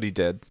 he knows what he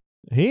did.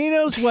 He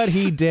knows what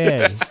he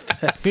did.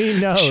 He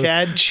knows.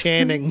 Chad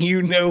Channing,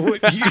 you know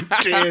what you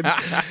did.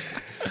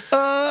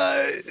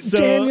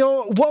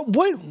 Daniel,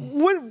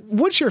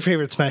 what's your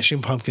favorite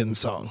Smashing Pumpkins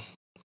song?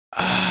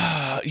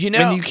 You know,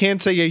 and you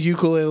can't say a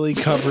ukulele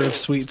cover of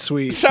Sweet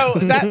Sweet. So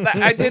that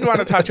I did want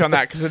to touch on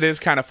that because it is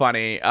kind of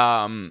funny.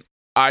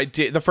 I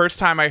did the first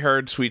time I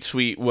heard Sweet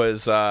Sweet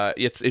was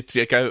it's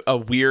like a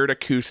weird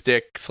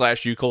acoustic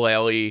 /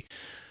 ukulele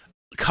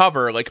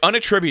cover, like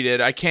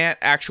unattributed. I can't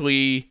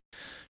actually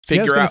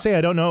figure out. I was going to say,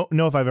 I don't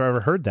know if I've ever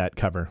heard that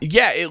cover.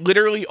 Yeah, it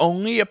literally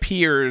only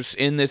appears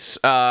in this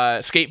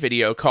skate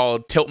video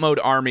called Tilt Mode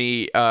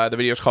Army. The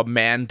video is called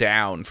Man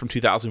Down from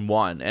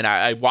 2001, and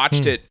I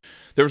watched it.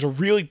 There was a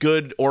really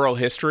good oral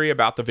history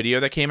about the video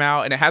that came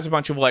out, and it has a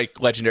bunch of like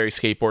legendary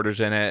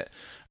skateboarders in it,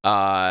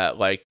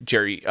 like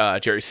Jerry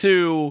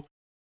Sue,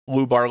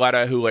 Lou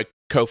Barletta, who like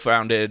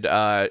co-founded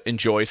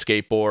Enjoy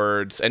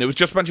Skateboards, and it was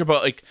just a bunch of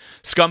like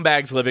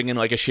scumbags living in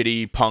like a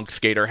shitty punk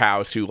skater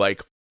house who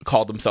like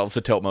called themselves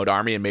the Tilt Mode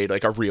Army and made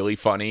like a really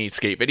funny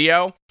skate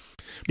video.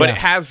 But it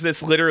has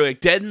this literally like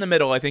dead in the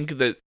middle. I think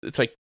that it's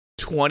like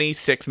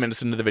 26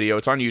 minutes into the video.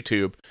 It's on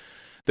YouTube.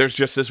 There's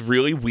just this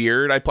really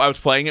weird. I was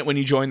playing it when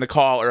you joined the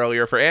call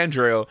earlier for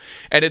Andrew,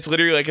 and it's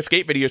literally like a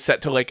skate video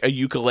set to like a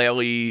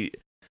ukulele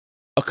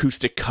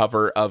acoustic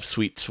cover of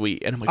Sweet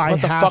Sweet, and I'm like,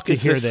 what the fuck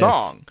is this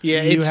song?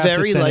 Yeah, it's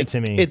very like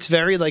it's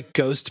very like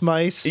Ghost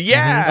Mice.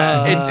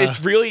 Yeah,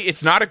 it's really,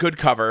 it's not a good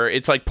cover.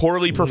 It's like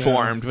poorly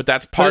performed, but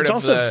that's part of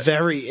also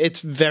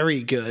it's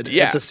very good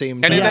at the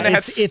same time. And then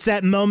it's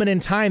that moment in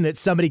time that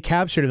somebody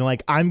captured and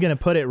like, I'm gonna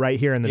put it right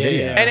here in the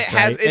video. And it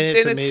has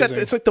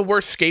it's like the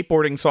worst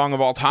skateboarding song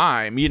of all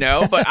time, you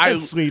know. But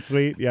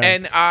sweet, yeah.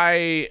 And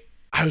I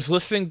was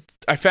listening.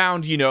 I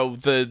found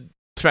the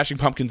Smashing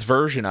Pumpkins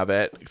version of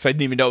it, because I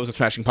didn't even know it was a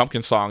Smashing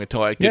Pumpkins song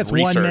until I did it's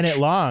research. 1 minute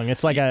long.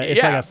 It's like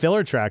a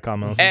filler track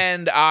almost.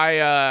 And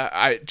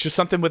I just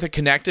something with it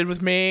connected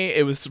with me.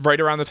 It was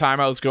right around the time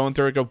I was going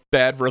through a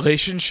bad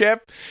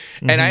relationship,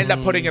 and I ended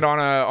up putting it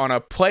on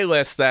a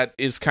playlist that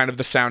is kind of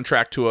the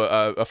soundtrack to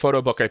a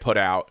photo book I put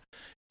out.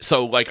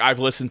 So like I've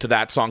listened to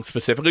that song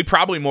specifically,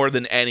 probably more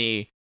than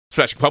any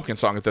Smashing Pumpkins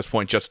song at this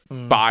point, just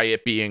by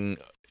it being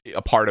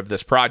a part of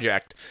this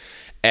project.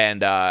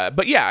 And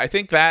but yeah, I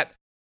think that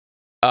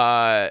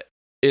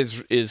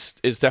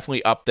is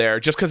definitely up there,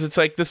 just because it's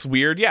like this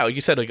weird, like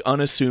you said, like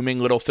unassuming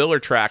little filler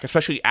track,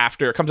 especially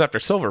after it comes after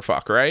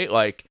Silverfuck, right?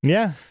 Like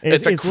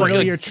it's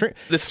literally your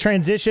this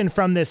transition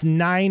from this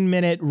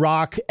 9-minute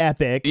rock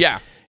epic.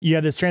 You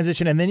have this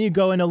transition, and then you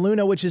go into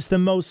Luna, which is the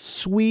most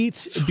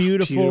sweet,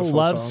 beautiful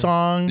love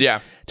song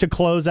to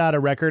close out a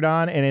record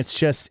on. And it's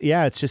just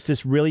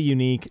this really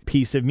unique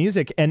piece of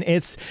music. And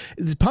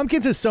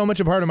Pumpkins is so much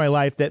a part of my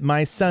life that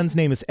my son's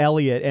name is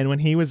Elliot. And when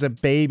he was a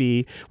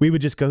baby, we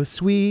would just go,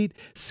 sweet,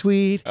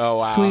 sweet,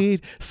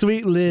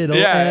 sweet little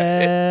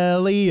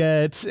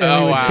Elliot.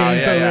 And we would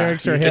change the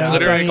lyrics for him. It's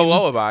literally like a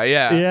lullaby.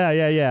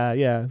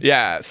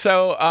 Yeah.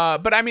 So,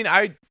 but I mean,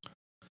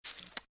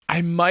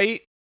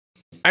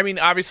 I mean,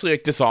 obviously,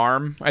 like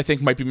Disarm, I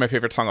think might be my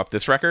favorite song off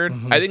this record.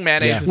 I think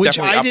Mayonnaise is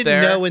definitely up there.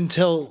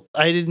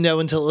 I didn't know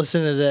until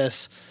listening to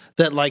this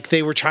that like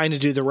they were trying to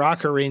do the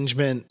rock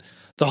arrangement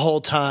the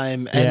whole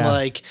time, and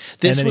like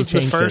this was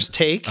the first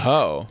take.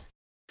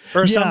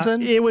 Or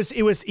something. He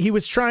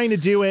was trying to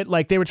do it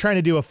like they were trying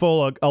to do a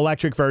full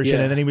electric version,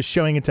 and then he was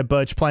showing it to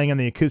Butch playing on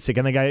the acoustic,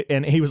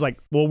 and he was like,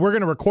 well, we're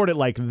gonna record it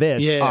like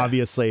this,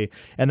 obviously,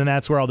 and then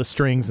that's where all the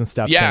strings and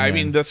stuff came I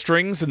mean the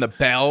strings and the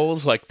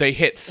bells, like they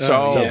hit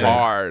so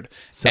hard.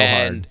 So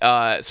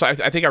I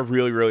think I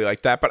really, really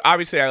like that. But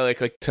obviously I like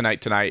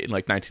Tonight in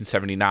like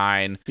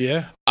 1979.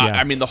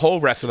 I mean the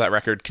whole rest of that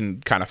record can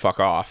kind of fuck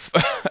off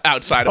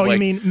outside of you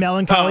mean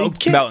Melancholy?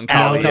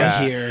 Melancholy,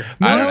 here.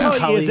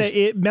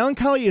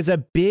 Melancholy is a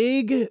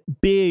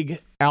big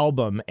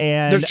album,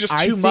 and there's just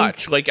too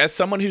much. Like as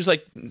someone who's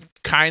like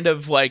kind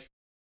of like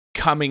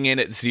coming in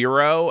at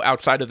zero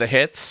outside of the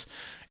hits,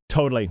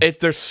 totally.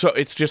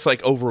 It's just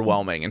like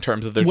overwhelming in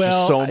terms of there's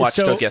just so much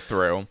to get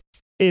through.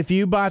 If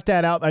you bought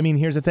that out, I mean,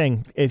 here's the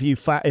thing: if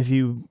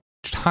you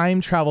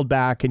time traveled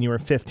back and you were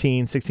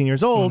 15, 16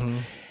 years old.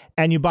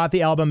 And you bought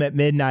the album at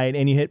midnight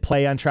and you hit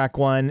play on track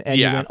 1 and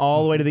you went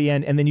all the way to the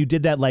end, and then you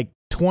did that like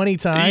 20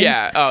 times.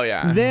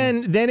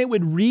 Then it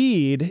would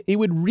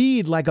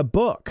read like a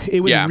book. It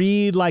would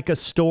read like a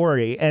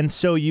story. And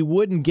so you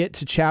wouldn't get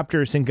to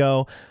chapters and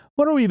go,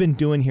 what are we even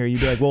doing here?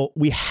 You'd be like, well,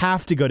 we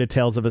have to go to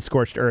Tales of a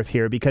Scorched Earth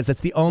here because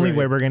that's the only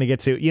way we're going to get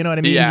to, you know what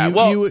I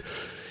mean?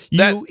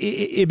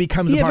 It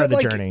becomes a part of the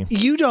journey.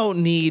 You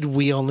don't need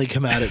We Only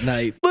Come Out at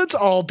Night. Let's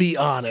all be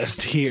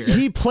honest here.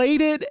 He played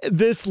it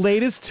this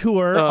latest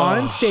tour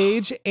on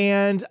stage,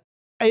 and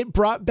it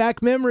brought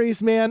back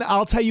memories, man.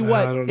 I'll tell you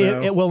what.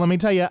 Well, let me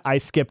tell you, I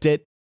skipped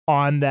it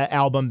on the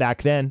album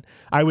back then.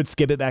 I would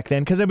skip it back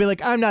then because I'd be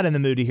like, I'm not in the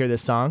mood to hear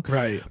this song.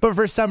 Right. But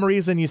for some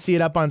reason, you see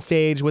it up on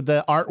stage with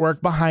the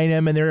artwork behind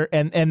him,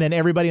 and then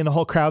everybody in the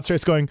whole crowd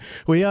starts going,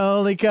 "We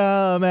only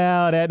come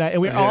out at night,"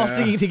 and we're all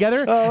singing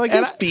together. Oh, I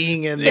guess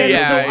being in there.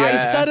 I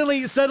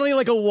suddenly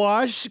like a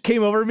wash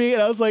came over me,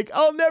 and I was like,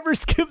 I'll never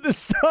skip this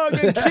song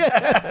again.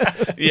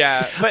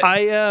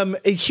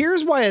 But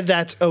here's why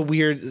that's a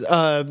weird.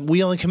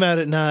 We Only Come Out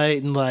at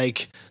Night and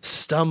like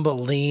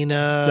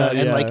Stumbleina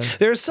and like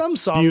there's some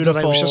songs Beautiful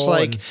that I was just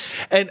like,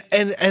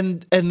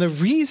 and the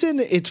reason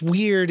it's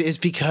weird is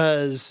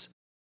because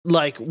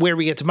like where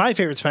we get to my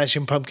favorite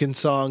Smashing Pumpkins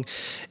song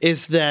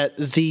is that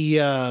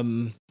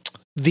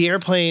the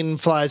Airplane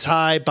Flies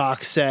High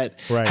box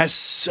set has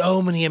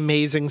so many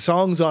amazing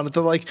songs on it.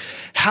 They're like,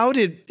 how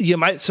did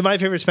my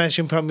favorite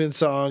Smashing Pumpkins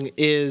song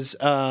is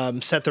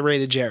Set the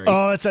Rated Jerry.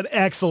 Oh, it's an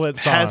excellent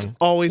song. Has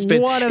always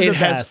been one of the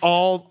best.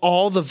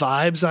 all the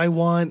vibes I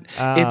want.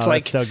 It's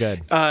like so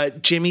good.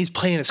 Jimmy's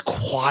playing as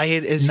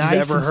quiet as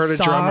nice you've ever heard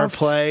a drummer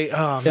play.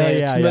 Oh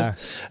man,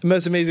 it's the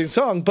most amazing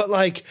song. But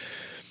like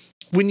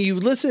when you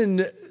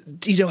listen,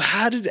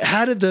 how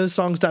did those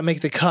songs not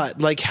make the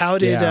cut? Like how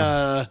did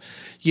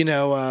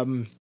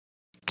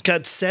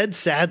God Said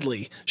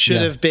Sadly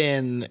should have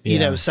been,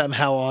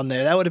 somehow on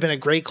there. That would have been a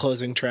great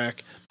closing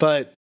track.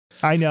 But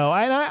I know.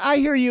 I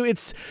hear you.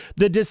 It's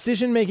the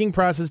decision-making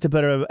process to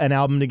put an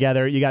album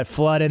together. You got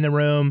Flood in the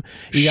room.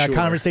 You got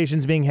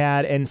conversations being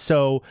had. And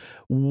so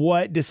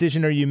what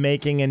decision are you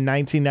making in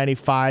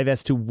 1995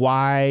 as to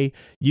why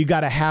you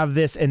got to have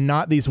this and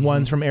not these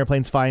ones from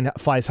Airplanes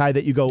Flies High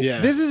that you go,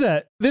 this is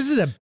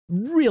a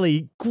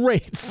really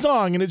great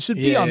song and it should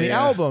be on the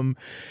album.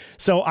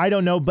 So I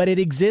don't know, but it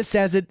exists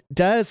as it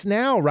does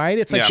now, right?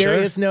 It's like there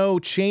is no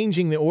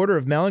changing the order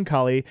of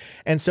Melancholy.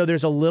 And so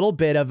there's a little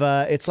bit of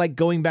it's like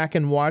going back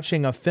and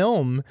watching a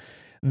film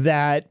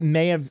that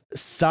may have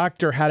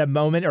sucked or had a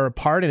moment or a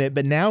part in it,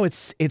 but now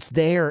it's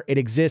there, it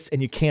exists,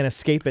 and you can't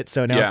escape it.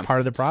 So now it's part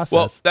of the process.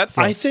 Well, that's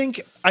I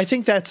think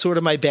that's sort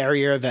of my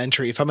barrier of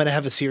entry. If I'm going to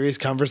have a serious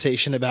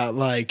conversation about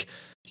like,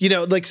 you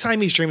know, like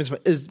Siamese Dream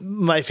is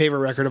my favorite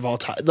record of all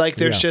time. Like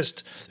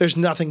there's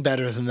nothing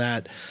better than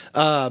that.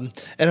 And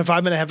if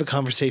I'm going to have a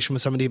conversation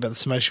with somebody about the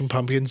Smashing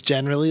Pumpkins,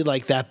 generally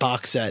like that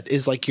box set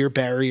is like your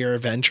barrier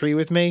of entry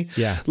with me.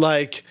 Yeah.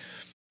 Like,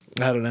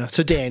 I don't know.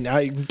 So Dan,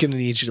 I'm going to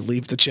need you to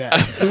leave the chat.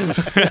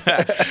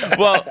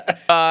 Well,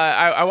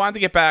 I wanted to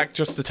get back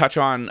just to touch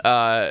on,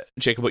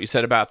 Jacob, what you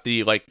said about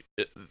the, like,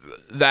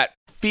 that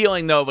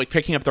feeling though, like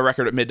picking up the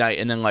record at midnight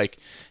and then like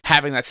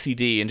having that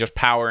CD and just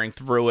powering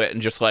through it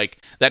and just like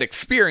that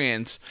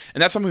experience.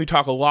 And that's something we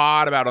talk a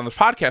lot about on this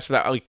podcast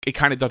about, like, it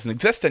kind of doesn't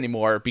exist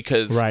anymore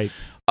because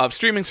of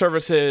streaming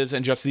services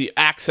and just the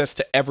access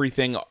to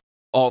everything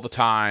all the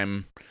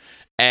time.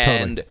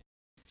 And,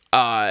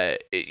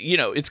 you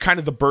know, it's kind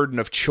of the burden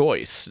of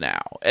choice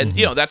now. And,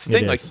 you know, that's the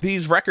thing, like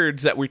these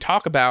records that we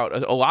talk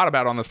about a lot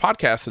about on this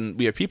podcast, and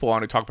we have people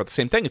on who talk about the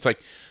same thing. It's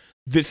like,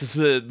 this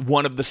is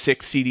one of the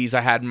 6 CDs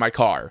I had in my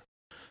car.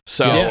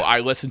 So I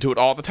listen to it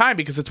all the time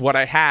because it's what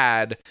I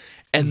had.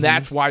 And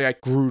that's why I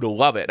grew to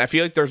love it. I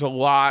feel like it's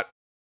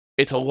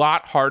a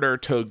lot harder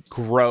to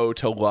grow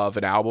to love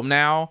an album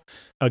now.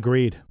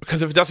 Agreed.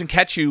 Because if it doesn't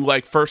catch you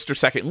like first or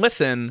second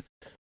listen,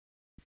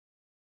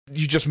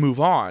 you just move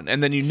on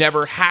and then you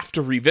never have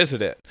to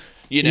revisit it.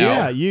 You know?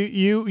 Yeah,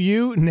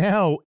 you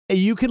now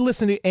you could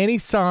listen to any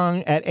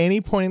song at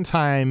any point in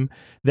time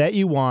that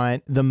you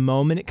want the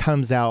moment it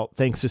comes out,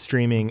 thanks to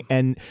streaming.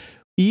 And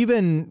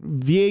even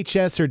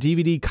VHS or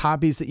DVD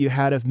copies that you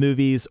had of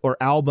movies or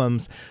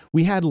albums,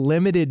 we had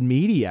limited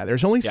media.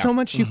 There's only so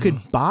much you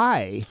could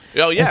buy.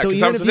 Oh yeah, so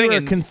even if you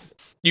were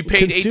you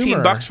paid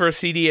 $18 for a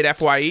CD at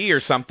FYE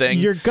or something.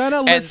 You're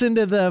gonna listen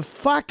to the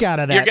fuck out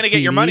of that. You're gonna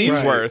get your money's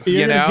worth.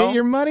 You're gonna get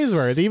your money's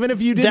worth, even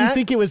if you didn't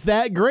think it was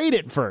that great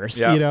at first.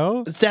 You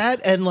know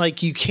that, and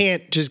like you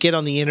can't just get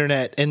on the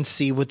internet and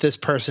see what this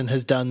person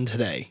has done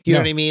today. You know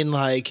what I mean?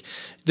 Like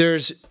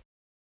there's.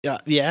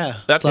 That's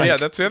that's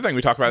the other thing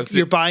we talk about.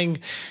 You're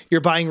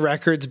buying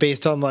records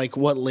based on like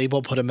what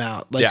label put them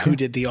out, like who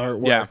did the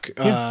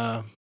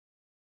artwork.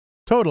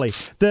 Totally.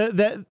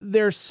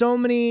 There's so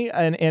many,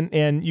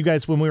 and you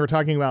guys, when we were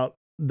talking about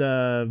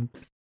the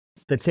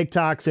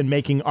TikToks and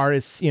making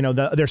artists, you know,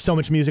 there's so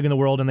much music in the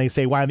world, and they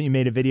say, why haven't you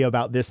made a video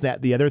about this,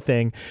 that, the other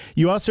thing?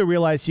 You also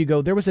realize, you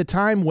go, there was a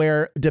time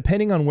where,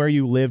 depending on where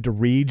you lived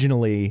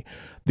regionally,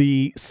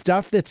 the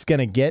stuff that's going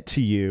to get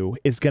to you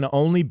is going to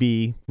only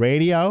be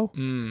radio,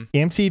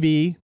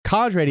 MTV,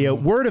 college radio,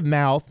 word of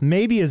mouth,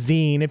 maybe a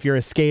zine if you're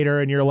a skater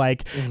and you're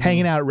like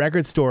hanging out at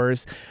record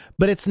stores.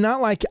 But it's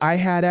not like I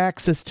had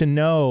access to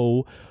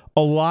know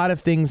a lot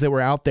of things that were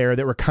out there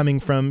that were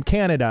coming from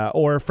Canada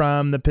or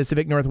from the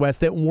Pacific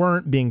Northwest that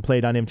weren't being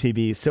played on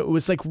MTV. So it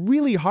was like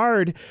really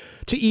hard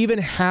to even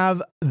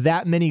have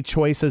that many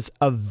choices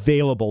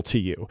available to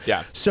you.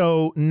 Yeah.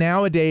 So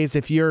nowadays,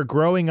 if you're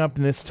growing up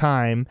in this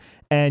time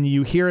and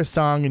you hear a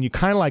song and you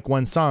kind of like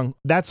one song,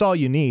 that's all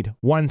you need.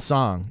 One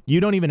song. You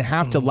don't even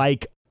have to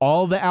like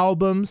all the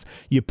albums.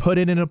 You put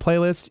it in a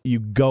playlist, you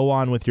go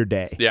on with your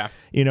day. Yeah.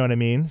 You know what I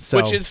mean? So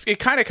it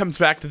kind of comes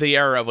back to the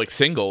era of like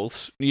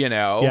singles, you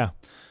know? Yeah.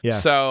 Yeah.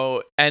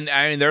 So, and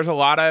I mean, there's a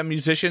lot of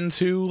musicians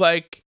who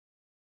like,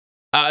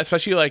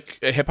 especially like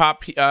hip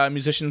hop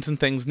musicians and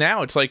things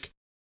now, it's like,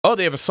 oh,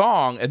 they have a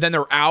song and then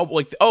their album,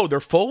 like, oh, their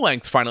full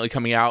length's finally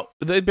coming out.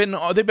 They've been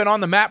on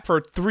the map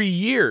for 3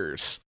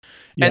 years.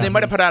 And they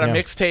might have put out a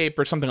mixtape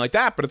or something like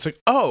that, but it's like,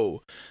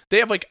 oh, they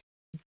have like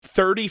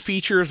 30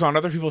 features on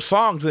other people's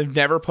songs. They've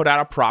never put out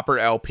a proper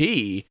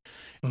LP.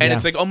 And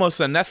it's like almost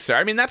unnecessary.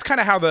 I mean, that's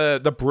kind of how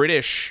the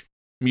British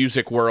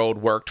music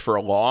world worked for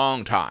a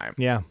long time.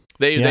 Yeah.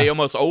 They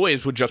almost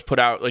always would just put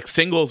out, like,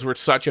 singles were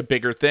such a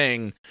bigger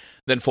thing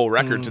than full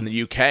records in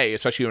the UK,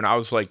 especially when I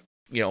was like,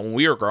 you know, when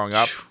we were growing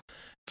up.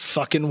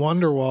 Fucking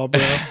Wonderwall,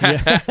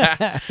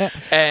 bro.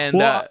 And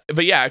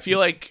but yeah, I feel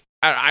like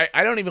I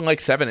don't even like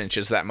 7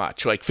 inches that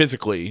much, like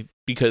physically,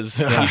 because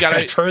you gotta.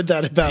 I've heard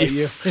that about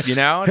you. You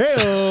know,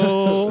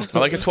 I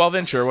like a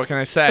 12-incher. What can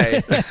I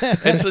say?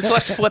 It's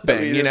less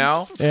flipping, you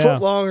know.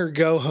 Foot long or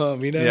go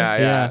home, you know.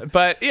 Yeah.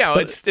 But you know,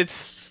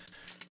 it's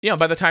you know,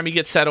 by the time you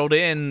get settled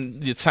in,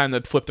 it's time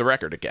to flip the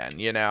record again.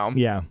 You know.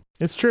 Yeah,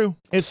 it's true.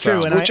 It's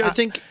true, and which I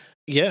think.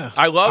 Yeah,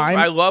 I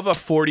love a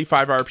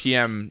 45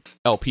 RPM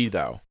LP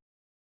though.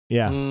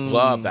 Yeah,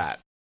 love that.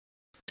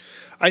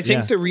 I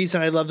think the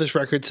reason I love this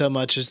record so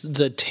much is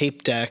the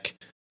tape deck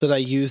that I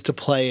used to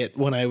play it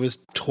when I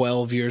was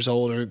 12 years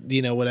old or,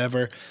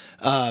 whatever,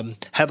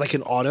 had like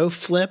an auto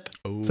flip.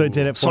 So it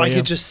did it for So you. I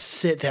could just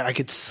sit there. I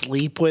could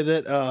sleep with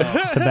it.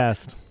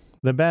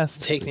 The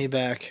best. Take me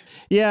back.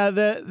 Yeah,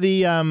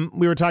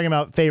 we were talking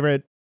about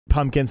favorite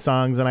Pumpkin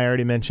songs, and I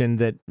already mentioned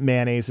that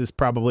Mayonnaise is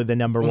probably the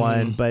number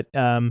one, but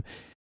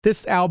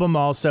this album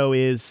also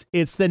it's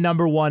the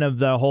number one of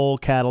the whole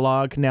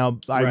catalog. Now,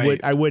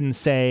 I wouldn't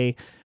say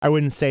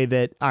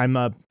that I'm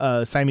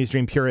a Siamese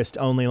Dream purist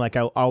only. Like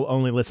I'll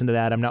only listen to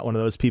that. I'm not one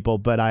of those people,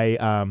 but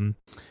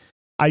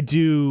I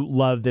do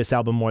love this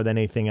album more than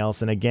anything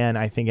else. And again,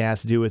 I think it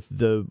has to do with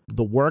the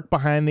work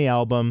behind the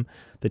album,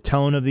 the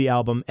tone of the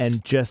album,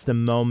 and just the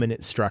moment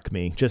it struck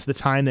me, just the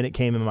time that it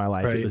came in my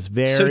life. Right. It was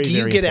very, so do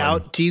you very get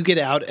important. out? Do you get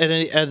out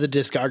at the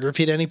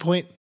discography at any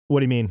point? What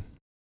do you mean?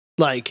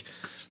 Like,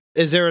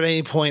 is there at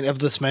any point of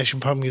the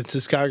Smashing Pumpkins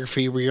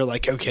discography where you're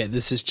like, okay,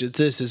 this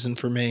isn't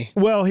for me?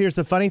 Well, here's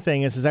the funny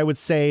thing is I would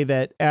say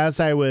that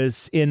as I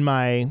was in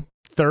my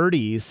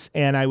 30s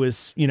and I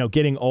was,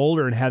 getting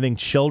older and having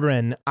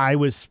children, I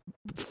was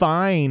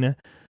fine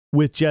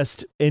with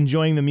just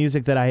enjoying the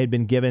music that I had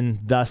been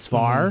given thus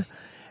far.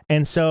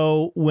 And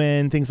so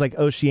when things like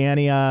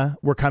Oceania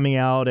were coming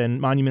out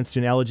and Monuments to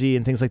an Elegy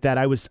and things like that,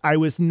 I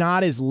was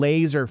not as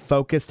laser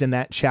focused in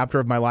that chapter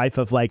of my life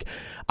of like,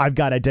 I've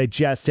got to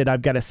digest it.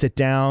 I've got to sit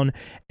down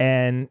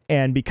and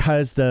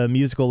because the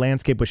musical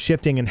landscape was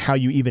shifting and how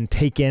you even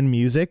take in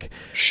music.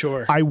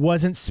 Sure. I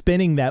wasn't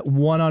spinning that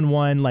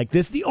one-on-one, like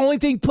this is the only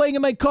thing playing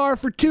in my car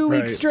for 2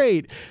 weeks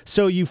straight.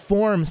 So you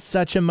form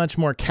such a much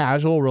more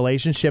casual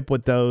relationship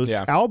with those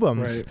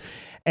albums. Right.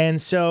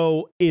 And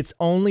so it's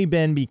only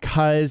been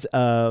because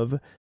of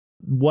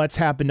what's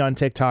happened on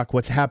TikTok,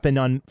 what's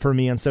happened for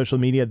me on social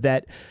media,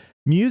 that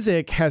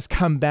music has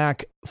come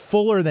back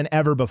fuller than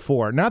ever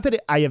before. Not that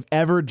I have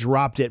ever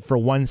dropped it for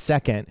 1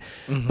 second,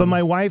 but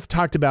my wife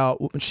talked about,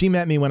 she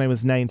met me when I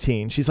was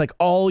 19. She's like,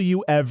 all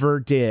you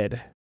ever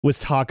did was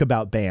talk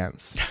about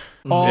bands.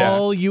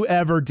 All you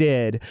ever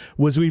did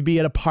was we'd be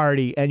at a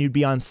party and you'd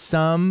be on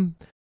some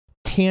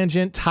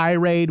tangent,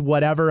 tirade,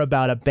 whatever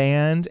about a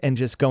band and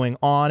just going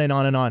on and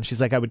on and on.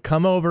 She's like, I would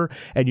come over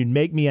and you'd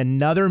make me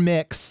another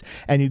mix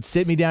and you'd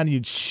sit me down and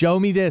you'd show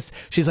me this.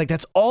 She's like,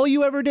 that's all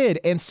you ever did.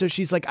 And so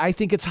she's like, I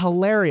think it's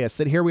hilarious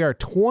that here we are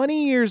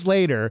 20 years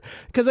later,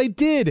 because I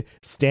did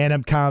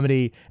stand-up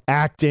comedy,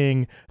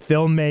 acting,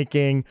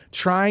 filmmaking,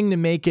 trying to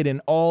make it in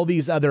all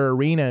these other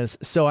arenas.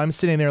 So I'm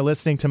sitting there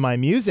listening to my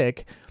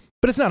music,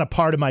 but it's not a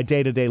part of my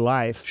day-to-day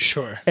life.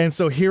 Sure. And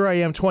so here I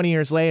am 20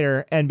 years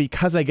later, and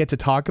because I get to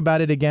talk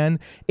about it again,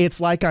 it's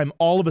like I'm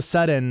all of a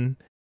sudden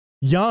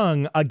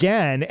young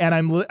again,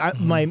 and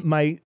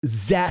my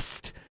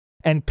zest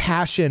and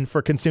passion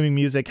for consuming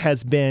music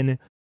has been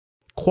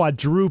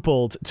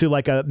quadrupled to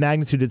like a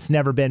magnitude it's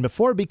never been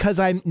before, because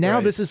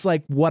this is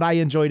like what I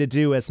enjoy to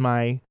do as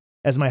my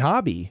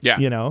hobby.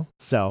 Yeah.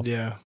 So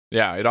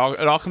yeah, it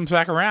all comes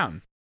back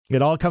around.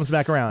 It all comes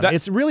back around.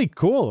 It's really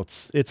cool.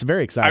 It's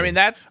very exciting.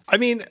 I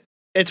mean,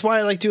 it's why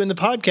I like doing the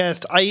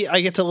podcast. I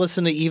get to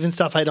listen to even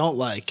stuff I don't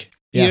like.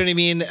 You know what I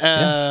mean?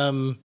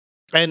 And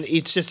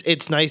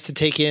it's nice to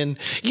take in.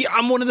 Yeah,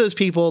 I'm one of those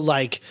people,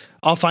 like,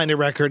 I'll find a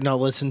record and I'll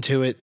listen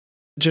to it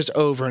just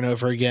over and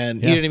over again.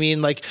 You know what I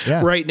mean? Like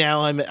right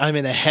now I'm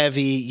in a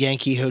heavy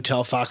Yankee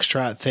Hotel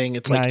Foxtrot thing.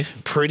 It's like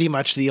pretty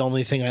much the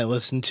only thing I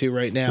listen to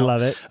right now.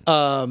 Love it.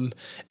 And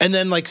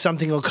then like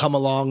something will come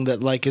along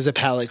that like is a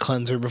palate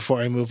cleanser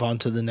before I move on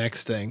to the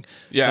next thing.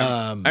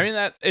 Yeah. I mean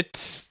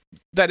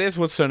that is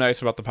what's so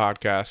nice about the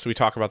podcast. We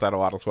talk about that a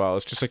lot as well.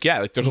 It's just like,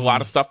 there's a lot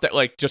of stuff that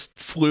like just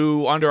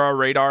flew under our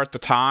radar at the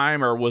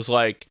time, or was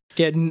like,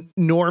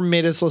 Norm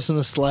made us listen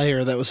to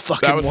Slayer. That was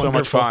fucking wonderful. So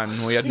much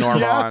fun. We had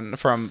Norm on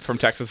from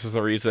Texas Is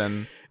the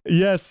Reason.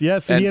 Yes. He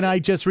and I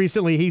just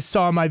recently, he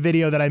saw my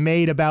video that I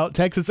made about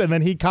Texas, and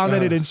then he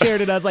commented and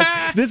shared it. I was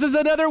like, this is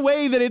another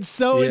way that it's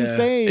so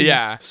insane.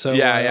 Yeah. So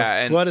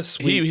And what a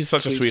sweet, he's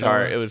such a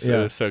sweetheart. Fella. It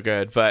was so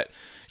good. But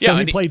so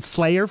he played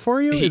Slayer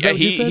for you? Is that what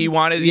you said? He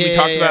wanted. We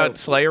talked about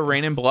Slayer,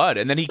 Rain and Blood,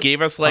 and then he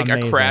gave us like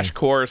a crash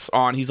course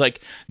on. He's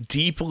like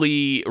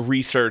deeply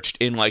researched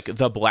in like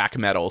the black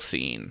metal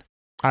scene.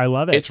 I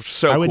love it. It's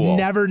so I would cool.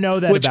 never know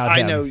that about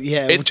him. I know,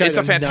 it's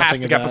a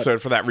fantastic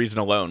episode for that reason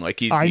alone. Like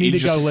I need to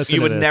go listen.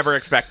 You would never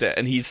expect it,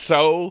 and he's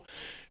so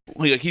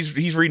like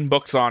he's reading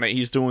books on it.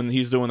 He's doing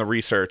the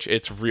research.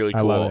 It's really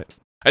cool. I love it.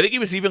 I think he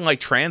was even like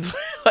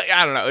translate. Like,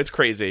 I don't know. It's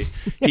crazy.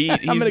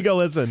 I'm gonna go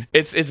listen.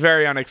 It's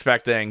very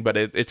unexpected, but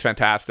it's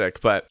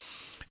fantastic. But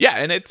yeah,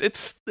 and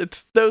it's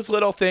those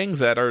little things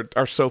that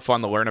are so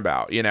fun to learn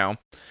about. You know,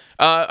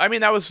 I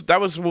mean that was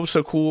what was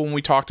so cool when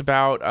we talked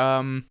about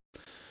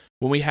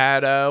when we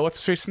had what's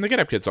his face from the Get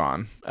Up Kids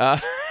on.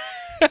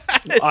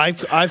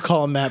 I've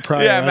called him Matt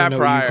Pryor. Yeah, Matt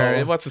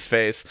Pryor. What's his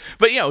face?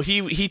 But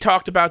he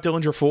talked about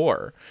Dillinger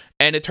 4,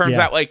 and it turns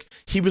out like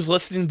he was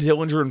listening to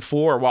Dillinger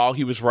 4 while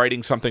he was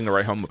writing something to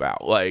write home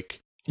about. Like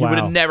you would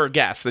have never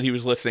guessed that he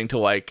was listening to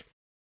like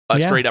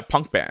a straight up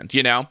punk band.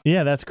 You know?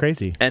 Yeah, that's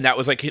crazy. And that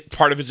was like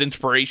part of his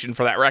inspiration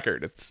for that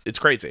record. It's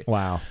crazy.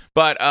 Wow.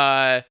 But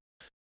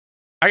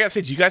I gotta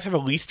say, do you guys have a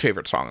least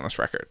favorite song on this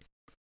record?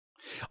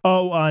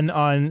 Oh,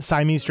 on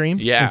Siamese Dream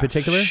Yeah. in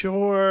particular?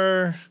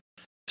 Sure.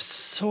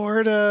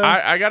 Sorta.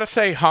 I gotta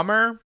say,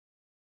 Hummer.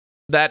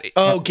 That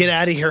Get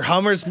out of here.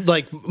 Hummer's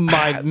like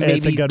my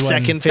maybe good one.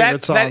 second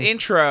favorite song. That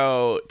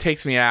intro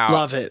takes me out.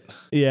 Love it.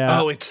 Yeah.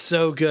 Oh, it's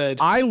so good.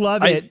 I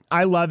love it.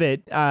 I love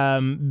it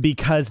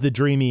because the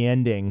dreamy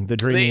ending. The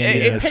dreamy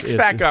ending It picks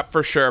back up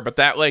for sure, but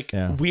that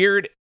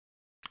weird.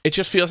 It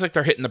just feels like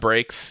they're hitting the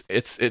brakes.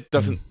 It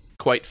doesn't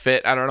quite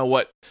fit. I don't know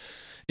what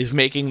is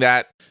making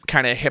that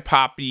kind of hip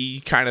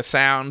hoppy kind of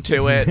sound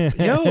to it.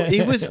 Yo,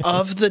 it was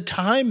of the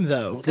time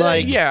though.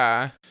 Like,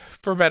 yeah,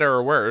 for better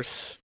or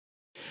worse.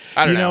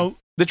 I don't know.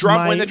 The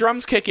drum when the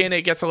drums kick in,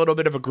 it gets a little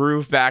bit of a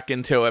groove back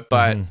into it,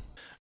 but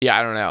yeah,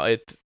 I don't know.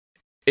 It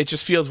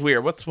just feels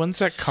weird. When's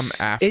that come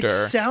after? It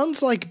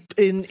sounds like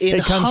in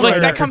it comes Hummer.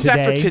 right that comes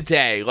after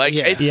Today. Like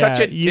it's such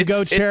a you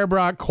go Cherub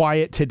Rock,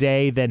 Quiet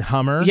Today, then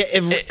Hummer. Yeah,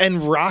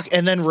 and Rocket.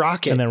 You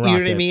know what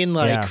I mean?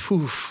 Like,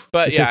 oof.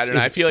 But yeah, I don't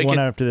know. I feel like one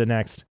after the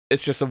next.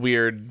 It's just a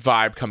weird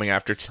vibe coming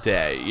after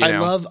Today. You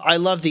know? I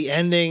love the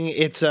ending.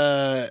 It's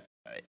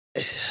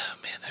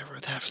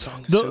that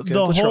song is so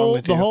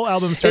good. The whole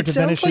album start to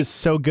finish is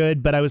so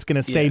good, but I was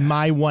gonna say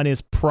my one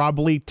is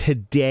probably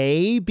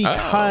Today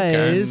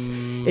because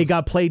it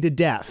got played to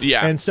death.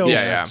 Yeah, and so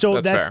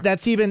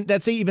that's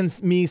even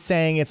me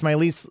saying it's my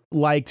least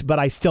liked, but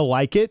I still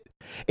like it.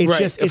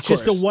 It's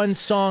just the one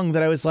song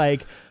that I was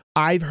like,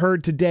 I've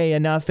heard Today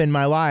enough in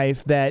my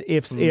life that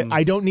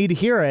I don't need to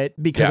hear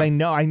it because I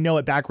know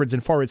it backwards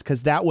and forwards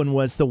because that one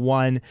was the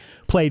one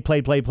played.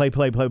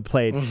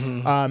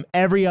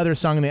 Every other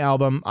song in the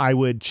album I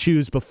would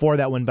choose before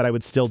that one, but I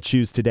would still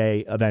choose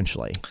Today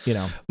eventually. You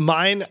know,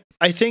 mine.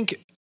 I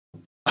think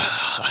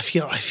I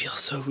feel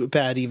so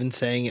bad even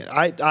saying it.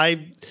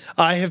 I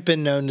have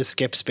been known to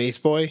skip Space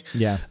Boy.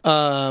 Yeah.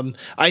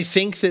 I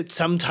think that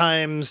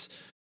sometimes.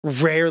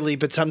 Rarely,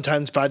 but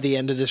sometimes by the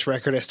end of this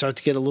record, I start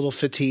to get a little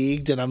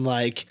fatigued, and I'm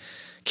like,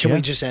 "Can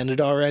we just end it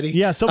already?"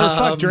 Yeah,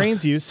 Silverfuck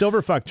drains you.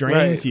 Silverfuck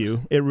drains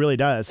you. It really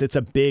does. It's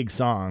a big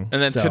song.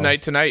 And then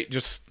Tonight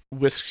just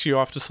whisks you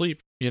off to sleep.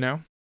 You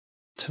know.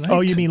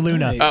 You mean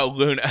Luna? Oh,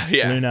 Luna.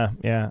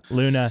 Yeah.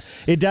 Luna.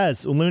 It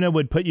does. Luna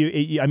would put you.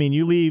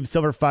 You leave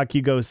Silverfuck,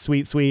 you go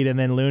Sweet, and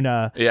then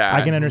Luna. Yeah.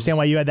 I can understand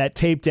why you had that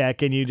tape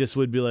deck, and you just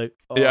would be like,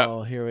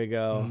 here we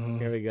go.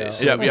 Here we go.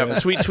 Yeah.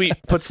 Sweet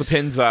puts the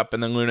pins up,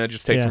 and then Luna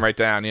just takes them right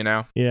down. You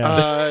know.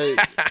 Yeah.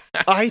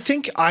 I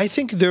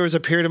think there was a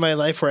period of my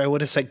life where I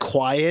would have said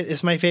 "Quiet"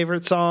 is my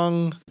favorite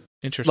song.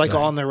 Interesting. Like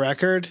on the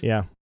record.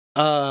 Yeah.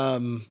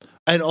 And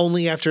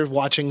only after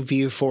watching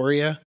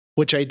Euphoria.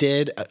 Which I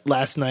did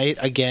last night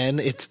again.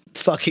 It's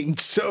fucking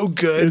so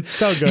good. It's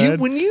so good.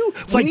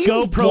 It's like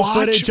GoPro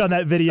footage on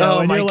that video,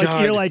 and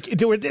you're like,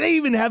 did they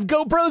even have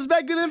GoPros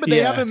back then? But they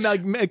have them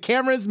like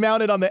cameras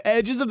mounted on the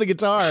edges of the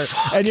guitar,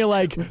 and you're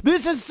like,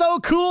 this is so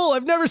cool.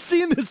 I've never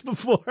seen this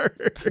before.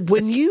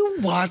 When you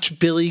watch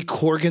Billy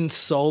Corgan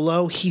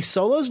solo, he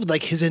solos with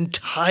like his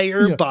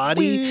entire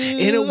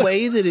body in a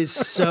way that is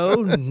so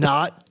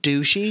not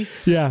douchey.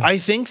 Yeah, I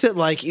think that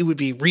like it would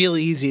be real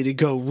easy to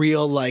go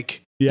real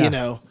like you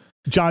know.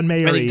 John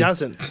Mayer, and he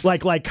doesn't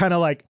like kind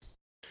of like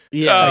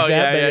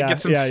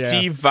get some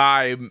Steve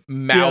Vai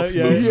mouth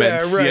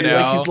movements, right. You know,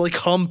 like he's like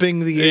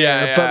humping the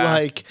air, but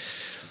like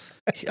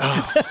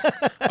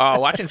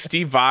watching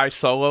Steve Vai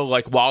solo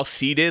like while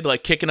seated,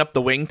 like kicking up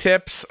the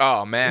wingtips.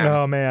 Oh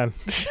man,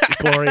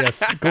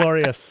 glorious.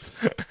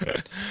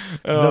 Like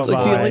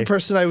the only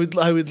person I would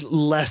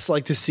less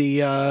like to see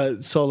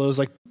solos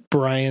like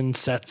Brian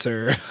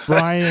Setzer.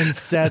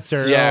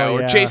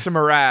 Or Jason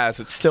Mraz.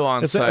 It's still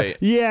on site.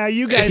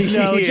 You guys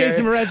know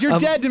Jason Mraz. You're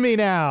dead to me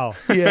now.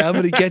 Yeah, I'm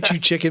gonna get you,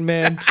 Chicken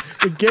Man.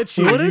 Get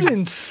you. What an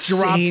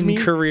insane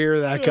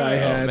career that guy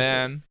had. Oh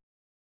man.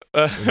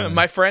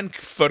 My friend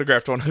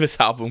photographed one of his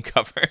album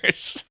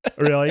covers.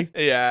 Really?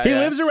 Yeah. He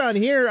lives around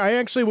here.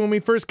 When we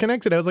first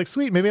connected, I was like,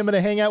 sweet, maybe I'm going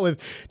to hang out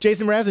with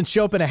Jason Mraz and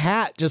show up in a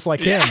hat just like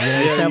him.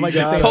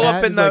 Pull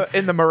up in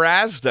the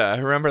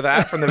Marazda. Remember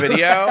that from the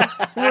video?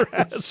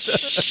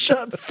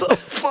 Shut the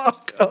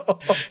fuck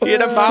up. He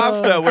had a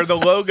Mazda where the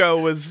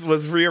logo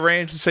was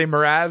rearranged to say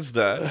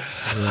Marazda.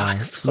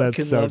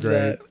 That's so great.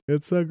 That.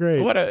 It's so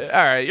great. All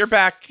right, you're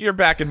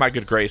back in my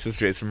good graces,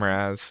 Jason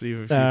Mraz.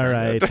 All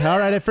right.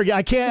 I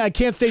forget. I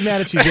can't stay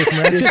mad at you, Jason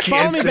Mraz. Just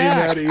follow me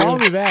back. Follow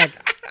me back.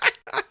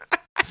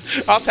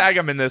 I'll tag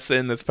him in this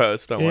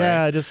post. Don't worry.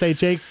 Yeah, just say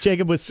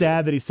Jacob was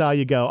sad that he saw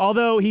you go.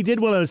 Although he did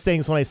one of those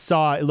things when I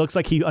saw it looks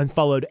like he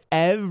unfollowed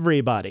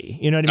everybody.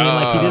 You know what I mean?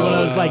 Like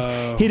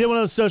he did one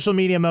of those social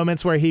media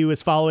moments where he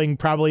was following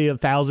probably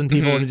 1,000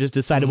 people and just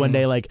decided one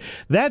day like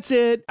that's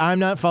it. I'm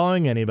not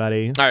following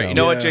anybody. All right, you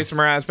know what, Jason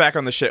Mraz, back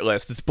on the shit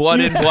list. It's blood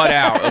in, blood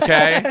out.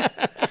 Okay.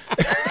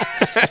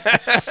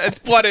 It's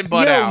blood in,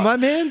 blood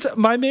out.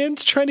 My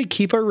man's trying to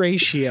keep a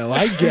ratio.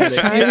 I get it.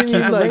 Trying to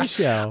keep a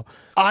ratio.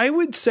 I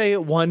would say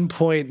at one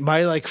point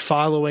my like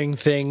following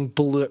thing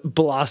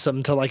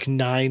blossomed to like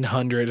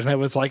 900, and I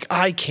was like,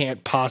 I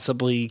can't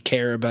possibly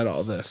care about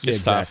all this.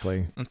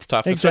 Exactly. It's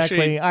tough.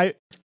 Exactly. Especially,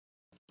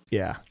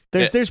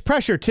 There's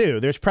pressure too.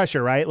 There's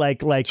pressure, right?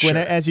 Like when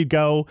as you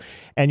go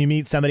and you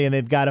meet somebody and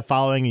they've got a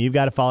following and you've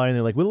got a following, and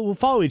they're like, we'll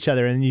follow each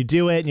other, and you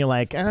do it, and you're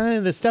like,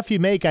 the stuff you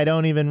make,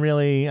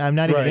 I'm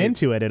not even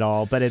into it at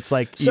all. But it's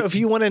like, so if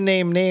you want to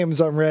name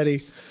names, I'm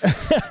ready.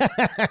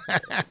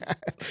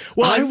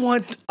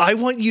 Well, I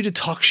want you to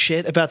talk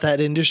shit about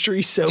that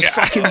industry so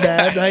fucking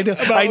bad.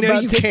 I know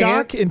you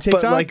TikTok can't. And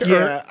TikTok, but like,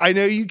 I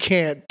know you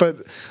can't.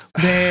 But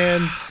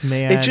man,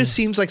 it just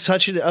seems like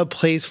such a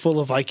place full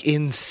of like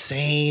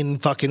insane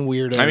fucking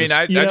weirdos. I mean,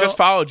 I just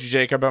followed you,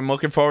 Jacob. I'm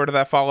looking forward to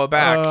that follow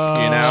back.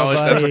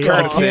 That's a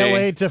courtesy. I can't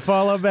wait to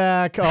follow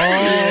back all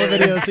the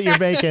videos that you're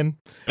making.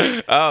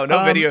 Oh, no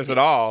videos at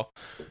all.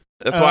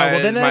 That's why.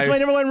 Well, then that's my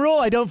number one rule.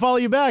 I don't follow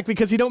you back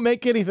because you don't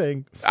make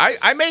anything.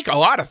 I make a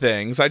lot of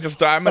things.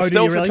 I'm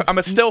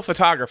a still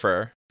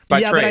photographer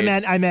by trade.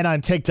 But I meant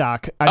on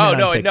TikTok. I don't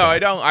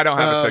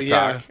have a TikTok.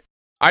 Yeah.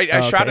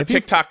 I shot a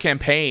TikTok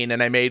campaign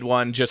and I made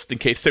one just in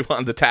case they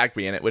wanted to tag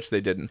me in it, which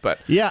they didn't. But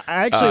yeah,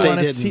 I actually want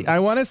to see. I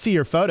want to see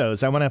your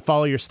photos. I want to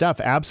follow your stuff.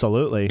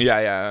 Absolutely.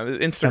 Yeah.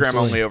 Instagram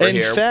only over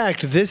here. In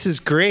fact, this is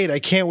great. I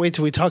can't wait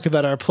till we talk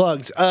about our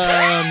plugs.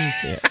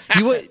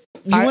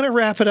 You want to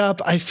wrap it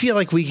up? I feel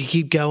like we could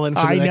keep going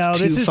for the next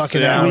 2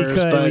 fucking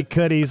hours. We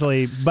could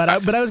easily. But I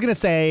was going to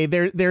say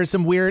there's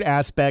some weird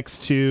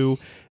aspects to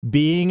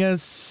being a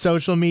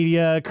social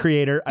media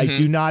creator. I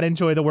do not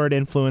enjoy the word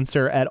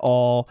influencer at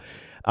all.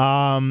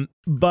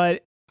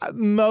 But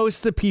most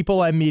of the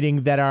people I'm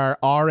meeting that are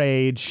our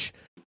age,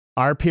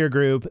 our peer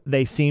group,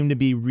 they seem to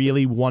be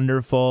really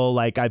wonderful.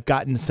 Like I've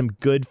gotten some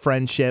good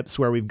friendships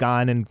where we've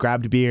gone and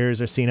grabbed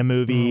beers or seen a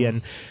movie,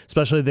 and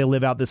especially they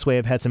live out this way.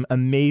 I've had some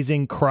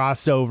amazing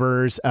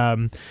crossovers.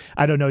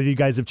 I don't know if you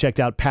guys have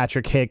checked out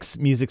Patrick Hicks'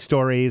 music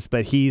stories,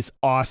 but he's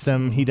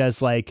awesome. He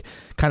does like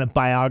kind of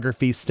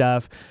biography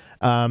stuff.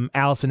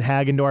 Allison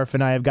Hagendorf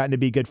and I have gotten to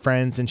be good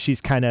friends, and she's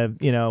kind of,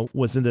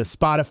 was in the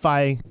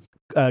Spotify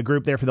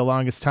group there for the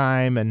longest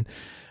time. And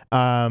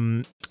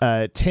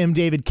Tim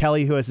David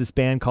Kelly, who has this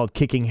band called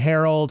Kicking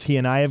Harold, he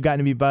and I have gotten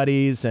to be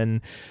buddies.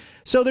 And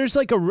so there's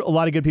like a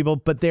lot of good people,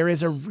 but there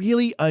is a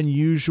really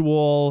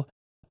unusual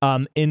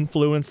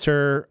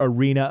influencer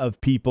arena of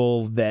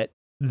people that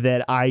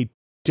I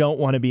don't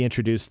want to be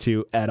introduced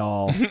to at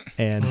all.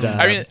 And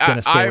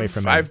gonna stay away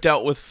from them. I've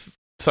dealt with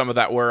some of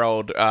that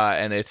world,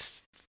 and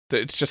it's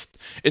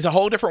a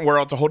whole different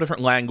world, it's a whole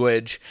different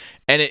language,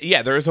 and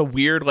there is a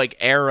weird like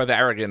air of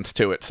arrogance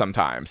to it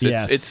sometimes.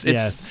 It's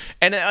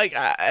and like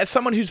as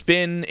someone who's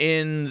been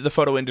in the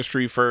photo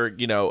industry for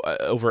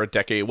over a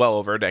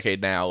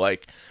decade now,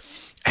 like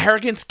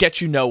arrogance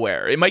gets you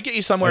nowhere. It might get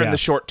you somewhere in the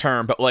short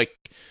term, but like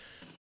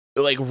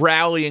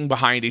rallying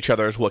behind each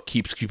other is what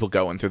keeps people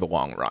going through the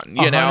long run.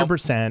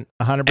 100%.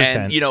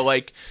 And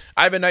like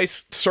I have a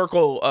nice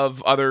circle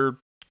of other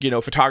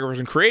photographers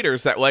and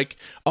creators that like,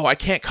 I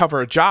can't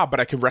cover a job, but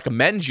I can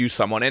recommend you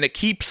someone, and it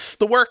keeps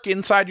the work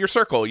inside your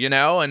circle,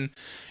 and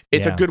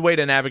it's a good way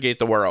to navigate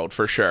the world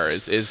for sure.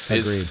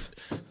 Is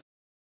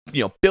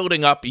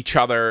building up each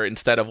other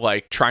instead of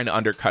like trying to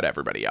undercut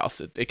everybody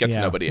else. It gets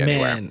nobody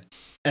anywhere. Man.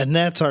 And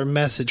that's our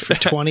message for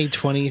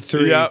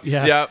 2023. Yep.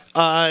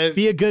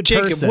 Be a good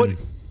Jacob, person.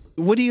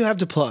 What do you have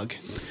to plug?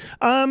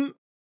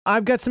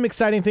 I've got some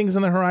exciting things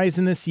on the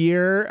horizon this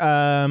year.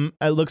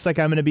 It looks like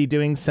I'm going to be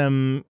doing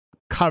some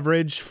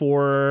coverage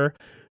for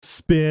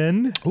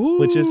Spin,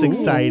 which is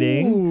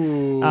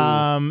exciting.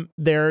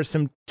 There are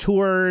some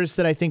tours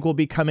that I think will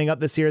be coming up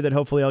this year that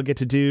hopefully I'll get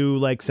to do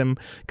like some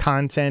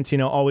content,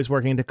 always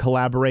working to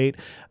collaborate.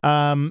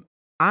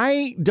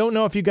 I don't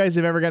know if you guys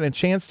have ever gotten a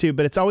chance to,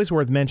 but it's always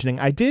worth mentioning.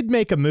 I did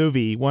make a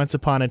movie once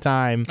upon a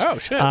time. Oh,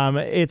 shit.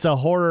 It's a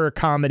horror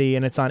comedy,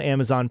 and it's on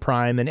Amazon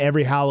Prime, and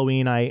every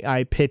Halloween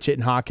I pitch it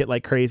and hawk it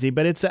like crazy,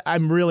 but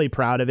I'm really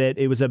proud of it.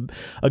 It was a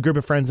group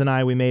of friends and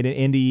I, we made an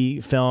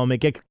indie film.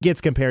 It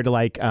gets compared to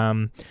like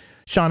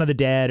Shaun of the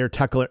Dead or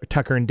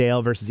Tucker and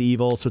Dale versus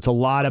Evil, so it's a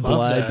lot of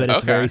blood, but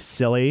it's very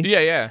silly.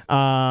 Yeah.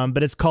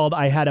 But it's called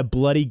I Had a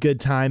Bloody Good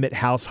Time at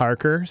House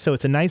Harker, so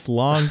it's a nice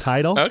long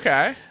title.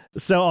 Okay.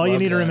 So all you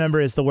need to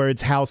remember is the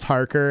words House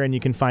Harker, and you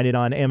can find it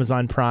on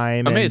Amazon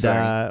Prime. Amazing.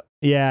 And,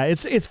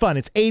 it's fun.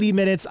 It's 80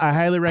 minutes. I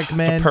highly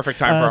recommend. It's a perfect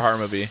time for a horror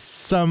movie.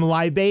 Some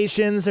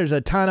libations. There's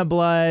a ton of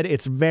blood.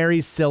 It's very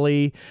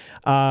silly.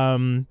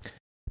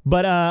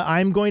 But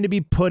I'm going to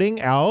be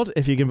putting out,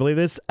 if you can believe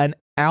this, an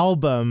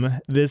album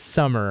this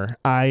summer.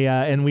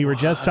 And we were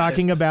just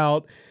talking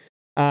about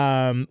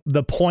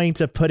the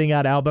point of putting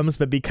out albums,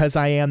 but because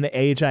I am the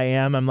age I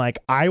am, I'm like,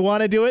 I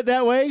want to do it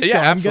that way. So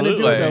I'm going to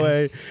do it that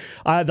way.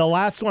 The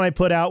last one I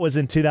put out was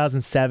in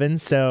 2007.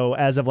 So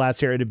as of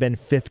last year, it had been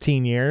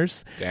 15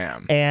 years.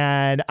 Damn.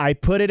 And I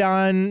put it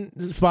on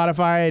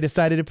Spotify. I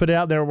decided to put it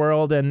out in their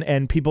world,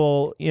 and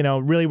people,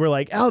 really were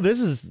like, oh, this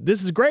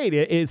is great.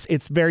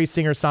 It's very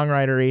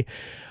singer-songwritery.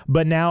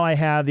 But now I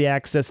have the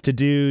access to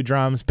do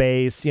drums,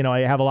 bass.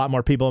 I have a lot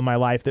more people in my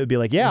life that would be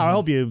like, I'll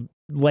help you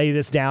lay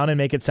this down and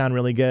make it sound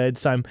really good.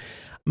 So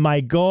my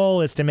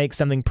goal is to make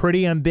something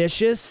pretty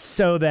ambitious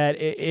so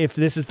that if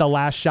this is the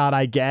last shot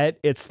I get,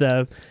 it's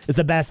the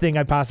best thing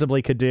I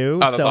possibly could do. Oh,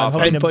 that's so awesome.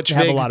 I'm hoping and Butch to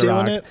have a Vig's lot of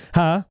rock. doing it?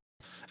 Huh?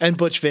 And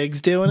Butch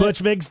Vig's doing Butch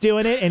Vig's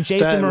doing it, and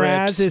Jason That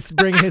Mraz rips. is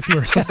bringing his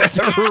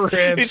Mraz.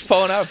 it. He's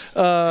pulling up.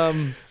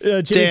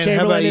 Jimmy Dan, how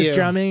Chamberlain about is you?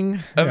 drumming.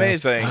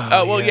 Amazing.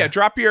 yeah.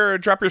 Drop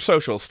your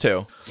socials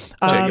too.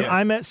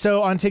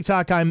 So on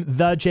TikTok, I'm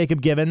the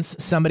Jacob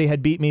Givens. Somebody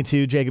had beat me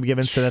to Jacob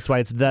Givens, so that's why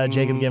it's the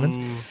Jacob Givens.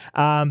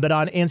 But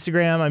on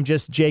Instagram, I'm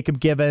just Jacob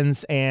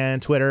Givens,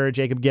 and Twitter,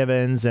 Jacob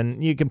Givens,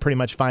 and you can pretty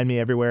much find me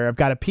everywhere. I've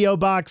got a P.O.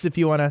 box if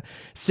you want to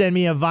send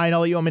me a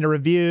vinyl you want me to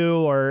review,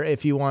 or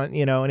if you want,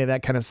 any of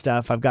that kind of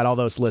stuff. I've got all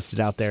those listed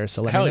out there,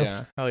 so let me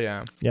know. Hell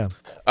yeah. Yeah.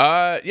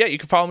 You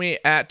can follow me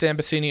at Dan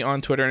Bassini on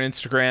Twitter and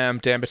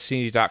Instagram,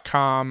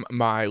 danbassini.com.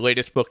 My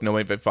latest book, No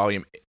Wait,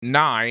 Volume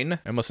 9, I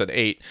almost said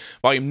 8.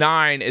 Volume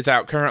 9 is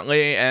out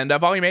currently, and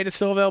Volume 8 is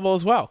still available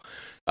as well.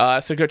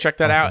 So go check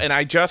that out. And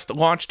I just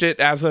launched it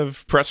as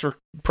of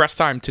press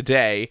time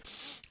today.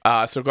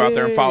 So go out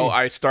there and follow.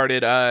 I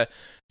started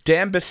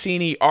Dan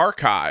Bassini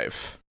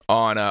Archive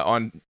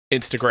on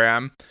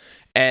Instagram.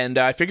 And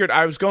I figured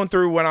I was going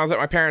through when I was at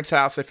my parents'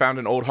 house. I found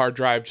an old hard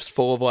drive just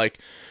full of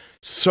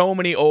so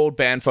many old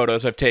band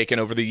photos I've taken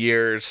over the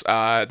years.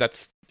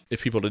 That's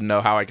if people didn't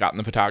know how I got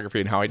into photography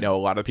and how I know a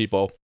lot of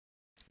people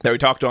that we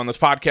talked to on this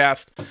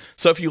podcast.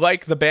 So if you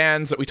like the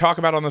bands that we talk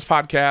about on this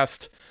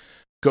podcast,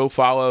 go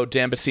follow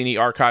Dan Bassini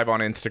Archive on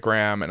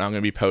Instagram, and I'm going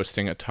to be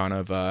posting a ton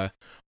of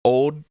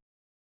old,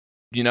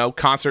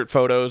 concert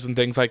photos and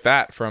things like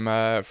that from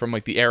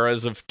the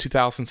eras of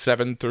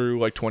 2007 through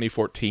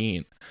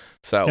 2014.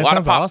 So That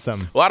sounds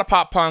awesome. A lot of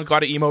pop punk, a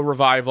lot of emo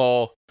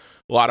revival,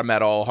 a lot of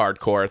metal,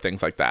 hardcore,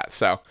 things like that.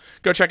 So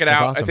go check it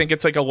out. Awesome. I think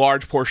it's a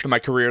large portion of my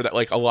career that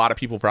a lot of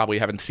people probably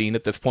haven't seen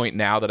at this point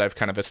now that I've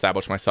kind of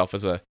established myself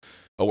as a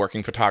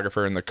working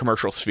photographer in the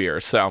commercial sphere.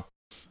 So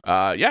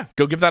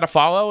go give that a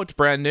follow. It's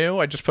brand new.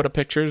 I just put up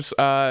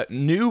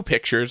new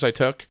pictures I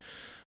took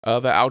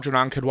of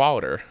Algernon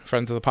Cadwallader,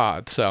 friends of the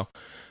pod. So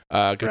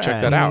go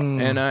check that out.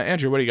 And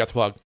Andrew, what do you got to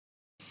plug?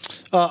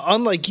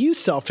 Unlike you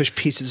selfish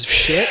pieces of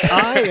shit,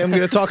 I am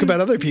going to talk about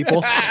other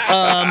people.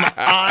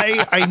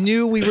 I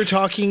knew we were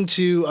talking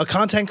to a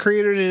content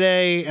creator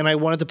today, and I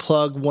wanted to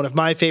plug one of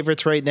my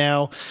favorites right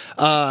now.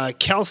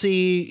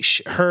 Kelsey,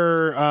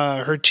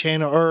 her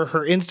channel or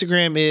her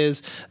Instagram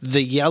is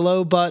The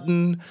Yellow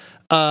Button.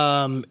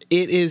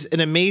 It is an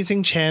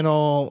amazing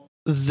channel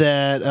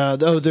that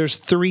there's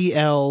 3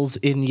 L's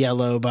in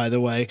yellow, by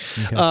the way.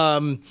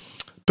 Okay.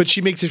 But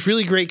she makes this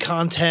really great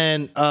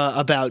content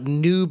about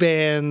new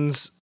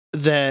bands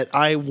that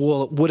I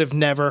would have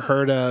never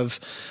heard of.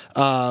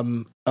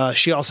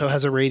 She also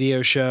has a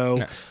radio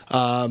show,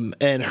 nice.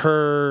 And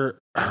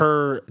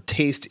her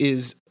taste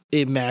is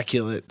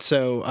immaculate.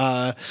 So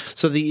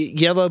the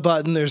Yellow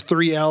Button, there's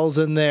 3 L's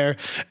in there,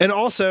 and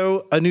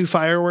also a new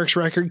Fireworks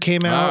record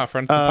came out.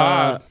 Friends of the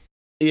pod.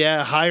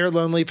 Yeah, Higher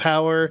Lonely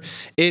Power.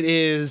 It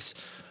is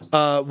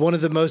one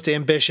of the most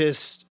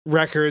ambitious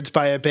records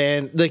by a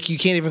band. You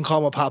can't even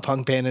call them a pop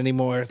punk band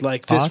anymore.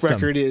 This awesome.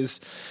 Record is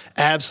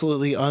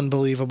absolutely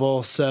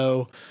unbelievable.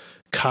 So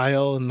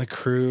Kyle and the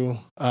crew,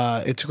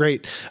 it's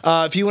great.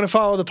 If you want to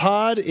follow the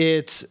pod,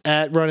 it's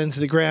at Run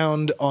Into the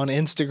Ground on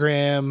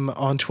Instagram.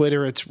 On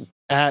Twitter, it's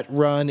at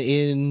Run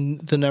in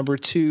the number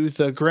 2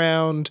 the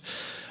ground.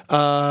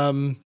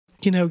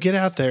 Get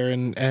out there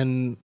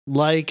and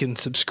like and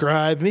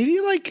subscribe. Maybe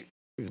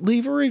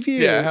leave a review.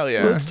 Yeah, hell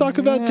yeah. Let's talk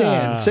about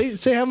Dan.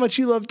 Say how much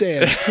you love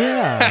Dan.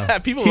 Yeah.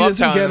 People love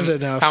telling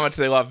how much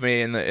they love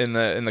me in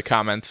the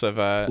comments of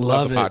the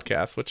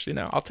podcast, which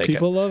I'll take it.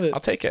 People love it. I'll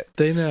take it.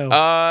 They know.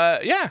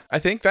 I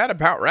think that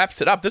about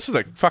wraps it up. This is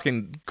a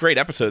fucking great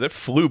episode. That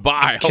flew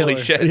by. Killer.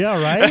 Holy shit.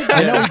 Yeah, right?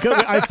 I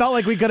know I felt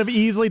like we could have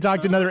easily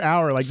talked another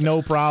hour,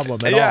 no problem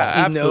at all. Yeah,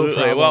 absolutely.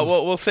 No problem.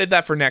 Well, we'll save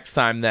that for next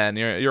time then.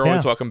 You're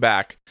always welcome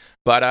back.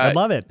 But I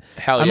love it.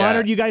 Hell yeah. I'm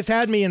honored you guys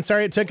had me, and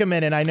sorry it took a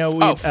minute. I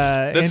know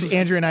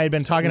Andrew and I had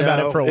been talking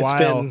about it for a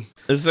while.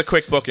 This is a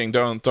quick booking.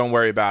 Don't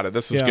worry about it.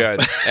 This is good.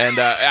 And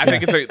I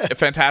think it's a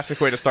fantastic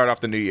way to start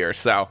off the new year.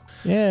 So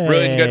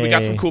really good. We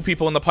got some cool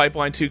people in the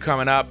pipeline too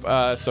coming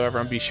up. So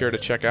everyone be sure to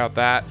check out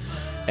that.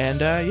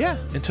 And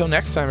until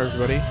next time,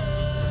 everybody.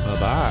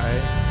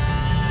 Bye-bye.